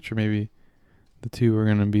into the future. Maybe the two are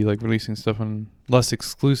going to be like releasing stuff on less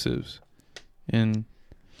exclusives. And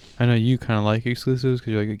I know you kind of like exclusives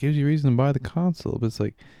because you're like, it gives you reason to buy the console, but it's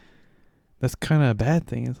like, that's kind of a bad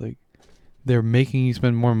thing. It's like they're making you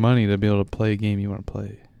spend more money to be able to play a game you want to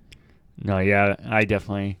play. No, yeah, I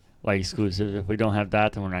definitely like exclusives. If we don't have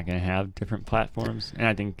that, then we're not going to have different platforms. And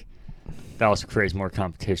I think that also creates more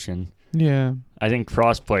competition. Yeah. I think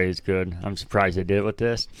crossplay is good. I'm surprised they did it with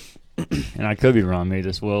this. And I could be wrong. Maybe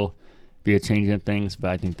this will be a change in things,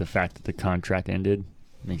 but I think the fact that the contract ended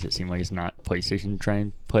makes it seem like it's not PlayStation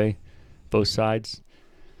trying to play both sides.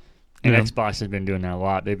 And Xbox has been doing that a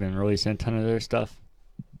lot. They've been releasing a ton of their stuff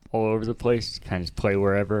all over the place, kind of just play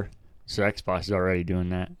wherever. So Xbox is already doing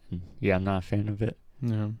that. And yeah, I'm not a fan of it.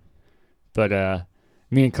 No. But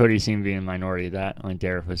me and Cody seem to be in the minority of that. Like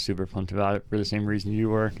Derek was super pumped about it for the same reason you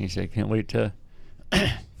were. He said, can't wait to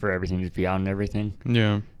for everything to be out and everything.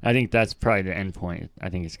 Yeah. I think that's probably the end point. I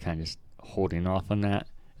think it's kind of just holding off on that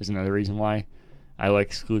is another reason why I like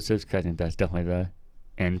exclusives, because I think that's definitely the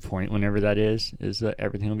end point whenever that is that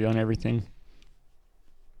everything will be on everything.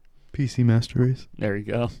 PC Master Race. There you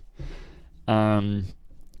go.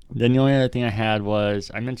 Then the only other thing I had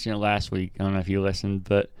was, I mentioned it last week. I don't know if you listened,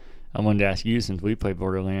 but I wanted to ask you since we play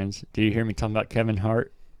Borderlands. Did you hear me talking about Kevin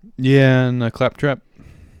Hart? Yeah, and Claptrap.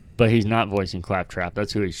 But he's not voicing Claptrap.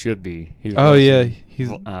 That's who he should be. He's Oh yeah, voicing, he's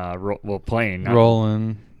playing. Not,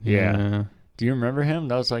 rolling. yeah. Yeah. Do you remember him?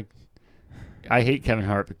 That was like, I hate Kevin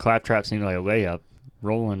Hart, but Claptrap seemed like a layup.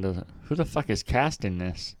 Roland doesn't. Who the fuck is casting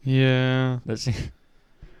this? Yeah.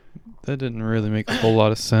 That didn't really make a whole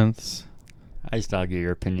lot of sense. I just thought I'd get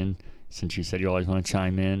your opinion since you said you always want to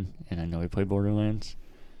chime in, and I know we play Borderlands.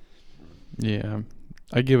 Yeah,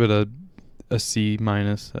 I give it a C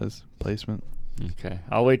minus as placement. Okay,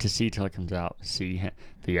 I'll wait to see till it comes out. See,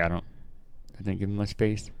 but yeah, I didn't give him much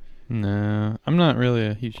space. No, I'm not really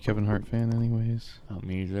a huge Kevin Hart fan, anyways. Oh,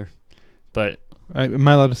 me either. But Am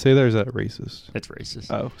I allowed to say that, or is that racist? it's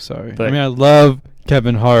racist. Oh, sorry. But I mean, I love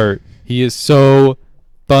Kevin Hart. He is so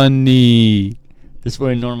funny. This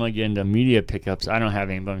way, normally get into media pickups. I don't have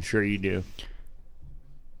any, but I'm sure you do.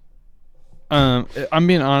 I'm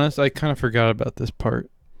being honest. I kind of forgot about this part.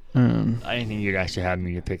 I didn't think you guys should have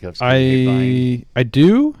media pickups. I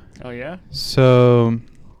do. Oh yeah. So,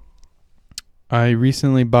 I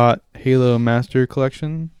recently bought Halo Master Chief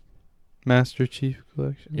Collection.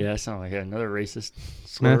 Yeah, that sounds like another racist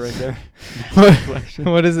slur right there.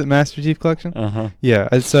 What is it? Master Chief Collection?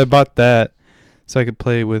 Yeah. So I bought that so I could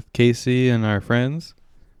play with Casey and our friends.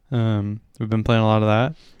 We've been playing a lot of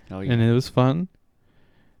that, and it was fun.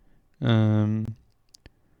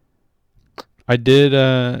 I did.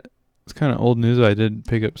 It's kind of old news. But I did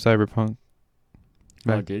pick up Cyberpunk.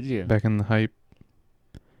 Did you? Back in the hype,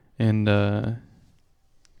 and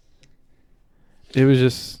it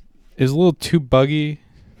was a little too buggy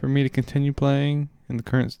for me to continue playing in the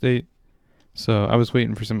current state. So I was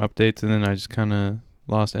waiting for some updates, and then I just kind of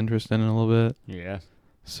lost interest in it a little bit. Yeah.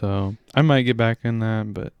 So I might get back in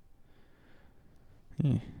that, but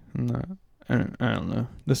I'm not. I don't know.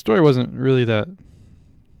 The story wasn't really that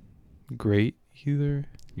great either.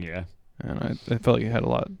 Yeah. And I felt like it had a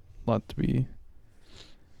lot to be.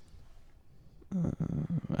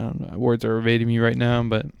 I don't know. Words are evading me right now,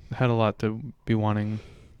 but it had a lot to be wanting.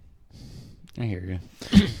 I hear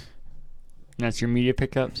you. That's your media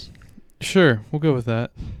pickups? Sure, we'll go with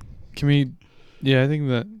that. Can we? Yeah, I think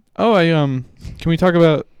that. Oh, can we talk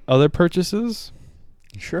about other purchases?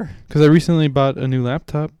 Sure. Because I recently bought a new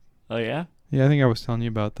laptop. Oh yeah. Yeah, I think I was telling you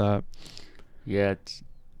about that. Yeah.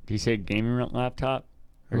 Do you say gaming laptop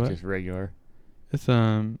or What? just regular? It's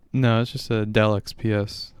no, it's just a Dell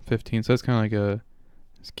XPS 15. So it's kind of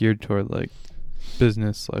it's geared toward like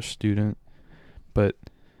business/student, but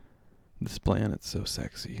the display on it's so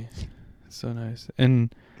sexy, it's so nice.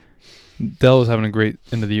 And Dell was having a great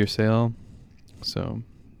end of the year sale, so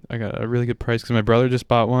I got a really good price because my brother just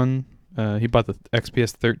bought one. He bought the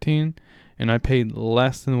XPS 13, and I paid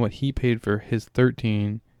less than what he paid for his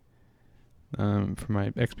 13. For my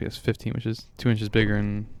XPS 15, which is 2 inches bigger,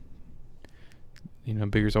 and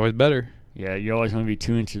bigger is always better. Yeah, you always want to be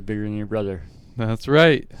 2 inches bigger than your brother. That's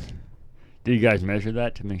right. Do you guys measure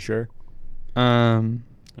that to make sure?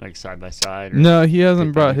 Like side by side? No, he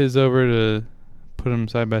hasn't brought his over to put them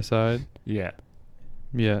side by side. Yeah.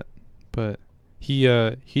 Yet, but he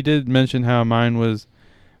did mention how mine was.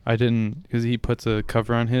 I didn't, because he puts a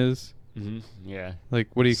cover on his. Yeah. Like,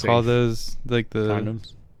 what do you call those? Like the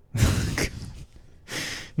condoms.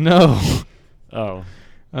 No. Oh.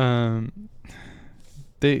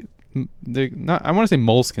 They not. I want to say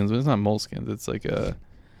moleskins, but it's not moleskins. It's like a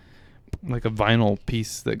vinyl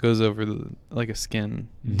piece that goes over like a skin.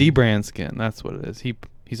 D-brand skin. That's what it is.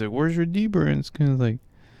 He's like, "Where's your D-brand skin?" I was like,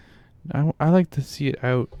 I like to see it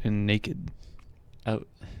out and naked. Out.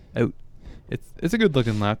 It's a good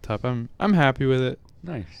looking laptop. I'm happy with it.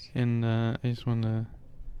 Nice. And I just want to.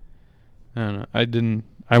 I don't know.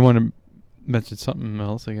 I want to mention something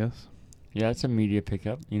else, I guess. Yeah, it's a media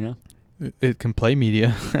pickup, It can play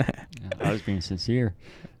media. I was being sincere.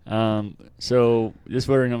 So this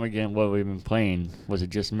way we know again what we've been playing. Was it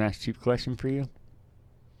just Master Chief Collection for you?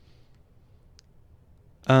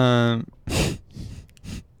 I've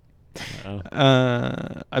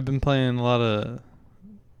been playing a lot of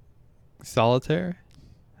solitaire.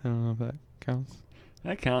 I don't know if that counts.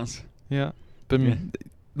 That counts. Yeah. But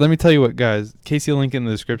let me tell you what, guys. Casey will link in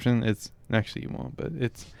the description. It's actually, you won't, but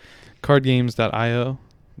it's cardgames.io.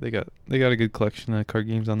 They got a good collection of card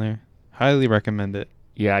games on there. Highly recommend it.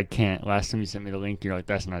 Yeah, I can't. Last time you sent me the link, you're like,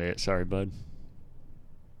 that's not it. Sorry, bud.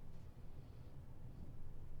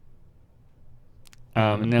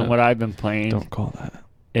 And then what I've been playing. Don't call that.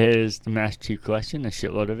 Is the Master Chief Collection, a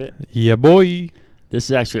shitload of it. Yeah, boy. This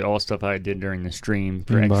is actually all stuff I did during the stream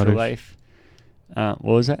for Bean Extra butters. Life. What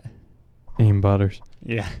was that? Aimbotters.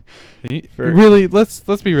 Yeah. Really, let's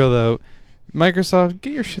be real though. Microsoft,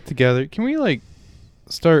 get your shit together. Can we like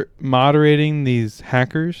start moderating these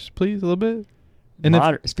hackers, please, a little bit?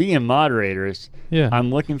 And Speaking of moderators, yeah,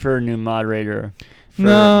 I'm looking for a new moderator for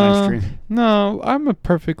my stream. No, I'm a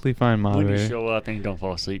perfectly fine When you moderator. show up and you don't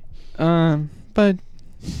fall asleep. But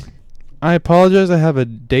I apologize. I have a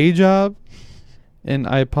day job, and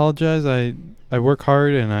I apologize. I work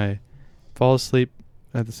hard and I fall asleep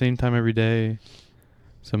at the same time every day.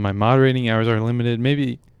 So my moderating hours are limited.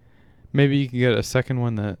 Maybe you can get a second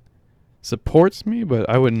one that supports me, but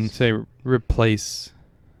I wouldn't say replace.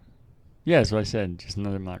 Yeah, that's what I said. Just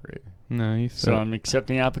another moderator. No, you So I'm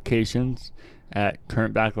accepting applications at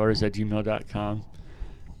currentbackloggers@gmail.com.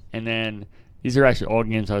 And then these are actually all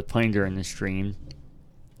games I was playing during the stream.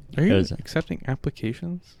 Are you accepting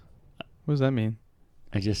applications? What does that mean?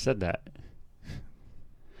 I just said that.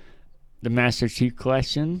 The Master Chief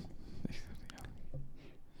Collection.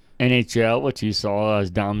 NHL, which you saw, I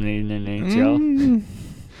was dominating in NHL.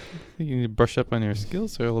 You need to brush up on your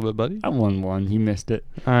skills there a little bit, buddy. I won one. You missed it.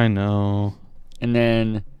 I know. And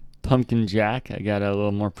then Pumpkin Jack. I got a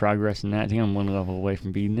little more progress in that. I think I'm one level away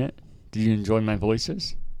from beating it. Did you enjoy my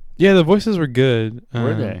voices? Yeah, the voices were good.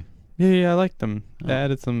 Were they? Yeah, I liked them. They Oh.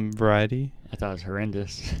 added some variety. I thought it was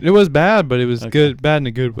horrendous. It was bad, but it was Okay. good. Bad in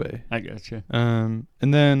a good way. I gotcha. And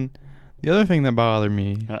then the other thing that bothered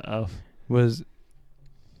me Uh-oh. was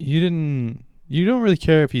you don't really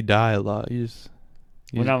care if you die a lot. You just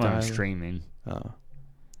Well, not when die I'm a lot. streaming. Oh.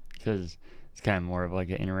 Because it's kind of more of like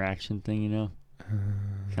an interaction thing, you know?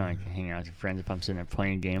 Kind of like hanging out with your friends. If I'm sitting there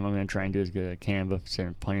playing a game, I'm going to try and do as good as I can. But if I'm sitting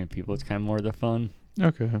there playing with people, it's kind of more of the fun.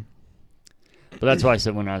 Okay. But that's why I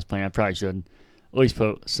said when I was playing, I probably should at least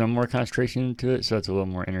put some more concentration into it so it's a little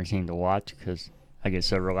more entertaining to watch because I get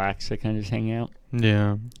so relaxed I kind of just hang out.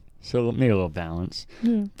 Yeah. So maybe a little balance.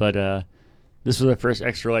 Yeah. But this was our first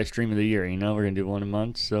Extra Life stream of the year, you know? We're going to do one a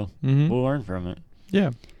month, so we'll learn from it.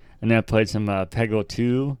 Yeah. And then I played some Peggle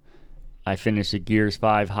 2. I finished the Gears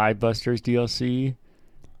 5 High Busters DLC.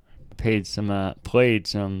 Played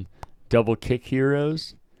some Double Kick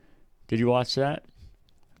Heroes. Did you watch that?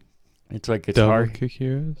 It's like Guitar. Double Kick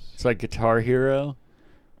Heroes? It's like Guitar Hero,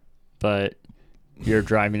 but you're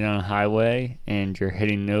driving down a highway and you're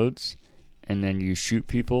hitting notes, and then you shoot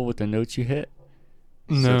people with the notes you hit.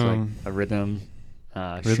 No. So it's like a rhythm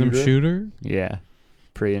shooter? Yeah.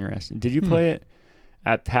 Pretty interesting. Did you play it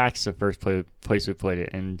at PAX, the first place we played it,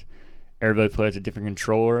 and everybody played with a different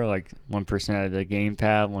controller, like one person had the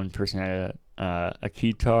gamepad, one person had a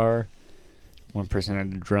guitar, one person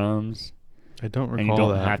had the drums. I don't recall and you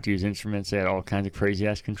don't that. have to use instruments. They had all kinds of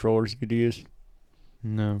crazy-ass controllers you could use.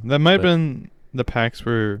 No. That might have been the PAX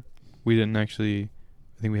where we didn't actually...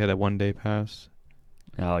 I think we had a one-day pass.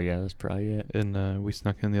 Oh, yeah, that's probably it. And we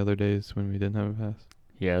snuck in the other days when we didn't have a pass.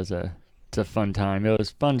 Yeah, it's a fun time. It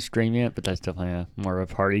was fun streaming it, but that's definitely more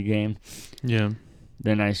of a party game. Yeah.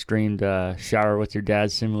 Then I streamed Shower with Your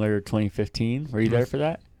Dad Simulator 2015. Were you there for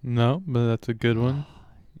that? No, but that's a good one.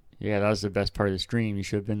 Yeah, that was the best part of the stream. You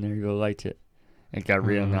should have been there. You would have liked it. It got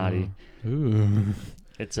real naughty. Ooh.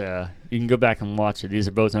 It's you can go back and watch it. These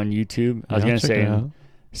are both on YouTube. I was Yeah, gonna I'll check say it out.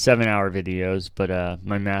 7-hour videos, but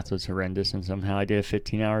my math was horrendous, and somehow I did a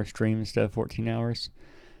 15-hour stream instead of 14 hours.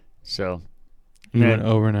 So You went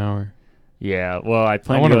over an hour. yeah, well, I I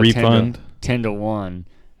planned want to a go refund. 10 to 1,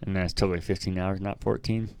 and that's totally 15 hours, not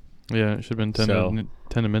 14. Yeah, it should have been 10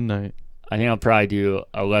 to midnight. I think I'll probably do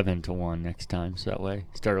 11 to 1 next time, so that way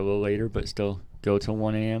start a little later, but still go till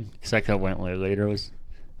 1 a.m. Because I could have went way later was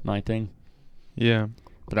my thing. Yeah.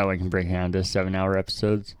 But that way I can break it down to 7-hour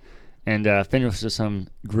episodes. And finish with some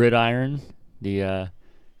Gridiron, the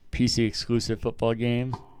PC exclusive football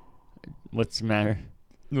game. What's the matter?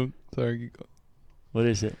 No, sorry. What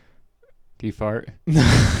is it? Do you fart?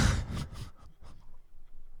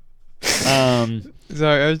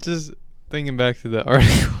 Sorry, I was just thinking back to the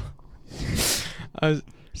article.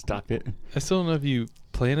 Stop it. I still don't know if you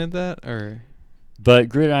planted that or... But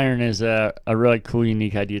Gridiron is a really cool,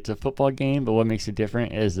 unique idea. It's a football game, but what makes it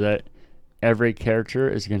different is that every character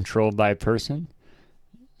is controlled by a person.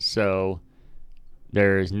 So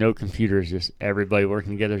there's no computers, just everybody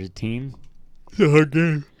working together as a team. It's a hard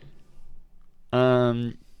game.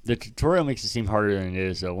 The tutorial makes it seem harder than it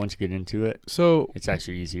is, though. Once you get into it, So it's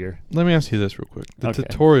actually easier. let me ask you this real quick. The Okay.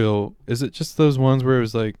 tutorial, is it just those ones where it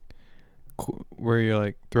was like, where you're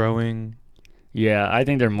like throwing? Yeah, I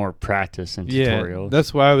think they're more practice than tutorials. Yeah,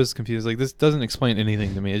 that's why I was confused. Like, this doesn't explain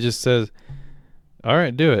anything to me. It just says, all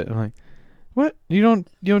right, do it. I'm like, what? You don't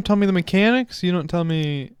tell me the mechanics? You don't tell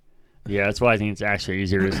me... Yeah, that's why I think it's actually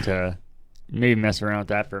easier is to maybe mess around with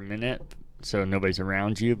that for a minute. so nobody's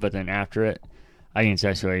around you. But then after it, I think it's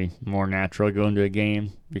actually more natural going to a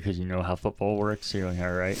game because you know how football works. So you're like,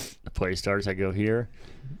 all right, the play starts, I go here.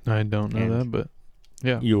 I don't know that, but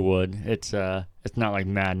yeah. You would. It's not like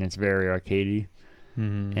Madden. It's very arcadey,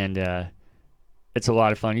 Mm-hmm. and it's a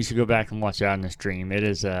lot of fun. You should go back and watch that on the stream.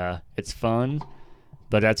 It's fun,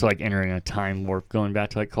 but that's like entering a time warp. Going back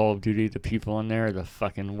to like Call of Duty, the people in there are the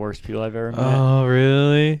fucking worst people I've ever met. Oh,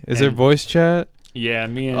 really? Is there voice chat? Yeah,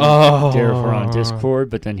 me and Oh. Derek were on Discord,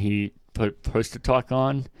 but then he put push to talk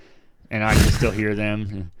on, and I can still hear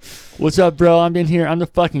them. What's up, bro? I'm in here. I'm the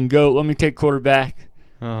fucking GOAT. Let me take quarterback.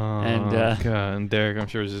 Oh, And, God. And Derek, I'm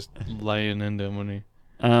sure, was just laying into him when he...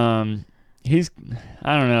 I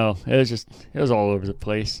don't know. It was all over the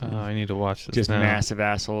place. Oh, I need to watch this Just now. massive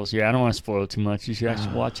assholes. Yeah, I don't want to spoil too much. You should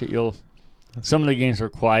actually watch it. Some of the games were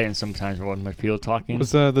quiet, and sometimes there wasn't my field talking.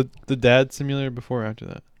 Was the dad simulator before or after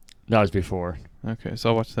that? That was before. Okay, so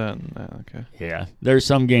I'll watch that. Okay. Yeah, there's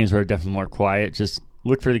some games where are definitely more quiet. Just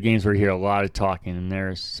look for the games where you hear a lot of talking, and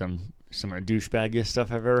there's some of the douchebaggiest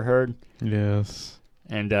stuff I've ever heard. Yes.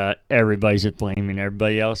 And everybody's just blaming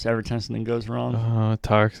everybody else every time something goes wrong. Oh,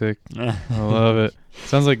 toxic. I love it.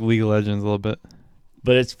 Sounds like League of Legends a little bit.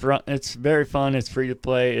 But it's very fun. It's free to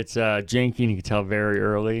play. It's janky, and you can tell very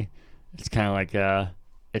early. It's kind of like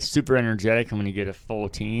it's super energetic, and when you get a full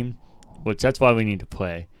team, which that's why we need to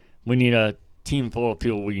play. We need a team full of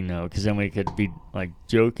people we know, because then we could be like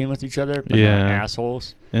joking with each other, but not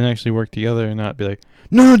assholes. And actually work together and not be like,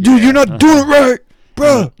 no, dude, you're not doing it right,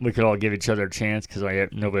 bro. We could all give each other a chance, because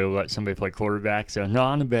like, nobody will let somebody play quarterback. So, no,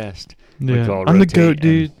 I'm the best. Yeah. I'm the GOAT,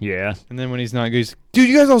 dude. Yeah. And then when he's not good, he's dude,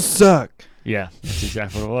 you guys all suck. Yeah, that's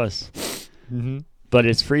exactly what it was. Mm-hmm. But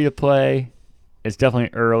it's free to play. It's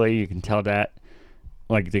definitely early. You can tell that.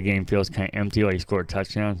 Like, the game feels kind of empty. Like, you scored a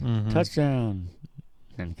touchdown. Mm-hmm. Touchdown.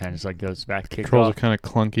 And kind of just like goes back to Controls kickoff. are kind of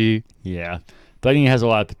clunky. Yeah. But I think it has a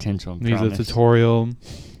lot of potential. Needs a tutorial.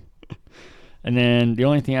 And then the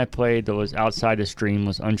only thing I played that was outside the stream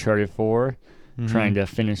was Uncharted 4. Mm-hmm. Trying to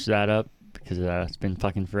finish that up because it's been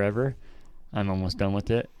fucking forever. I'm almost done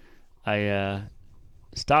with it. I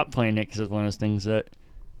stopped playing it because it's one of those things that,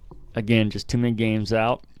 again, just too many games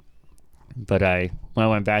out. But when I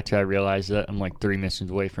went back to it, I realized that I'm like 3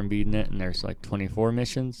 missions away from beating it, and there's like 24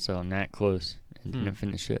 missions, so I'm that close and didn't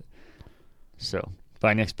finish it. So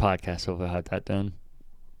by next podcast, hopefully I'll have that done.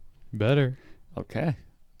 Better. Okay.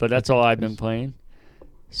 But that's all I've been playing.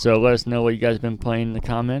 So let us know what you guys have been playing in the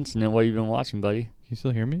comments, and then what you've been watching, buddy. Can you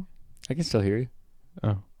still hear me? I can still hear you.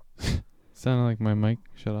 Oh. Sounded like my mic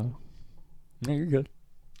shut off. No, you're good.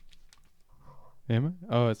 Am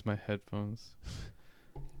I? Oh, it's my headphones.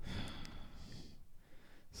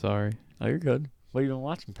 Sorry. Oh, you're good. What have you been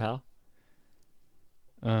watching, pal?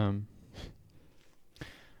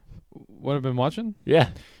 What I've been watching? Yeah.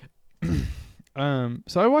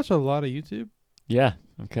 So I watch a lot of YouTube. Yeah.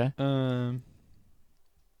 Okay.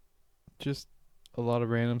 Just a lot of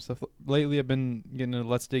random stuff. Lately, I've been getting a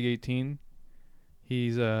Let's Dig 18.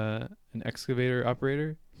 He's an excavator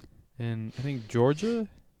operator in, I think, Georgia.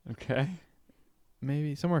 Okay.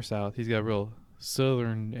 Maybe somewhere south. He's got a real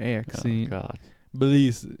southern accent. Oh, God. But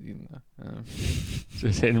he's,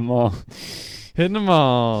 Just hitting them all. hitting them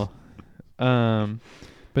all.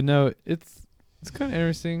 But no, it's kind of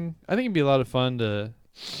interesting. I think it'd be a lot of fun to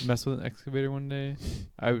mess with an excavator one day.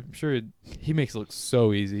 I'm sure he makes it look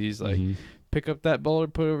so easy. He's like, pick up that boulder,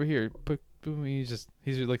 put it over here. Boom. He's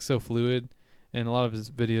like so fluid. And a lot of his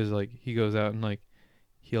videos, like, he goes out and like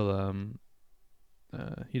he'll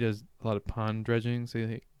he does a lot of pond dredging. So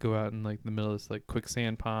he go out in like the middle of this like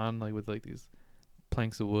quicksand pond, like with like these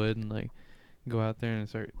planks of wood, and like go out there and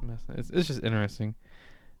start messing. It's just interesting.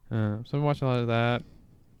 So I'm watching a lot of that.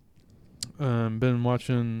 Been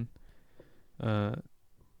watching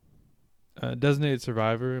Designated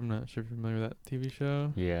Survivor. I'm not sure if you're familiar with that TV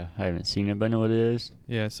show. Yeah, I haven't seen it, but I know what it is.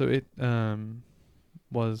 Yeah, so it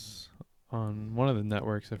was on one of the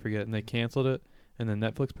networks, I forget, and they canceled it, and then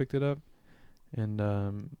Netflix picked it up. And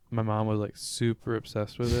my mom was like super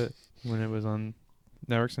obsessed with it when it was on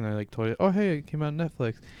networks, and I like told her, oh hey, it came out on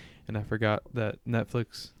Netflix, and I forgot that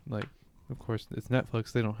Netflix, like, of course it's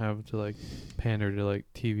Netflix, they don't have to like pander to like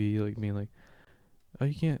TV, like being like, oh,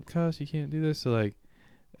 you can't cuss, you can't do this. So like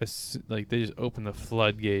they just opened the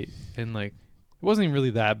floodgate, and like it wasn't even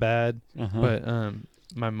really that bad, but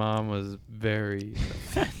my mom was very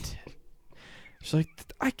offended. She's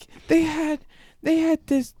like, they had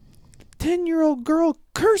this 10-year-old girl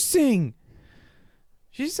cursing.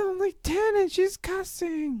 She's only 10 and she's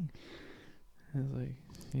cussing. I was like,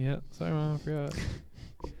 yeah, sorry mom, I forgot.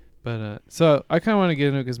 But so I kind of want to get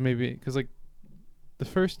into it because like the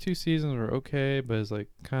first 2 seasons were okay, but it's like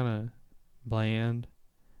kind of bland.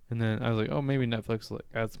 And then I was like, oh, maybe Netflix like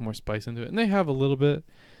adds more spice into it, and they have a little bit.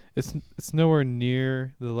 It's nowhere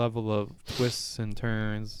near the level of twists and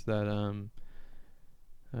turns that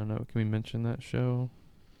I don't know. Can we mention that show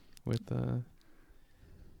with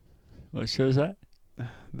What show is that?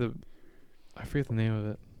 the I forget the name of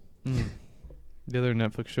it. The other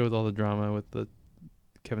Netflix show with all the drama with the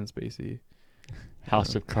Kevin Spacey.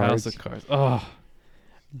 House of Cards. House of Cards. Oh,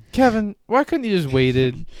 Kevin, why couldn't you just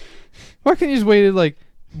waited? Why couldn't you just waited like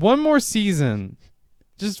one more season?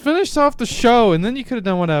 Just finish off the show and then you could have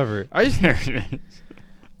done whatever. I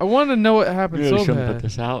wanted to know what happened Really so shouldn't bad. put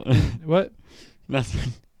this out. What?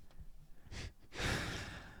 Nothing.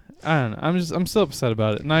 I don't know. I'm still upset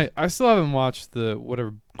about it, and I still haven't watched the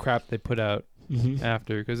whatever crap they put out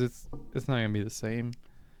after because it's not gonna be the same.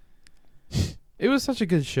 It was such a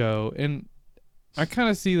good show, and I kind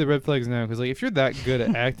of see the red flags now because like if you're that good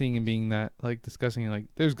at acting and being that like disgusting, like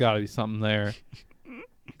there's got to be something there.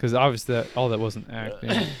 Because obviously all that wasn't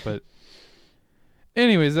acting, but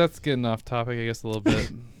anyways, that's getting off topic, I guess a little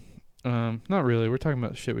bit. Not really. We're talking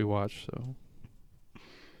about shit we watched, so.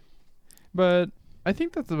 But I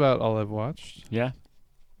think that's about all I've watched. Yeah.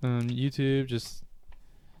 YouTube, just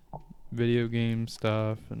video game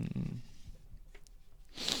stuff, and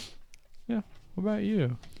yeah. What about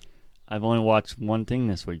you? I've only watched one thing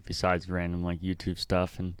this week besides random like YouTube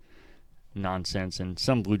stuff and nonsense and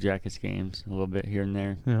some Blue Jackets games, a little bit here and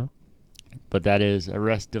there. Yeah. But that is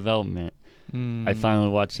Arrested Development. I finally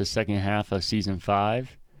watched the second half of season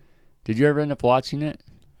 5. Did you ever end up watching it?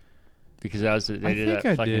 Because that was they did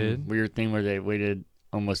that fucking weird thing where they waited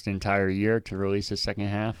almost an entire year to release the second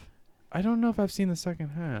half. I don't know if I've seen the second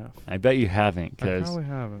half. I bet you haven't, I because probably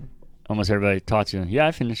haven't. almost everybody taught you. Yeah,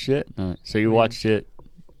 I finished it. So you watched it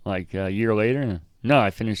like a year later? No,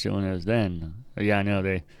 I finished it when it was then. Yeah, I know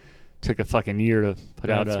they took a fucking year to put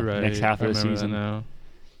out the next half of the season. Now.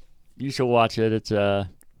 You should watch it.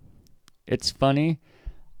 It's funny.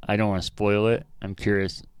 I don't want to spoil it. I'm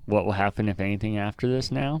curious what will happen, if anything, after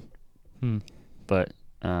this now. But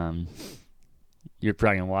you're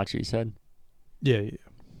probably going to watch it, you said? Yeah.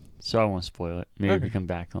 So I won't spoil it. Maybe we come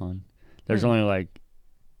back on. There's only like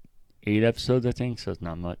 8 episodes, I think, so it's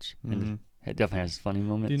not much. And it definitely has funny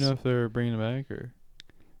moments. Do you know if they're bringing it back or?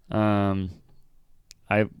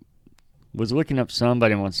 I was looking up some, but I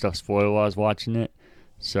didn't want stuff spoiled while I was watching it.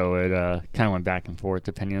 So it kind of went back and forth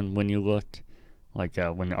depending on when you looked. Like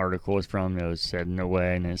when the article was from, it was said no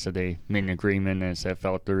way, and it said they made an agreement, and it said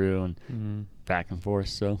fell through, and back and forth.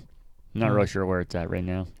 So I'm not really sure where it's at right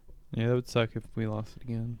now. Yeah, that would suck if we lost it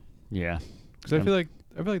again. Yeah, because I feel like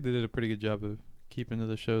they did a pretty good job of keeping to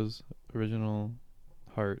the show's original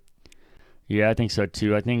heart. Yeah, I think so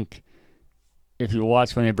too. I think if you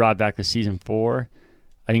watch when they brought back the season 4,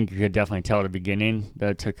 I think you could definitely tell at the beginning that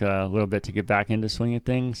it took a little bit to get back into swing of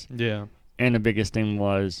things. Yeah, and the biggest thing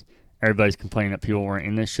was everybody's complaining that people weren't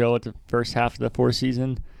in this show at the first half of the 4th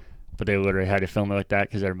season, but they literally had to film it like that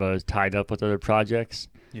because everybody was tied up with other projects.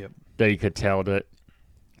 Yep. That you could tell that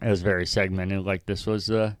it was very segmented. Like this was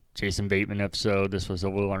a Jason Bateman episode. This was a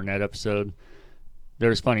Will Arnett episode. There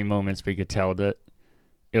was funny moments, but you could tell that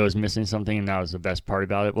it was missing something, and that was the best part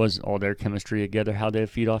about it, was all their chemistry together, how they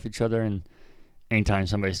feed off each other, and anytime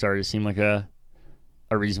somebody started to seem like a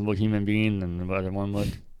reasonable human being, then the other one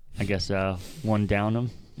would, I guess, one down them.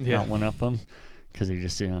 Not one up them, because they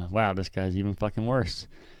just wow, this guy's even fucking worse.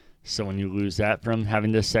 So when you lose that from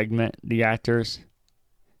having to segment the actors,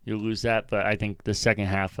 you lose that. But I think the second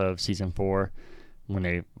half of season 4, when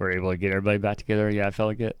they were able to get everybody back together, I felt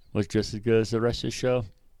like it was just as good as the rest of the show,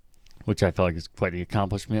 which I felt like is quite the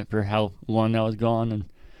accomplishment for how long that was gone, and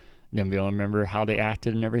then be able to remember how they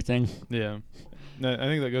acted and everything. Yeah, I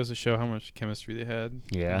think that goes to show how much chemistry they had.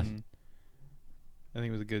 Yeah, and I think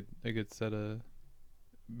it was a good set of.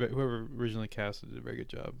 But whoever originally casted did a very good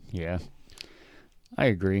job. Yeah, I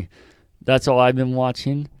agree. That's all I've been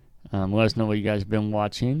watching. Let us know what you guys have been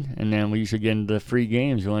watching, and then we usually get into the free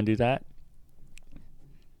games. You want to do that?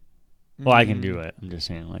 Well, I can do it. I'm just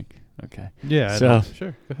saying, like, okay. Yeah, so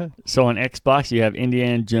sure. Go ahead. So on Xbox, you have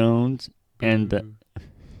Indiana Jones and the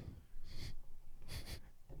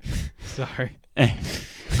sorry,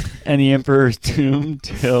 and the Emperor's Tomb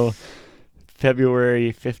till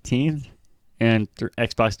February 15th. And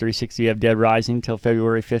Xbox 360, you have Dead Rising till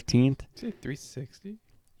February 15th. Did you say 360?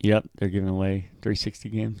 Yep, they're giving away 360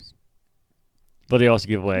 games. But they also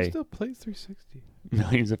give away... Who still plays 360?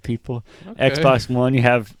 Millions of people. Okay. Xbox One, you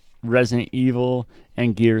have Resident Evil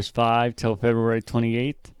and Gears 5 till February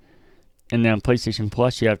 28th. And then on PlayStation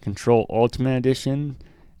Plus, you have Control Ultimate Edition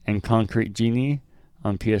and Concrete Genie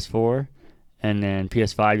on PS4. And then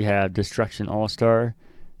PS5, you have Destruction All-Star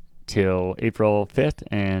till April 5th,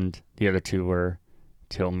 and the other 2 were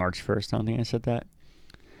till March 1st. I don't think I said that.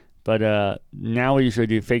 But now we usually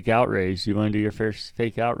do fake outrage. Do you want to do your first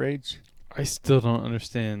fake outrage? I still don't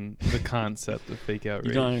understand the concept of fake outrage.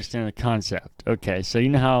 You don't understand the concept. Okay, so you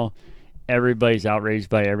know how everybody's outraged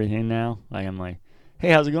by everything now? Like, I'm like,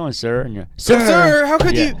 hey, how's it going, sir? And you're, Sir, how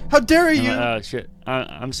could Yeah. you? How dare I'm you? like, oh, shit.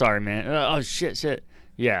 I'm sorry, man. Oh, shit.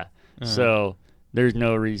 Yeah. Uh, So there's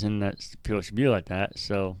no reason that people should be like that.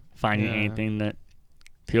 So finding Yeah. anything that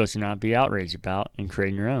people should not be outraged about and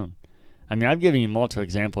creating your own. I mean, I've given you multiple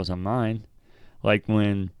examples on mine. Like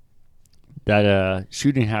when that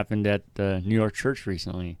shooting happened at the New York church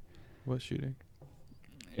recently. What shooting?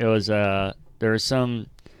 It was there was some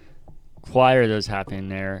choir that was happening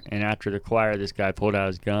there, and after the choir, this guy pulled out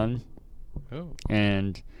his gun Oh.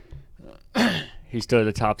 and he stood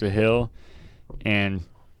at the top of the hill and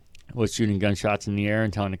was shooting gunshots in the air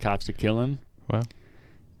and telling the cops to kill him. Wow.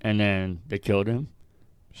 And then they killed him.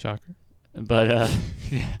 Shocker. But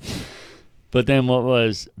yeah. But then what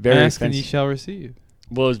was very Ask and ye offensive, shall receive.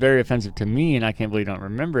 what was very offensive to me, and I can't believe I don't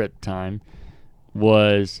remember at the time,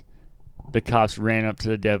 was the cops ran up to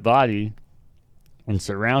the dead body and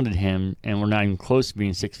surrounded him, and were not even close to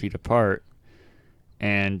being 6 feet apart.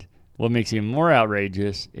 And what makes it even more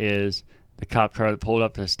outrageous is the cop car that pulled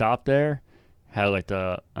up to stop there had like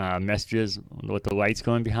the messages with the lights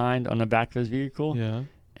going behind on the back of his vehicle, Yeah.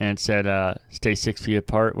 and it said, stay 6 feet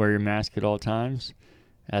apart, wear your mask at all times,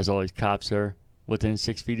 as all these cops are within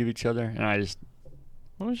 6 feet of each other. And I just,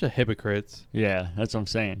 What a bunch of hypocrites. yeah, that's what I'm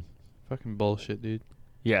saying. Fucking bullshit, dude.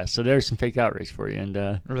 Yeah, so there's some fake outrage for you. And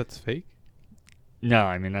Or that's fake. no,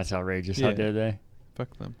 I mean, that's outrageous. How Yeah. dare they?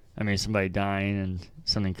 Fuck them. I mean, somebody dying and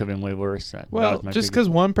something could have been way worse. That Well, was my just biggest- because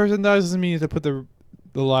one person dies doesn't mean you have to put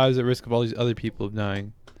the lives at risk of all these other people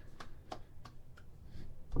dying.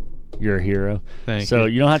 you're a hero. Thank So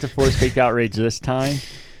you. you don't have to force fake outrage this time,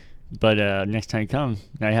 but next time you come,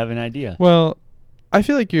 now you have an idea. Well, I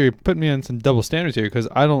feel like you're putting me on some double standards here because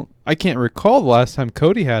I can't recall the last time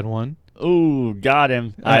Cody had one. Ooh, got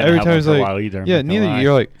him. I haven't every had time one it's for a like, while either. I'm yeah, not gonna neither lie.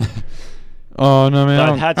 you're like, oh no man, But I I've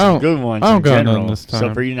don't, had I some don't, good ones I don't in got none general. this So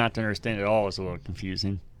time. for you not to understand it all is a little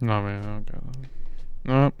confusing. No man, I don't got none.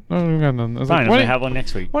 No, I don't got none. I was Fine, like, I'm why, gonna don't, have one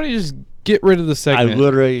next week. why don't you just get rid of the I segment?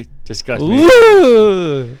 literally discussed it.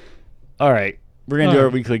 Ugh. All right, we're gonna do Oh. our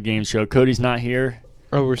weekly game show. Cody's not here.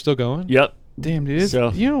 Oh, we're still going? Yep, Damn, dude.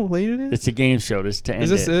 So, You know how late it is? it's a game show. This is to end Is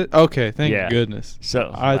this it. it? Okay, thank Yeah. goodness. So,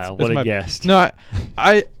 It's- wow, it's what a my- guest. No,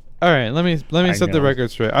 I all right. Let me I set the know.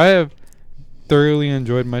 record straight. I have thoroughly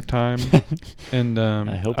enjoyed my time, and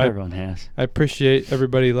I hope everyone has. I appreciate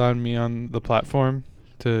everybody allowing me on the platform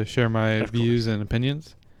to share my Of views and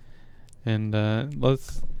opinions. And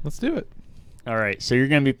let's do it. All right, so you're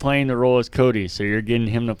gonna be playing the role as Cody. So you're getting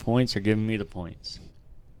him the points or giving me the points?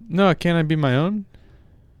 No, can't I be my own?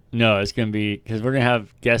 No, it's gonna be because we're gonna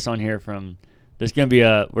have guests on here from. There's gonna be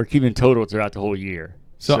we're keeping total throughout the whole year.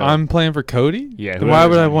 So I'm playing for Cody? Yeah, Then why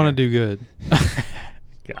would whoever's I on want to here. do good?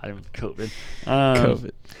 Got him, COVID.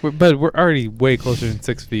 COVID. But we're already way closer than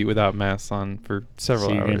 6 feet without masks on for several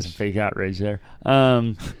So you're getting hours. some fake outrage there.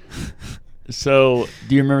 So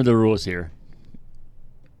do you remember the rules here?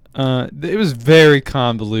 It was very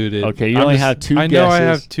convoluted. Okay, you only have two I know I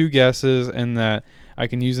have guesses. 2 guesses, and that I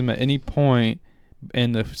can use them at any point.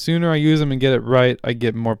 And the sooner I use them and get it right, I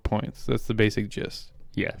get more points. That's the basic gist.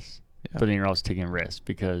 Yes. Yeah. But then you're also taking risks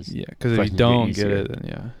because. Yeah, because if you questions get don't get easier. it, then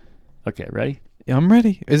yeah. Okay, ready? Yeah, I'm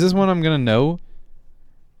ready. Is this one I'm gonna know?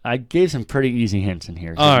 I gave some pretty easy hints in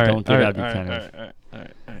here. So All if right. you don't get out, you kind of. All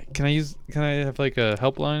right. Can I have like a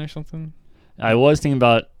helpline or something? I was thinking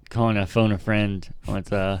about calling a phone a friend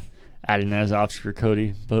with adding that as an option for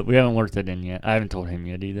Cody, but we haven't worked that in yet. I haven't told him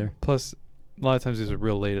yet either. Plus, a lot of times these are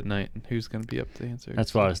real late at night, and who's gonna be up to answer?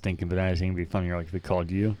 That's what I was thinking, but I was thinking it'd be funnier like if we called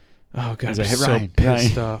you. Oh god, It's I'm like, hey, so Ryan,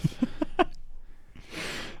 pissed Ryan. off.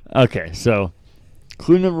 Okay, so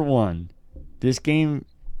clue number 1. This game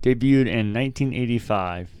debuted in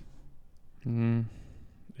 1985.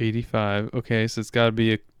 85. Okay, so it's got to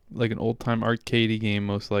be like an old time arcadey game,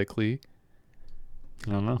 most likely.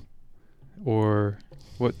 I don't know. Or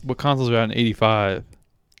what consoles are out in 85? I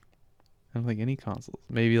don't think any consoles.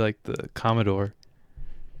 Maybe like the Commodore.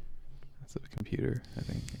 That's a computer, I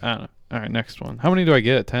think. I don't know. All right, next one. How many do I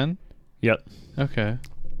get? 10? Yep. Okay.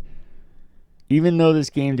 Even though this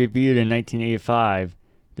game debuted in 1985,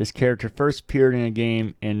 this character first appeared in a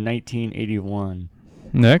game in 1981.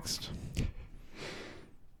 Next.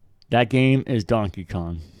 That game is Donkey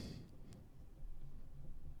Kong.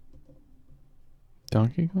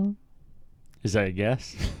 Donkey Kong? Is that a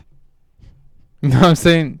guess? No, I'm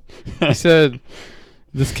saying you said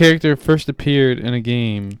This character first appeared in a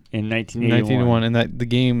game in in 1981. 1981, and that the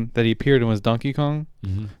game that he appeared in was Donkey Kong.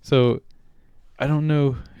 Mm-hmm. So I don't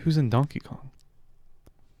know who's in Donkey Kong.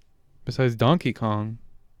 Besides Donkey Kong.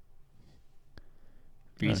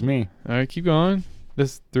 Beats me. All right, keep going.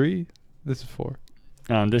 This is 3. This is 4.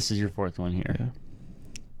 This is your 4th one here. Yeah.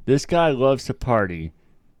 This guy loves to party,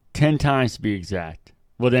 10 times to be exact.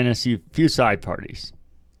 Well, then a few side parties.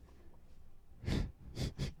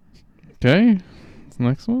 Okay. What's the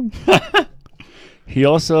next one? He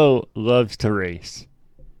also loves to race.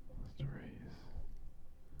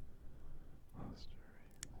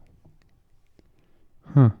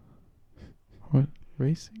 Huh. What?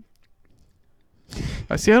 Racing?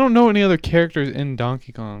 I see. I don't know any other characters in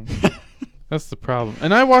Donkey Kong. That's the problem.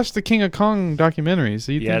 And I watched the King of Kong documentary,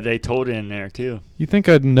 so They told it in there too. you think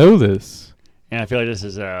I'd know this? And I feel like this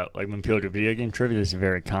is like when people do video game trivia, this is a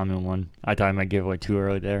very common one. I thought I might give away too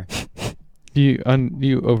early there. You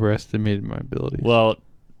overestimated my ability. Well,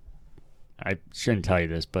 I shouldn't tell you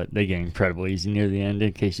this, but they get incredibly easy near the end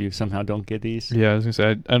in case you somehow don't get these. Yeah, I was gonna say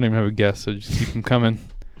I don't even have a guess, so just keep them coming.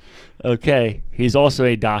 Okay, he's also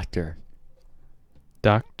a doctor.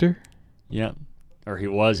 Doctor? Yep. Or he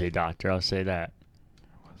was a doctor, I'll say that.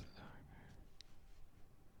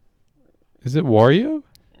 Is it Wario?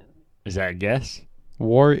 Is that a guess?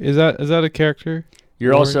 Is that a character?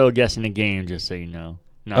 You're Wario? also guessing a game, just so you know.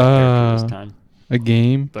 Not a character this time. A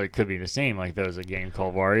game? But it could be the same. Like if there was a game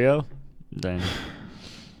called Wario, then...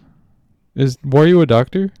 Is Wario a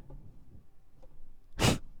doctor?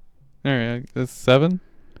 Alright, that's 7?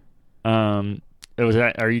 Are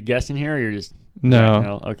you guessing here or you're just...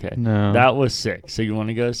 No. Okay. No. That was 6. So you want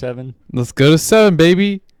to go to 7? Let's go to 7,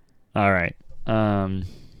 baby. All right. I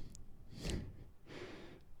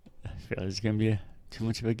feel like it's going to be too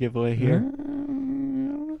much of a giveaway here.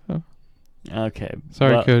 Okay.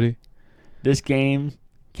 Sorry, well, Cody. This game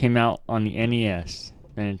came out on the NES,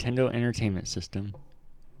 the Nintendo Entertainment System.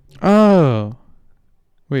 Oh.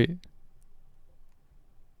 Wait.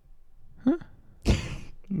 Huh?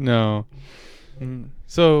 No.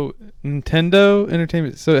 So, Nintendo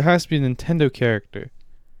Entertainment. So, it has to be a Nintendo character.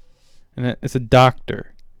 And it's a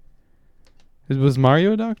doctor. Was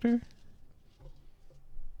Mario a doctor?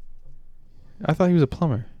 I thought he was a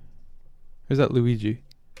plumber. Or is that Luigi?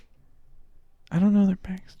 I don't know their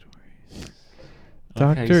backstories.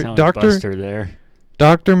 Okay, you sound like Buster there.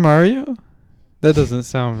 Dr. Mario? That doesn't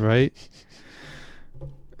sound right.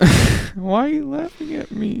 Why are you laughing at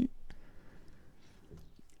me?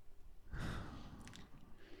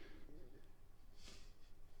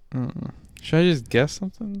 Should I just guess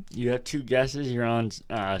something? You have 2 guesses. You're on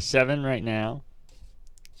 7 right now.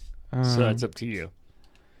 So that's up to you.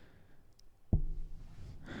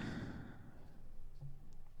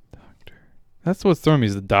 Doctor. That's what's throwing me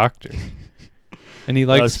is the doctor. And he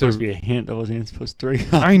That was likes supposed to be a hint. I wasn't even supposed to throw you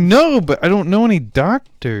off. I know, but I don't know any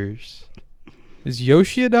doctors. Is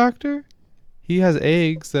Yoshi a doctor? He has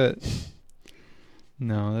eggs that...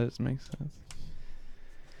 No, that doesn't make sense.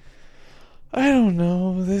 I don't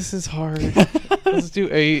know. This is hard. Let's do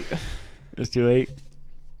 8. Let's do 8.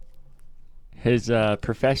 His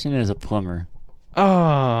profession is a plumber.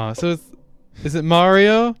 Ah, so is it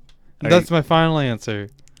Mario? Are That's my final answer.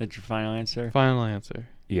 That's your final answer? Final answer.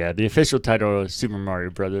 Yeah, the official title is Super Mario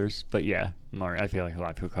Brothers, but yeah, Mario. I feel like a lot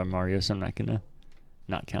of people call him Mario, so I'm not gonna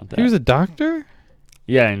not count that. He was a doctor?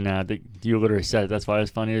 Yeah, and you literally said it. That's why it was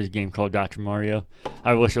funny. There's a game called Dr. Mario.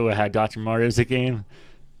 I wish I would have had Dr. Mario as a game.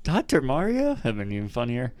 Dr. Mario? That'd been even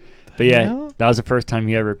funnier. But yeah, hell? that was the first time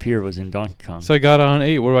he ever appeared was in Donkey Kong. So I got on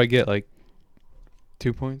 8. What do I get? Like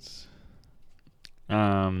 2 points?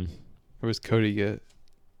 Or was Cody get?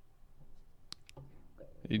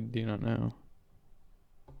 You do not know.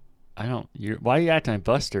 I don't. Why are you acting like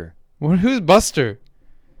Buster? Who's Buster?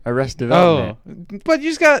 Arrested Development. Oh, but you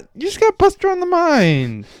just got Buster on the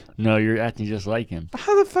mind. No, you're acting just like him.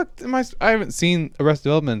 How the fuck am I? I haven't seen Arrested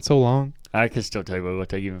Development in so long. I could still tell you what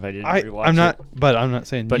to even if I didn't rewatch I'm not, it. but I'm not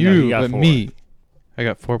saying But no, you, he got but 4. me. I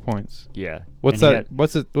got 4 points. Yeah. What's And that?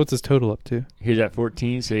 What's his total up to? He's at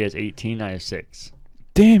 14, so he has 18. I have 6.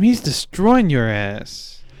 Damn, he's destroying your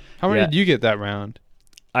ass. How many Yeah. did you get that round?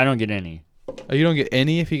 I don't get any. Oh, you don't get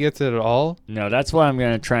any if he gets it at all? No, that's why I'm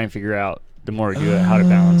gonna try and figure out the more we do it how to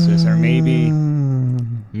balance this, or maybe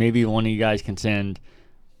one of you guys can send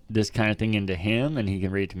this kind of thing into him, and he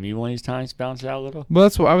can read it to me one of these times, balance it out a little. Well,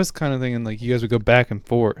 that's what I was kind of thinking. Like you guys would go back and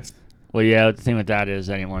forth. Well, yeah. The thing with that is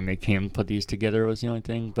I didn't want to make him put these together. Was the only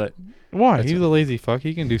thing, but Why? He's a lazy fuck.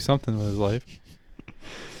 He can do something with his life.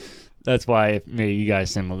 that's why if maybe you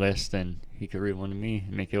guys send him a list, and he could read one to me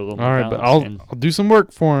and make it a little All more right, but balanced. I'll do some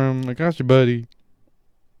work for him. I got you, buddy.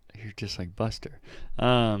 You're just like Buster.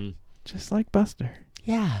 Just like Buster.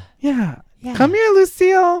 Yeah. Yeah. Yeah. Come here,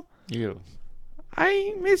 Lucille. You.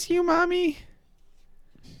 I miss you, Mommy.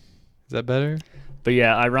 Is that better? But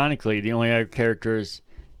yeah, ironically, the only other characters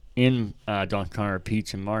in Donkey Kong are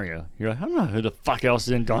Peach and Mario. You're like, I don't know who the fuck else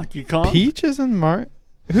is in Donkey Kong. Peach is in Mario.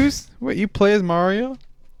 What, you play as Mario?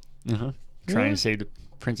 Uh-huh. Really? Trying to save the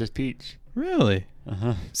Princess Peach. Really?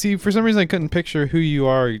 Uh-huh. See, for some reason I couldn't picture who you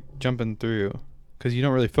are jumping through. Because you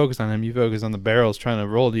don't really focus on him. You focus on the barrels trying to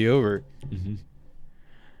roll you over. Mm-hmm.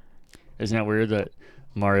 Isn't that weird that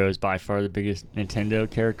Mario is by far the biggest Nintendo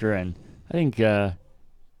character? And I think you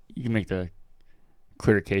can make the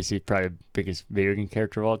clear case he's probably the biggest video game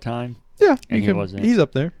character of all time. Yeah. And he wasn't. He's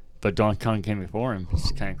up there. But Donkey Kong came before him.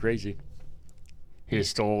 It's kind of crazy. He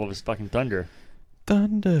just stole all of his fucking thunder.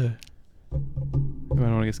 Thunder. I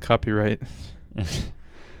don't want to get copyright.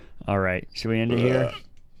 All right. Should we end it here?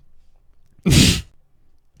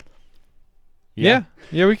 Yeah,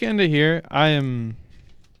 we can end it here. I am,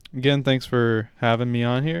 again, thanks for having me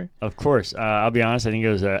on here. Of course. I'll be honest. I think it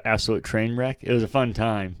was an absolute train wreck. It was a fun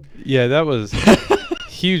time. Yeah, that was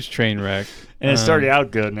huge train wreck. And it started out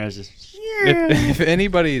good, and I was just... If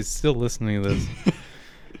anybody is still listening to this,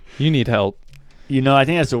 you need help. You know, I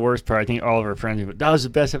think that's the worst part. I think all of our friends go, that was the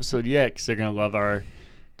best episode yet, because they're going to love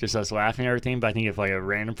just us laughing and everything. But I think if like a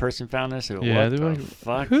random person found this, they'll go, Yeah, what they're the like,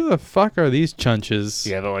 fuck? who the fuck are these chunches?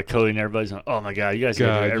 Yeah, but like Cody and everybody's like, oh my God, you guys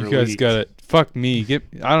got to do it every you guys week. got it. Fuck me.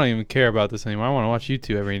 I don't even care about this anymore. I want to watch you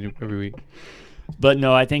two every week. But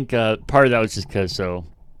no, I think part of that was just because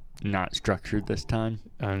not structured this time.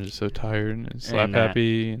 I'm just so tired and slap And,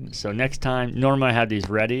 happy. So next time, normally I have these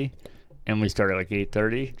ready, and we start at like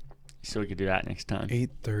 8:30, so we could do that next time.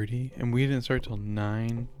 8:30, and we didn't start till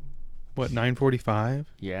 9:45?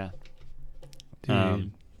 Yeah.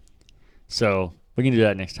 Dude. So we can do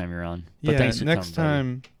that next time you're on. But Yeah, thanks for next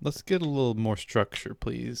coming, time, let's get a little more structure,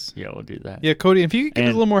 please. buddy. Yeah, we'll do that. Yeah, Cody, if you could give us a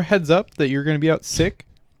And- little more heads up that you're going to be out sick,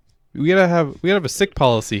 we gotta have a sick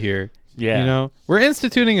policy here. Yeah. You know, we're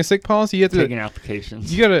instituting a sick policy. You have to, Taking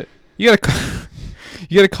applications. you gotta you gotta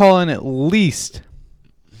call in at least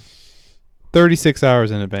 36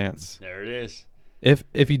 hours in advance. There it is. If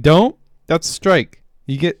you don't, that's a strike.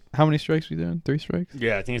 You get how many strikes we doing? 3 strikes.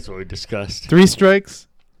 Yeah, I think it's what we discussed. 3 strikes,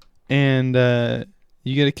 and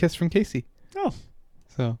you get a kiss from Casey. Oh.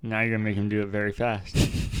 So Now you're going to make him do it very fast.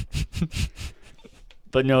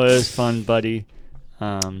 But no, it was fun, buddy.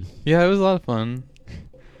 yeah, it was a lot of fun.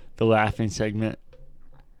 The laughing segment.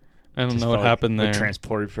 I don't just know what felt happened like there.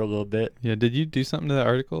 Transported for a little bit. Yeah, did you do something to that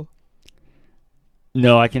article?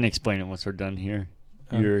 No, I can explain it once we're done here.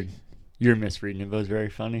 Oh. You're misreading it, but it was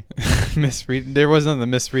very funny. Misread. There wasn't the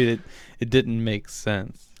misread. It didn't make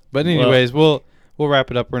sense. But anyways, we'll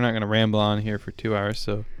wrap it up. We're not going to ramble on here for 2 hours.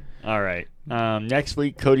 So All right. Next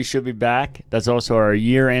week, Cody should be back. That's also our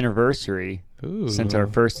year anniversary since our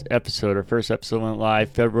first episode. Our first episode went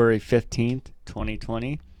live February 15th,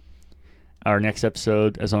 2020. Our next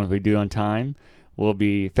episode, as long as we do on time, will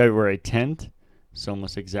be February 10th. So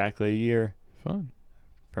almost exactly a year fun.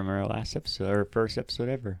 from our last episode, our first episode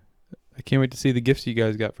ever. I can't wait to see the gifts you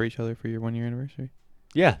guys got for each other for your 1 year anniversary.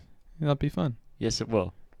 Yeah. That'll be fun. Yes, it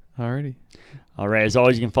will. Alrighty. All right. As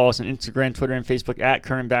always, you can follow us on Instagram, Twitter, and Facebook at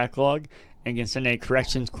Current Backlog. And you can send any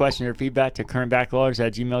corrections, questions, or feedback to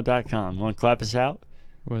currentbackloggers@gmail.com. Want to clap us out?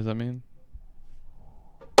 What does that mean?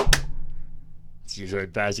 It's usually as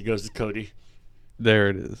bad as it goes to Cody. There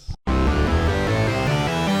it is.